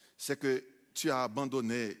 C'est que tu as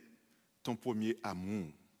abandonné ton premier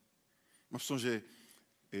amour. Je me souviens,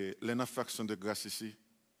 les actions de grâce ici,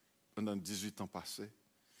 pendant 18 ans passés.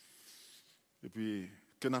 Et puis,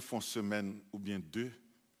 que nous avons une semaine, ou bien 2,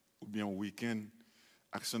 ou bien un week-end,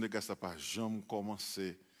 action de grâce n'a pas jamais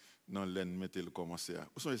commencé dans l'aine, mettez le commencer.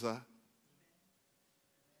 Vous savez ça?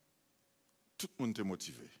 Tout le monde est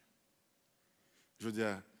motivé. Je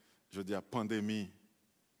veux dire, pandémie.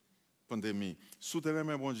 Souterrain,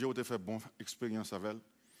 mais bon Dieu, vous avez fait bonne expérience avec elle.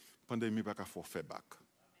 Pandémie, pas qu'à faire bac.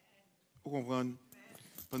 Vous comprenez?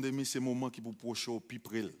 Pandémie, c'est un moment qui vous proche au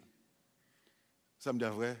piprel. Ça me dit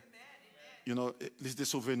vrai? You know, les idées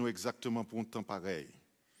sauver nous exactement pour un temps pareil.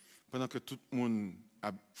 Pendant que tout le monde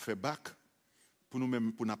a fait bac, pour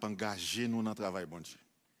nous-mêmes, pour nous engager nous dans le travail, bon Dieu.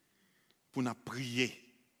 Pour nous prier.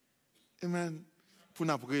 Amen. Pour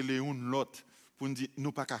nous prier l'autre, pour nous dire,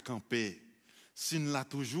 nous pas qu'à camper. Si nous l'avons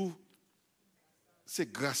toujours,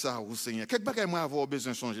 c'est grâce à vous, Seigneur. Quelque part, moi, avoir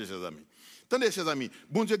besoin de changer, chers amis. Attendez, chers amis,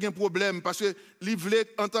 bon Dieu a un problème parce que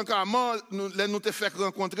l'ivlet, en tant qu'amant, nous te fait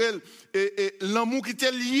rencontrer et l'amour qui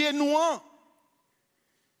était lié, nous.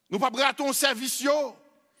 Nous pas prêts à ton service,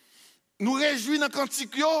 nous réjouis dans le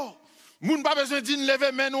cantique. Nous n'avons pas besoin de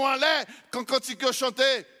lever, mais nous en l'air. Quand le cantique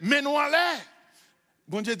chantait, mais nous en l'air.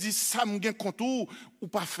 Bon Dieu dit, ça me gagne contour, ou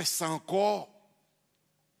pas fait ça encore.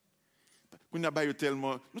 Nous avons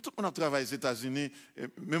tellement. Nous, tout le monde travaille aux États-Unis,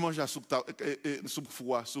 même manger soupe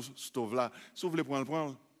froid, sous stove là. Si vous voulez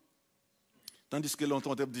prendre. Tandis que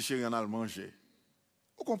longtemps, on dit chérie, on a le manger.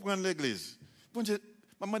 Vous comprenez l'église? Bon Dieu,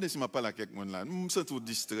 je me demande si je parle avec quelqu'un là. Je me sens tout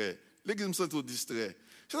distrait. L'église me sent tout distrait.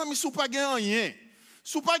 Je dis, mais si vous n'avez pas rien,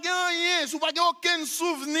 si vous n'avez pas aucun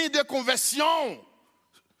souvenir de conversion,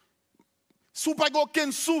 si vous n'avez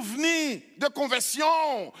aucun souvenir de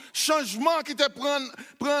conversion, changement qui te prend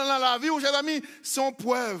dans la vie, chers amis, sont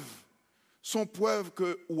preuves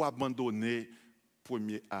que vous abandonnez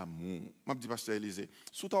premier amour. Je dis, pasteur Élisée,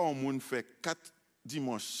 si vous avez fait 4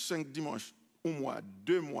 dimanches, 5 dimanches, 1 mois,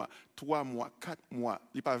 2 mois, 3 mois, 4 mois,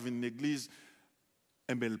 il n'est pas venu à l'église,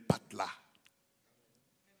 et bien, il pas là.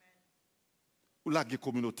 Ou la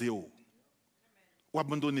communauté, ou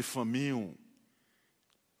abandonner la famille, ou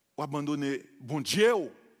abandonner bon Dieu.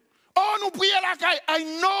 Oh, nous prions la caille,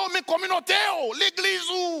 I know mes communautés, l'église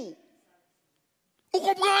ou. Vous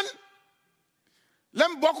comprenez?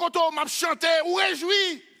 L'aime beaucoup, m'a chanté, ou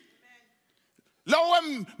réjoui. Là où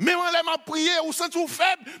même on m'a prié, ou senti ou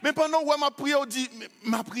faible, mais pendant où m'a prié, on dit,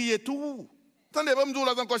 m'a prié tout. Attendez, vous me dites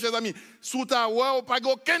là encore, chers amis, sous ta voix, on n'a pas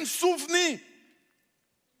aucun souvenir.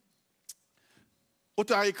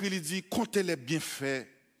 Auteur écrit, il dit, comptez les bienfaits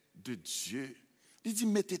de Dieu. Il dit,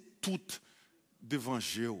 mettez tout devant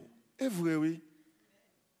Dieu. Et vrai, oui.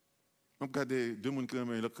 On regarde 2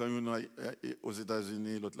 personnes qui sont aux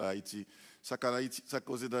États-Unis, l'autre là, Haïti. Ça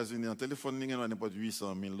aux États-Unis, un téléphone, il n'y a pas de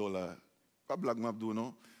 $800,000. Pas blague, Mabdou,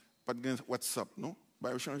 non? Pas de WhatsApp, non?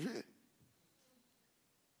 Bah, il changer.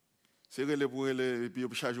 C'est relais pour relais, et puis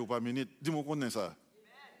il charge par minute. Dis-moi qu'on est ça.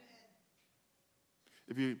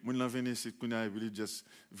 Et puis, mon l'envenu, c'est qu'on a juste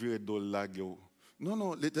viré de la gueule.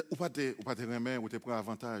 Non, ou pas te remettre, ou te prendre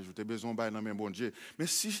avantage, ou te besoin de dans même bon Dieu. Mais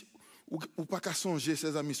si, ou pas qu'à songer,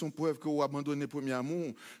 ces amis, sont preuves que vous abandonnez le premier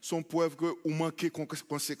amour, sont preuves que vous manquez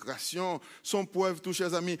consécration, sont preuves, tous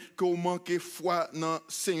chers amis, que vous manquez foi dans le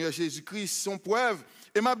Seigneur Jésus-Christ, sont preuves.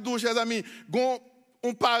 Et m'abdou, chers amis,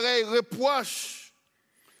 on pareil reproche,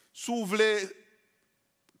 si vous voulez,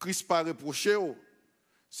 Christ pas reprocher,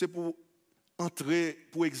 c'est pour entrer,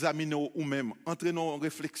 pour examiner vous-même, entrer dans la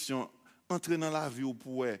réflexion, entrer dans la vie où vous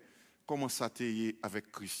pouvez commencer à t'aider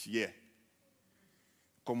avec Christ hier.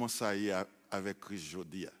 Comment ça y est avec Christ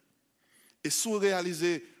aujourd'hui. Et si vous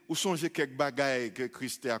réalisez ou songez quelques bagailles que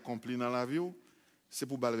Christ a accompli dans la vie, c'est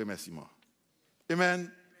pour le remerciement.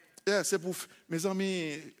 Amen. Yeah, c'est pour mes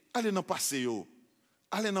amis, allez dans le passé.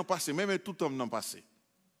 Allez dans le passé, même tout homme dans le passé.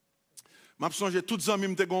 Je songe toutes les amis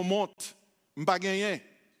me te monte, je pas gagné.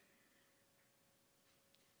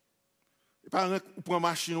 Par exemple, vous prenez une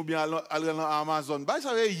machine ou bien aller dans Amazon, bah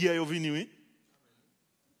ça va hier vous venir oui.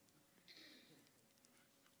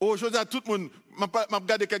 Aujourd'hui, tout le monde, je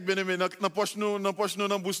regarde quelques bien-aimés dans la poche, dans la bouche, nous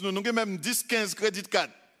avons même 10, 15 crédits cartes.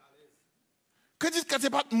 Crédit card, ce n'est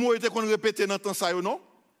pas le mot qu'on répète dans le temps, ça, non?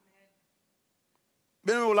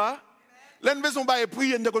 Bien là, l'enbeson va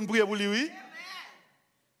prier, nous prier pour lui, oui.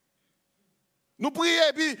 Nous prions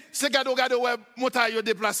et puis c'est gado ouais montagne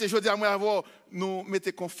déplacé, je dis à moi avoir nous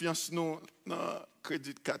mettez confiance nous dans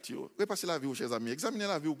crédit card yo. Repassez la vie aux chers amis, examinez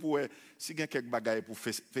la vie pour si gagne quelques bagages pour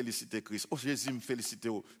féliciter Christ. Oh Jésus me féliciter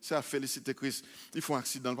oh, c'est à féliciter Christ. Il faut un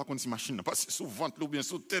accident pas contre si machine passe sous ventre ou bien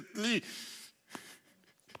sous tête li.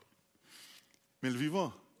 Mais le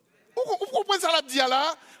vivant. Vous comprenez ça la dit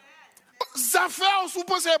là? Ça fait sous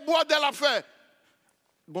penser bordel la fait.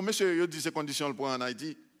 Bon monsieur, il dit ces conditions pour en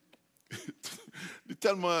Haïti. Il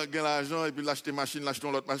tellement gain l'argent et puis l'acheter machine, l'acheter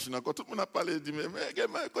l'autre machine encore. Tout le monde a parlé, il dit mais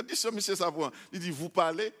condition monsieur ça pour. Il dit vous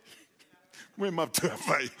parlez. Moi je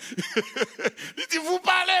travaille. Il dit vous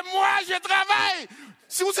parlez, moi je travaille.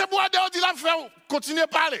 Si vous êtes boire on dit la faire, continuez à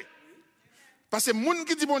parler. Parce que moun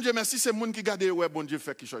qui dit bon Dieu merci, c'est moun qui garde ouais bon Dieu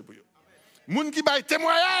fait qui choix pour eux. Moun qui baille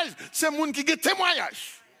témoignage, c'est moun qui gagne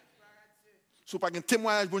témoignage. Si vous pas gagne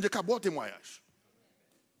témoignage, bon Dieu ka bon témoignage.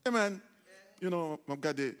 Amen. You know, je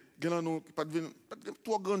regarde, il y a pas de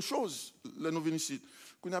trois grandes choses, là nous venons ici.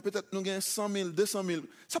 Qu'on a peut-être nous gagnons 100 000, 200 000.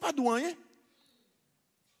 Ça pas de rien.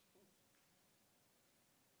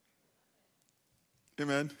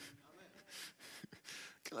 Amen.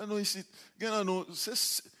 Il y a nous ici, il y a nous,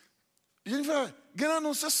 c'est Jennifer, il y a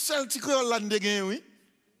nous, c'est celle qui créole là de gain, oui.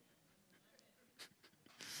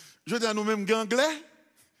 Je dis à nous même anglais,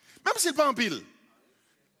 même s'il pas en pile.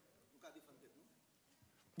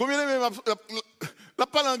 Combien de la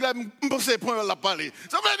parle anglais, je pense pas la parler.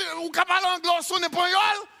 Ça veut dire, ou qu'à parler anglais, on sonne pas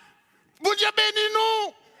yol. Bon Dieu bénis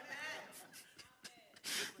nous.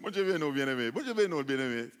 Bon Dieu bénis nous, bien-aimé. Bon Dieu bénis nous,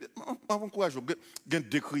 bien-aimé. Encourage, gain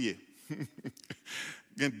décrier.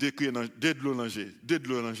 Gain décrier, de l'eau langer. De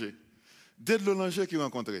l'eau langer qui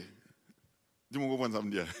rencontré. Dis-moi comment ça me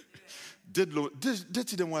dit. Deux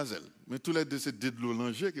petites demoiselles. Mais tous les deux, c'est de l'eau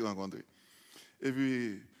langer qui rencontré. Et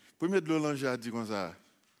puis, premier de l'eau langer a dit comme ça.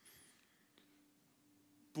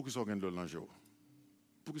 Pour qu'ils soient de l'ange,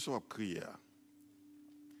 pour qu'ils soient criés.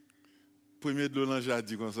 Premier de l'ange a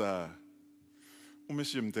dit comme ça, oh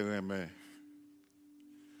monsieur me terrain mais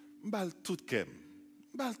m'bal tout kem,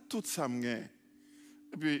 m'bal tout ça m'gain.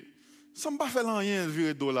 Et puis ça m'pas fait rien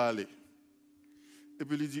virer dollar aller. Et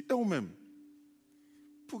puis il dit et ou même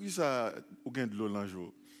pour qui ça ou gain de l'ange,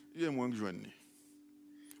 il y a moins que joindre.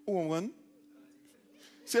 Ou on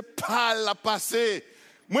c'est pas la passé.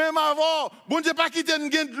 Moi, m'avons, bon Dieu, pas quitter nous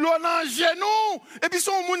de l'eau dans genou. Et puis,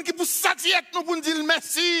 son monde qui pour satisfaire nous pour nous dire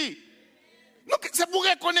merci. Donc, c'est pour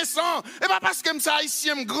reconnaissance. Et pas parce que ça, ici,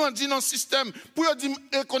 je grandis dans le système. Pour dire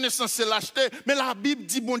reconnaissance, c'est l'acheter. Mais la Bible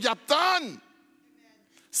dit, bon Dieu, attends.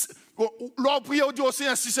 L'on prie au Dieu aussi,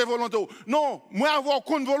 si c'est volonté. Non, moi, avoir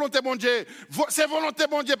qu'une volonté, bon Dieu. C'est volonté,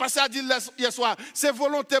 bon Dieu, parce que ça dit hier soir. C'est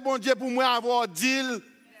volonté, bon Dieu, pour moi avoir dit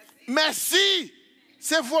merci.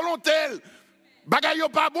 C'est volonté. Bagay yo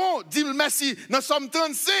pas bon, dis merci. Dans Somme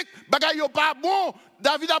 35, bagay yo pas bon.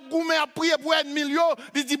 David a goumé a prié pour être million,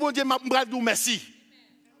 il dit bon Dieu m'a dou merci.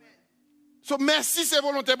 So merci c'est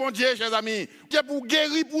volonté bon Dieu chers amis. Dieu pour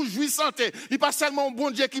guérir pour jouir santé. Il pas seulement bon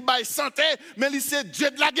Dieu qui baille santé, mais il c'est Dieu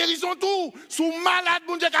de la guérison tout. Sous malade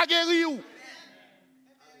bon Dieu qui a guéri ou.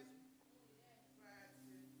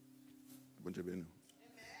 Bon Dieu béni.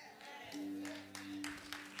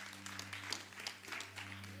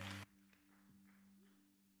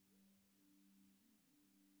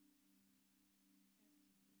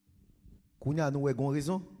 Kounya nous avons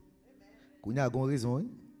raison. Kounya avons raison. Oui?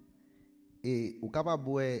 Et au capable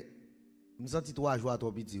de me sentir 3 jours à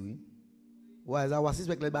 3 petits. Oui. Ouais, ça va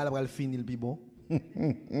suspect que les balles vont finir le plus bon. Me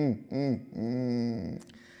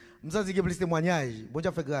sentir qu'il y a plus de témoignages. Bon Dieu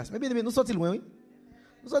fait grâce. Mais bien, nous sortis loin. Oui?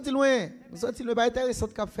 Nous sortis loin. Nous sortis loin. Pas intéressant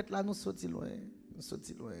qu'a fait là. Nous sortis loin. Nous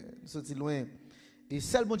sortis loin. Nous sortis loin. Et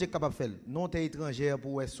seul bon Dieu capable de faire. Non, t'es étranger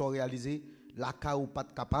pour soit réaliser. La cas ou pas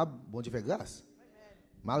capable. Bon Dieu fait grâce.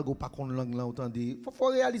 Malgré pas qu'on langue là autant dit faut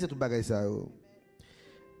réaliser tout bagage ça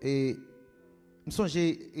et me songe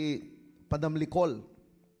pendant l'école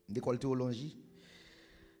théologie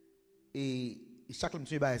et chaque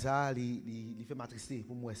monsieur bagage ça il fait m'attrister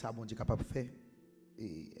pour moi ça bon Dieu capable faire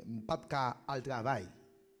et pas de cas al travail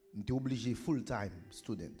m'étais obligé full time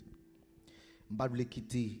student m'pas voulais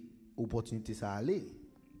quitter opportunité ça aller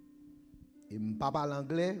et m'pas parler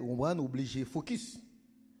anglais on obligé focus.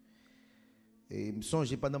 Et me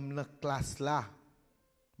songe pendant la classe là,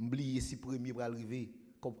 m'oublier si premier pour arriver,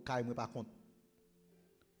 comme quand moi par contre.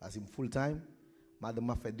 Parce que full time, madame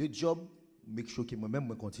m'a fait 2 jobs, make sure que moi-même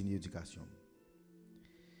me continue l'éducation.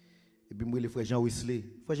 Et puis, moi, les frères Jean Wesley.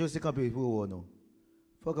 Frère Jean Wesley, campé pour eux, non?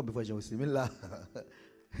 Faut camper frère Jean Wesley. Mais là,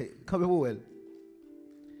 campé pour eux.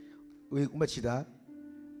 Oui, comment tu dis?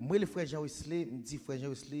 Moi, les frères Jean Wesley, me dit frère Jean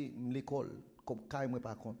Wesley, l'école, comme carrément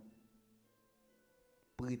par contre.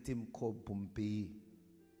 Prêtez me pour me payer.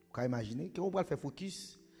 Vous pouvez imaginer qu'on va faire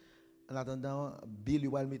focus en attendant Bill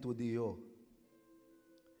va le mettre dehors.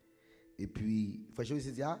 Et puis, frère Jean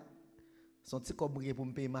Wesley dit, ah, son petit comme pour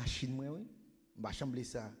me payer machine, moi, oui. Je vais chambler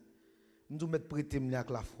ça. Je vais mettre prêter me avec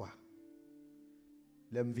la foi.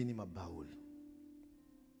 Là, je viens ma baoul.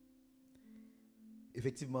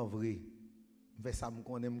 Effectivement, vrai. Je ça, je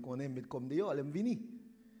connais, mais comme dehors, je viens.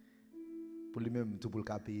 Pour lui-même, tout pour le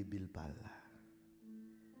payer bill par là.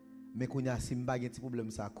 Mais quand il y a un petit problème,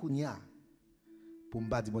 ça, quand il y a, pour me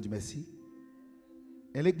dire, bon Dieu, merci.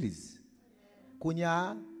 Et l'église. Quand il y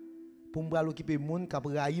a, pour me occuper de monde, qui a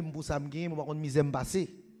raillé pour ça, je ne vais pas misère me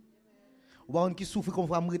passer. Ou pas qui souffre comme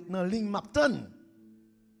femme dans ligne m'attend.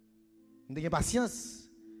 N'ayez patience.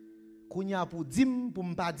 Quand il y a pour dire pour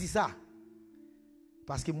me pas dire ça.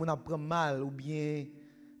 Parce que mon apprend mal ou bien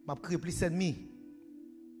m'a créé plus ennemi.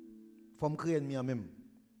 Faut me créer ennemi en même.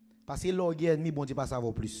 Parce que l'orgue ennemi bon Dieu pas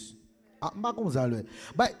savoir plus. Ah pas comme ça là.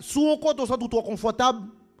 Bah sous un compte on sent tout confortable,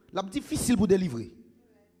 la difficile pour délivrer.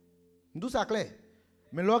 Tout ça clair.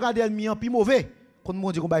 Mais l'orgue ennemi en plus mauvais, quand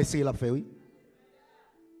mon Dieu qu'on va essayer la faire oui.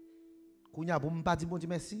 Kounya pour me pas dire bon Dieu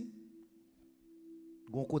merci.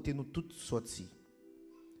 Gon côté nous toutes sorti.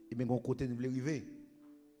 Et bien gon côté nous voulons arriver.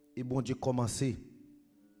 Et bon Dieu commencer.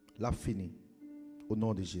 L'a fini. Au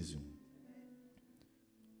nom de Jésus.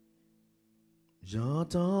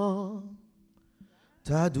 J'entends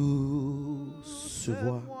ta douce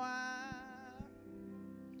voix.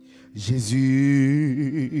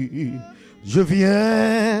 Jésus, je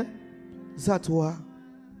viens à toi.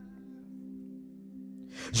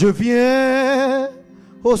 Je viens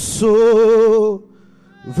au saut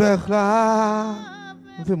vers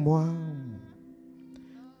moi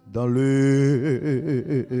dans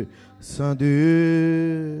le sein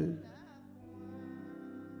de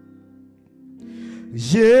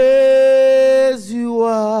Jésus,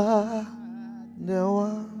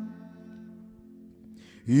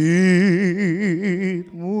 il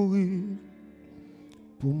mourit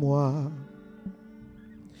pour moi.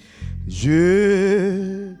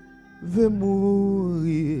 Je veux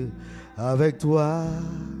mourir avec toi,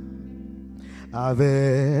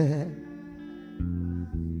 avec.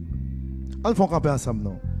 On fait camper ensemble,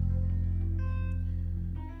 non?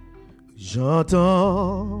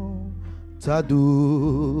 J'entends ta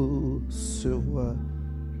douce voix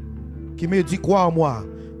qui me dit quoi en moi,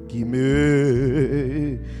 qui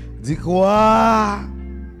me dit quoi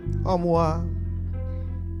en moi.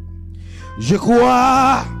 Je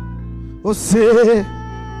crois au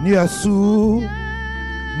Seigneur sous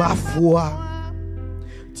ma foi.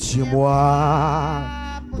 Tiens-moi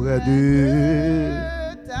près de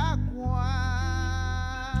ta croix.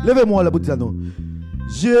 Levez-moi la boutique là non.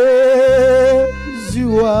 Jésus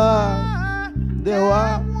de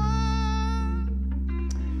roi.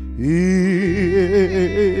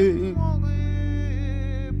 Il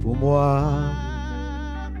pour moi.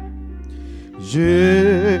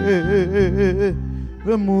 Je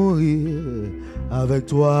veux mourir avec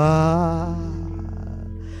toi,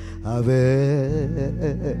 avec.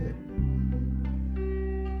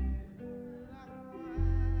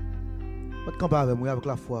 Pas de camp avec moi, avec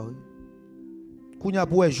la foi. Kounya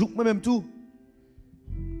pour jouk moi même tout.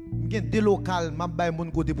 M'gen des local, m'a bay mon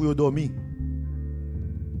côté pour yo dormir.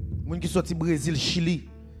 Moun qui sorti Brésil, Chili.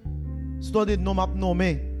 C'est de nom m'a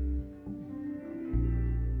nommé.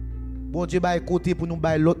 Bon Dieu bay côté pour nous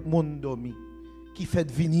bay l'autre monde dormir. Qui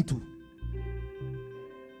fait venir tout.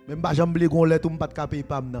 Même pas jambe gon let ou pas de payer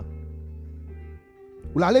pas maintenant.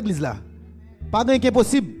 Ou là l'église là. Pas rien qui est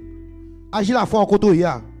possible. Agir la foi en côté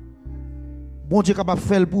ya. Bon Dieu capable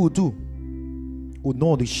faire pour tout. Au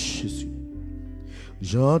nom de Jésus.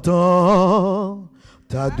 J'entends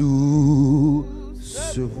ta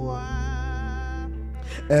douce voix.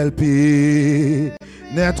 Elle peut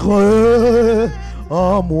naître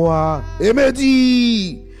en moi et me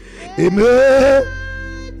dit et me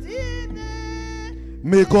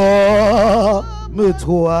mais comme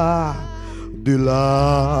toi de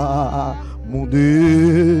là mon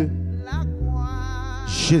Dieu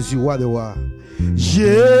Jésus roi de roi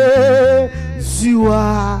Jésus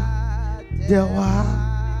roi de roi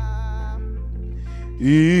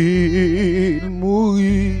il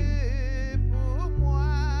mourit pour moi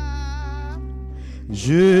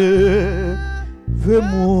je veux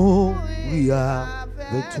mourir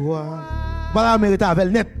avec toi. Voilà, mérite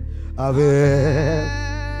avec net. Avec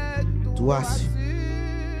toi.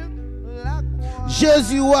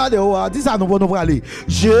 Jésus wa de wa. Dis ça nous pour aller.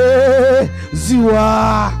 Jésus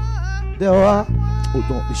wa de wa. Au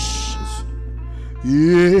nom de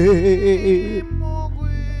Jésus.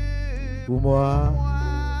 Pour moi.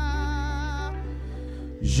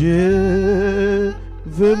 Je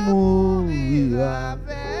veux mourir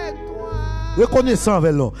avec toi. Reconnaissant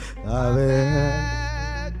avec l'homme.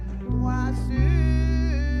 Avec toi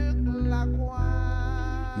sur la croix.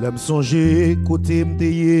 L'aime songer côté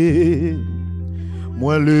m'teye.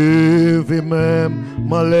 Moi lever même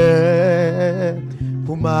m'enlève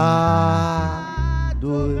pour m'adorer.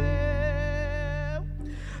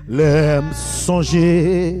 L'aime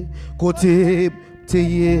songer côté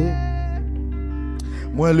m'teye.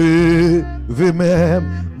 Moi lever même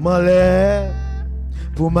m'enlève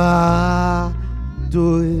pour m'adorer.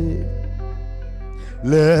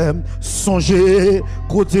 L'aime songer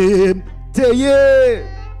côté m'teye.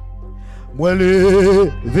 Moi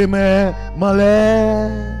lever même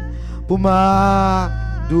m'enlève pour m'adorer.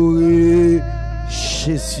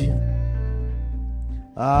 Jésus.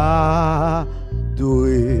 Adorer.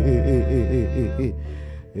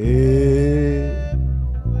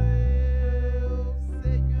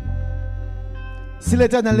 Si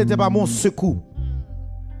l'Éternel n'était pas mon secours,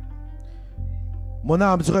 mon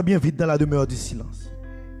âme serait bien vite dans la demeure du silence.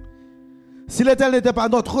 Si l'Éternel n'était pas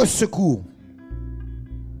notre secours,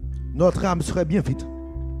 notre âme serait bien vite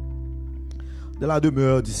dans la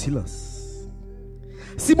demeure du silence.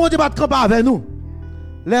 Si mon Dieu ne campe pas avec nous,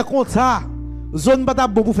 les comptes ça, zone pas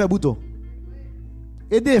bon pour faire bouton.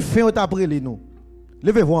 Et des fins on après nous.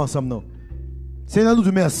 Levez-vous ensemble non. Seigneur nous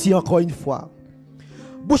dit merci encore une fois.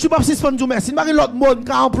 Bouche pas si nous merci, pas l'autre monde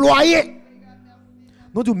qui a employé.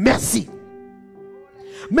 Nous disons merci.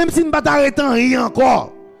 Même si nous ne pas arrêter rien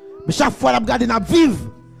encore, mais chaque fois nous regardons nous vivre,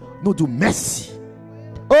 nous disons merci.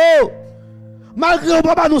 Oh, malgré ou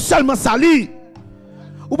pas nous seulement salir,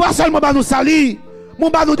 ou pas seulement nous salir,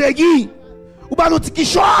 mon pas nous dégui, ou pas nous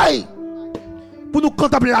tikichoy, pour nous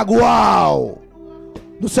contempler la gloire.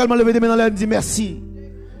 Nous seulement lever des mains dans l'air et dire merci.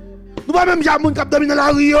 Nous pas même jamais qui domine dans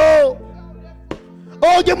la rue. Oh,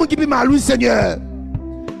 il y a des gens qui sont mal, oui, Seigneur.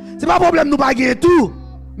 Ce n'est pas un problème, nous ne pas gagner tout,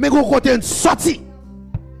 mais nous côté une sortie.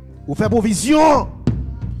 Vous faites provision.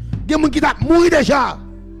 Il y a des gens qui sont morts déjà.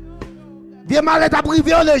 Viens malade à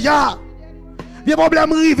privé déjà. Viens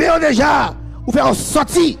problème rivé déjà. Vous faites une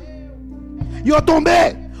sortie. Vous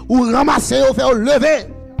tombez, vous ramassez, vous faites lever.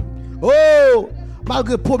 Oh,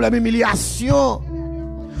 malgré problème humiliation.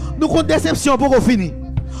 Nous avons déception pour qu'on finisse.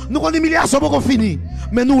 Nous avons humiliation pour qu'on finisse.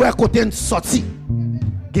 Mais nous avons côté une sortie.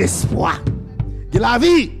 Espoir. De la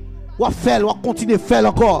vie, on va faire, on va continuer à faire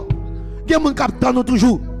encore. Il y a des gens qui attendent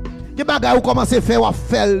toujours. Il y a des gens qui commencent à faire, on va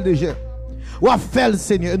faire déjà. On va faire le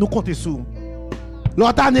Seigneur et nous comptons sur.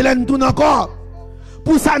 L'autre année, nous tournons encore.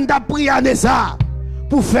 Pour ça, nous avons prié à ça.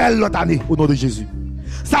 Pour faire l'autre année, au nom de Jésus.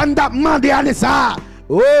 Ça, nous avons demandé à ça.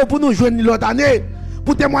 Oh, pour nous joindre l'autre année.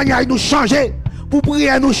 Pour témoigner, nous changer. Pour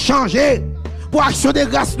prier, nous changer. Pour action de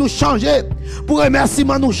grâce, nous changer. Pour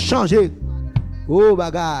remerciement, nous changer. Oh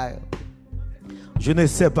bagaille. Je ne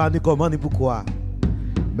sais pas ni comment ni pourquoi.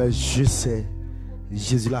 Mais je sais.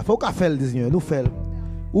 Jésus l'a fait. Ou qu'a fait le Seigneur? Nous fait.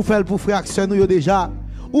 Ou fait pour frère action nous déjà.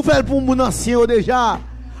 Ou fait pour mon ancien déjà.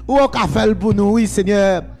 Ou qu'a fait pour nous, oui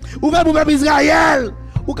Seigneur. Ou fait pour peuple Israël.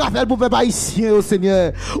 Ou qu'a fait pour peuple haïtien, oh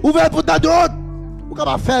Seigneur. Ou fait pour tant d'autres. Ou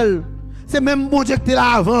qu'a fait. C'est même bon Dieu qui était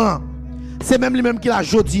là avant. C'est même lui-même qui l'a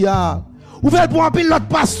jodi. Ou fait pour un pilote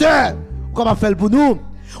pasteur. Ou qu'a fait pour nous.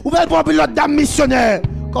 Ou faites pour un l'autre dame missionnaire,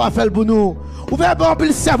 qu'on va faire pour nous. Ou faites pour un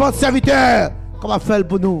le servant serviteur, qu'on va faire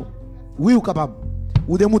pour nous. Oui, ou capable.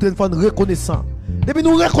 Ou démontrer une forme reconnaissant. Depuis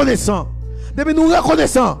nous reconnaissons,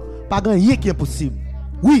 pas rien qui est impossible.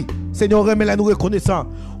 Oui, Seigneur, remets-la nous reconnaissant.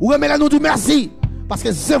 Ou remets-la nous dire merci, parce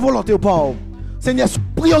que c'est volonté au pauvre. Seigneur,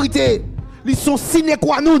 priorité, ils sont sine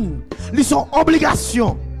qua non, ils sont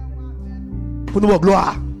obligations. Pour nous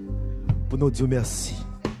gloire, pour nous dire merci.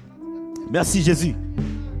 Merci Jésus.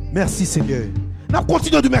 Merci Seigneur. Nous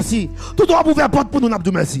continuons de merci. Tout le monde a ouvert porte pour nous, nous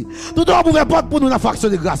avons merci. Tout le monde a ouvert porte pour nous, nous avons action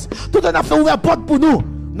de grâce. Tout le monde a ouvert porte pour nous,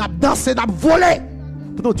 nous avons dansé, nous avons volé.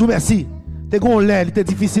 Pour nous dire merci. T'es gon l'air, c'était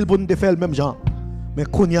difficile pour nous de faire le même genre. Mais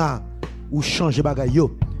Konya, ou changer bagaille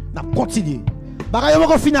yo. Nous avons continué. Bagaille yo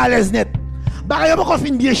pas fin à l'aise net. Bagaille yo pas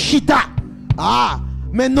fin bien chita. Ah,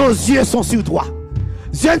 mais nos yeux sont sur toi.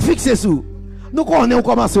 Yeux fixés sur. Nous connaissons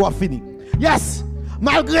comment ça va finir. Yes.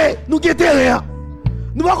 Malgré nous guetter rien.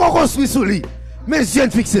 Nous ne pouvons pas construire sous lui. Mais yeux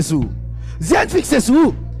fixés sur. Yeux fixés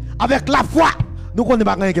sur. Avec la foi, nous connaissons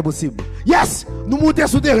pas rien qui est possible. Yes. Nous montons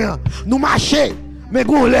sous terrain. Nous marchons. Mais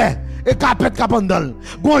gon l'air. Et carpet capandal.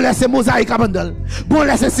 Gon l'air c'est mosaïque capandal. Gon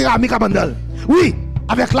l'air c'est céramique capandal. Oui.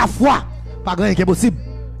 Avec la foi. Pas rien qui est possible.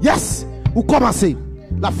 Yes, ou commencez,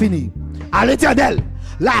 la fini. À l'Éternel,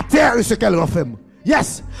 la terre et ce qu'elle renferme.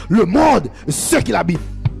 Yes, le monde et ce qu'il habite.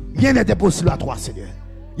 Rien n'est impossible à toi, Seigneur.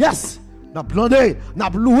 Yes, n'a planté, n'a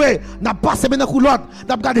loué, n'a passé maintenant coulotte,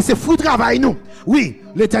 n'a regardé ses fruits de travail nous. Oui,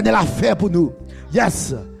 l'Éternel a fait pour nous.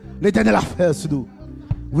 Yes, l'Éternel a fait sur nous.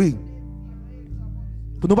 Oui.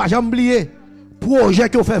 Pour ne pas jamais oublier projet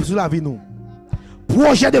qu'on fait sur la vie nous.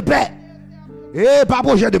 Projet de paix. Et pas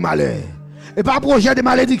projet de malheur. Et pas projet de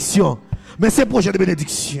malédiction. Mais c'est projet de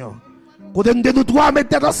bénédiction. Quand nous trois mettre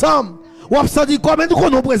tête ensemble. Ou absent dit comment nous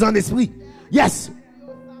sommes présents d'esprit. Yes.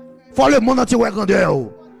 Faut le monde entier ouais grandeur.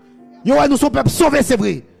 Yo nous sommes peuple sauvé c'est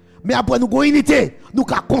vrai. Mais après nous avons unité, nous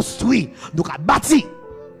avons construit, nous avons bâti.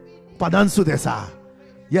 Pendant nous de ça.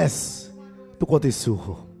 Yes. Nous comptons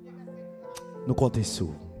sur. Nous comptons sur.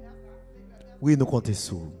 Oui, nous comptons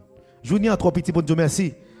sur. Je vous dis en trois petits bon Dieu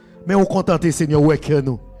merci. Mais on contente Seigneur ouais que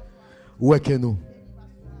nous. Ouais que nous.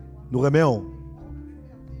 Nous remercions.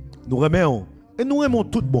 Nous remercions. Et nous aimons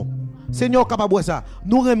tout bon. Seigneur capable de ça.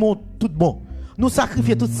 Nous aimons tout bon. Nous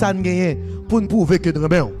sacrifions tout ça pour nous prouver que nous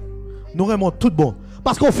remercions. Nous aimons tout bon.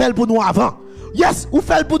 Parce qu'on fait pour nous avant. Yes, on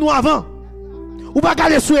fait pour nous avant. Ou pas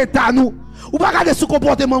garder sous état nous. Ou pas garder sous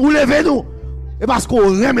comportement. Ou lever nous. Et parce qu'on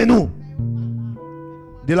remet nous.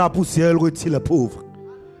 De la poussière, il retire le pauvre.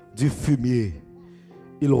 Du fumier,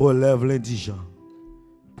 il relève l'indigent.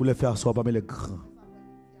 Pour les faire asseoir parmi les grands.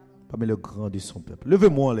 Parmi les grands de son peuple.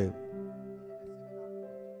 Levez-moi là.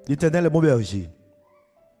 L'Éternel est mon berger.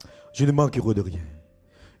 Je ne manquerai de rien.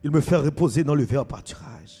 Il me fait reposer dans le vert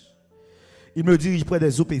pâturage. Il me dirige près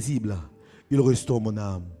des eaux paisibles. Il restaure mon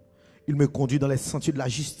âme. Il me conduit dans les sentiers de la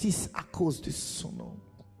justice à cause de son nom.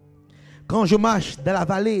 Quand je marche dans la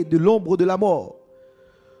vallée de l'ombre de la mort,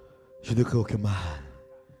 je ne crains aucun mal,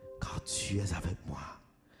 car tu es avec moi.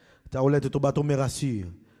 Ta roulette et ton bâton me rassurent.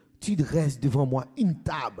 Tu dresses devant moi une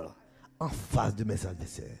table en face de mes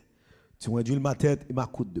adversaires. Tu réduis ma tête et ma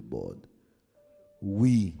coude de bord.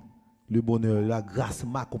 Oui, le bonheur et la grâce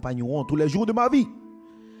m'accompagneront tous les jours de ma vie.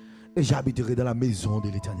 Et j'habiterai dans la maison de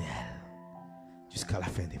l'Éternel jusqu'à la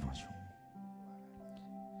fin des jours.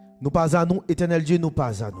 Nous pas à nous, Éternel Dieu, nous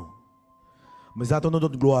pas à nous. Mais attendons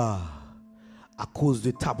notre gloire à cause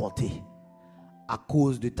de ta bonté, à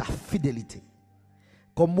cause de ta fidélité.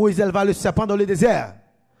 Comme Moïse éleva le serpent dans le désert,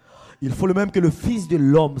 il faut le même que le Fils de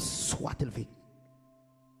l'homme soit élevé.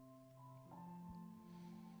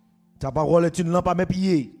 Ta parole est une lampe à mes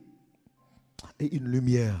pieds et une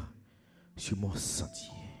lumière sur mon sentier.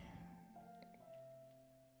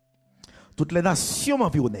 Toutes les nations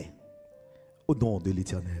m'environnaient au nom de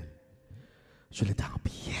l'Éternel. Je les en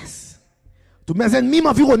pièces. Tous mes ennemis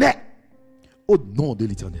m'environnaient au nom de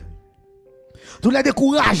l'Éternel. Tous les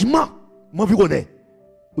découragements m'environnaient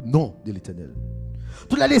au nom de l'Éternel.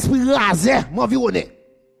 Tous les esprits rasés m'environnaient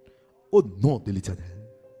au nom de l'Éternel.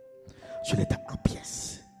 Je les en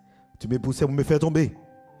pièces. Tu me poussais pour me faire tomber.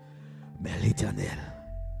 Mais l'Éternel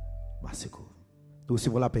m'a secouru. Nous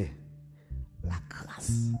recevons la paix, la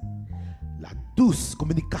grâce, la douce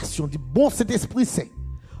communication du bon Saint-Esprit Saint.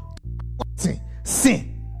 Saint.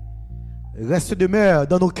 Reste demeure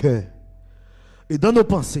dans nos cœurs et dans nos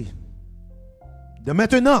pensées. De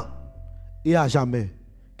maintenant et à jamais.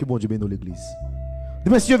 Que bon Dieu bénisse l'église.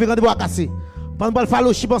 Demain, si Dieu veut rendez-vous à casser. Pendant le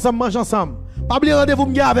fellowship ensemble, manger ensemble. Pas oublier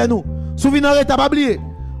rendez-vous avec nous. Souvenez-vous, pas oublier.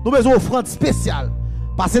 Nous avons besoin d'offrande spéciale.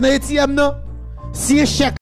 Passez dans les TM, non? Si un chèque.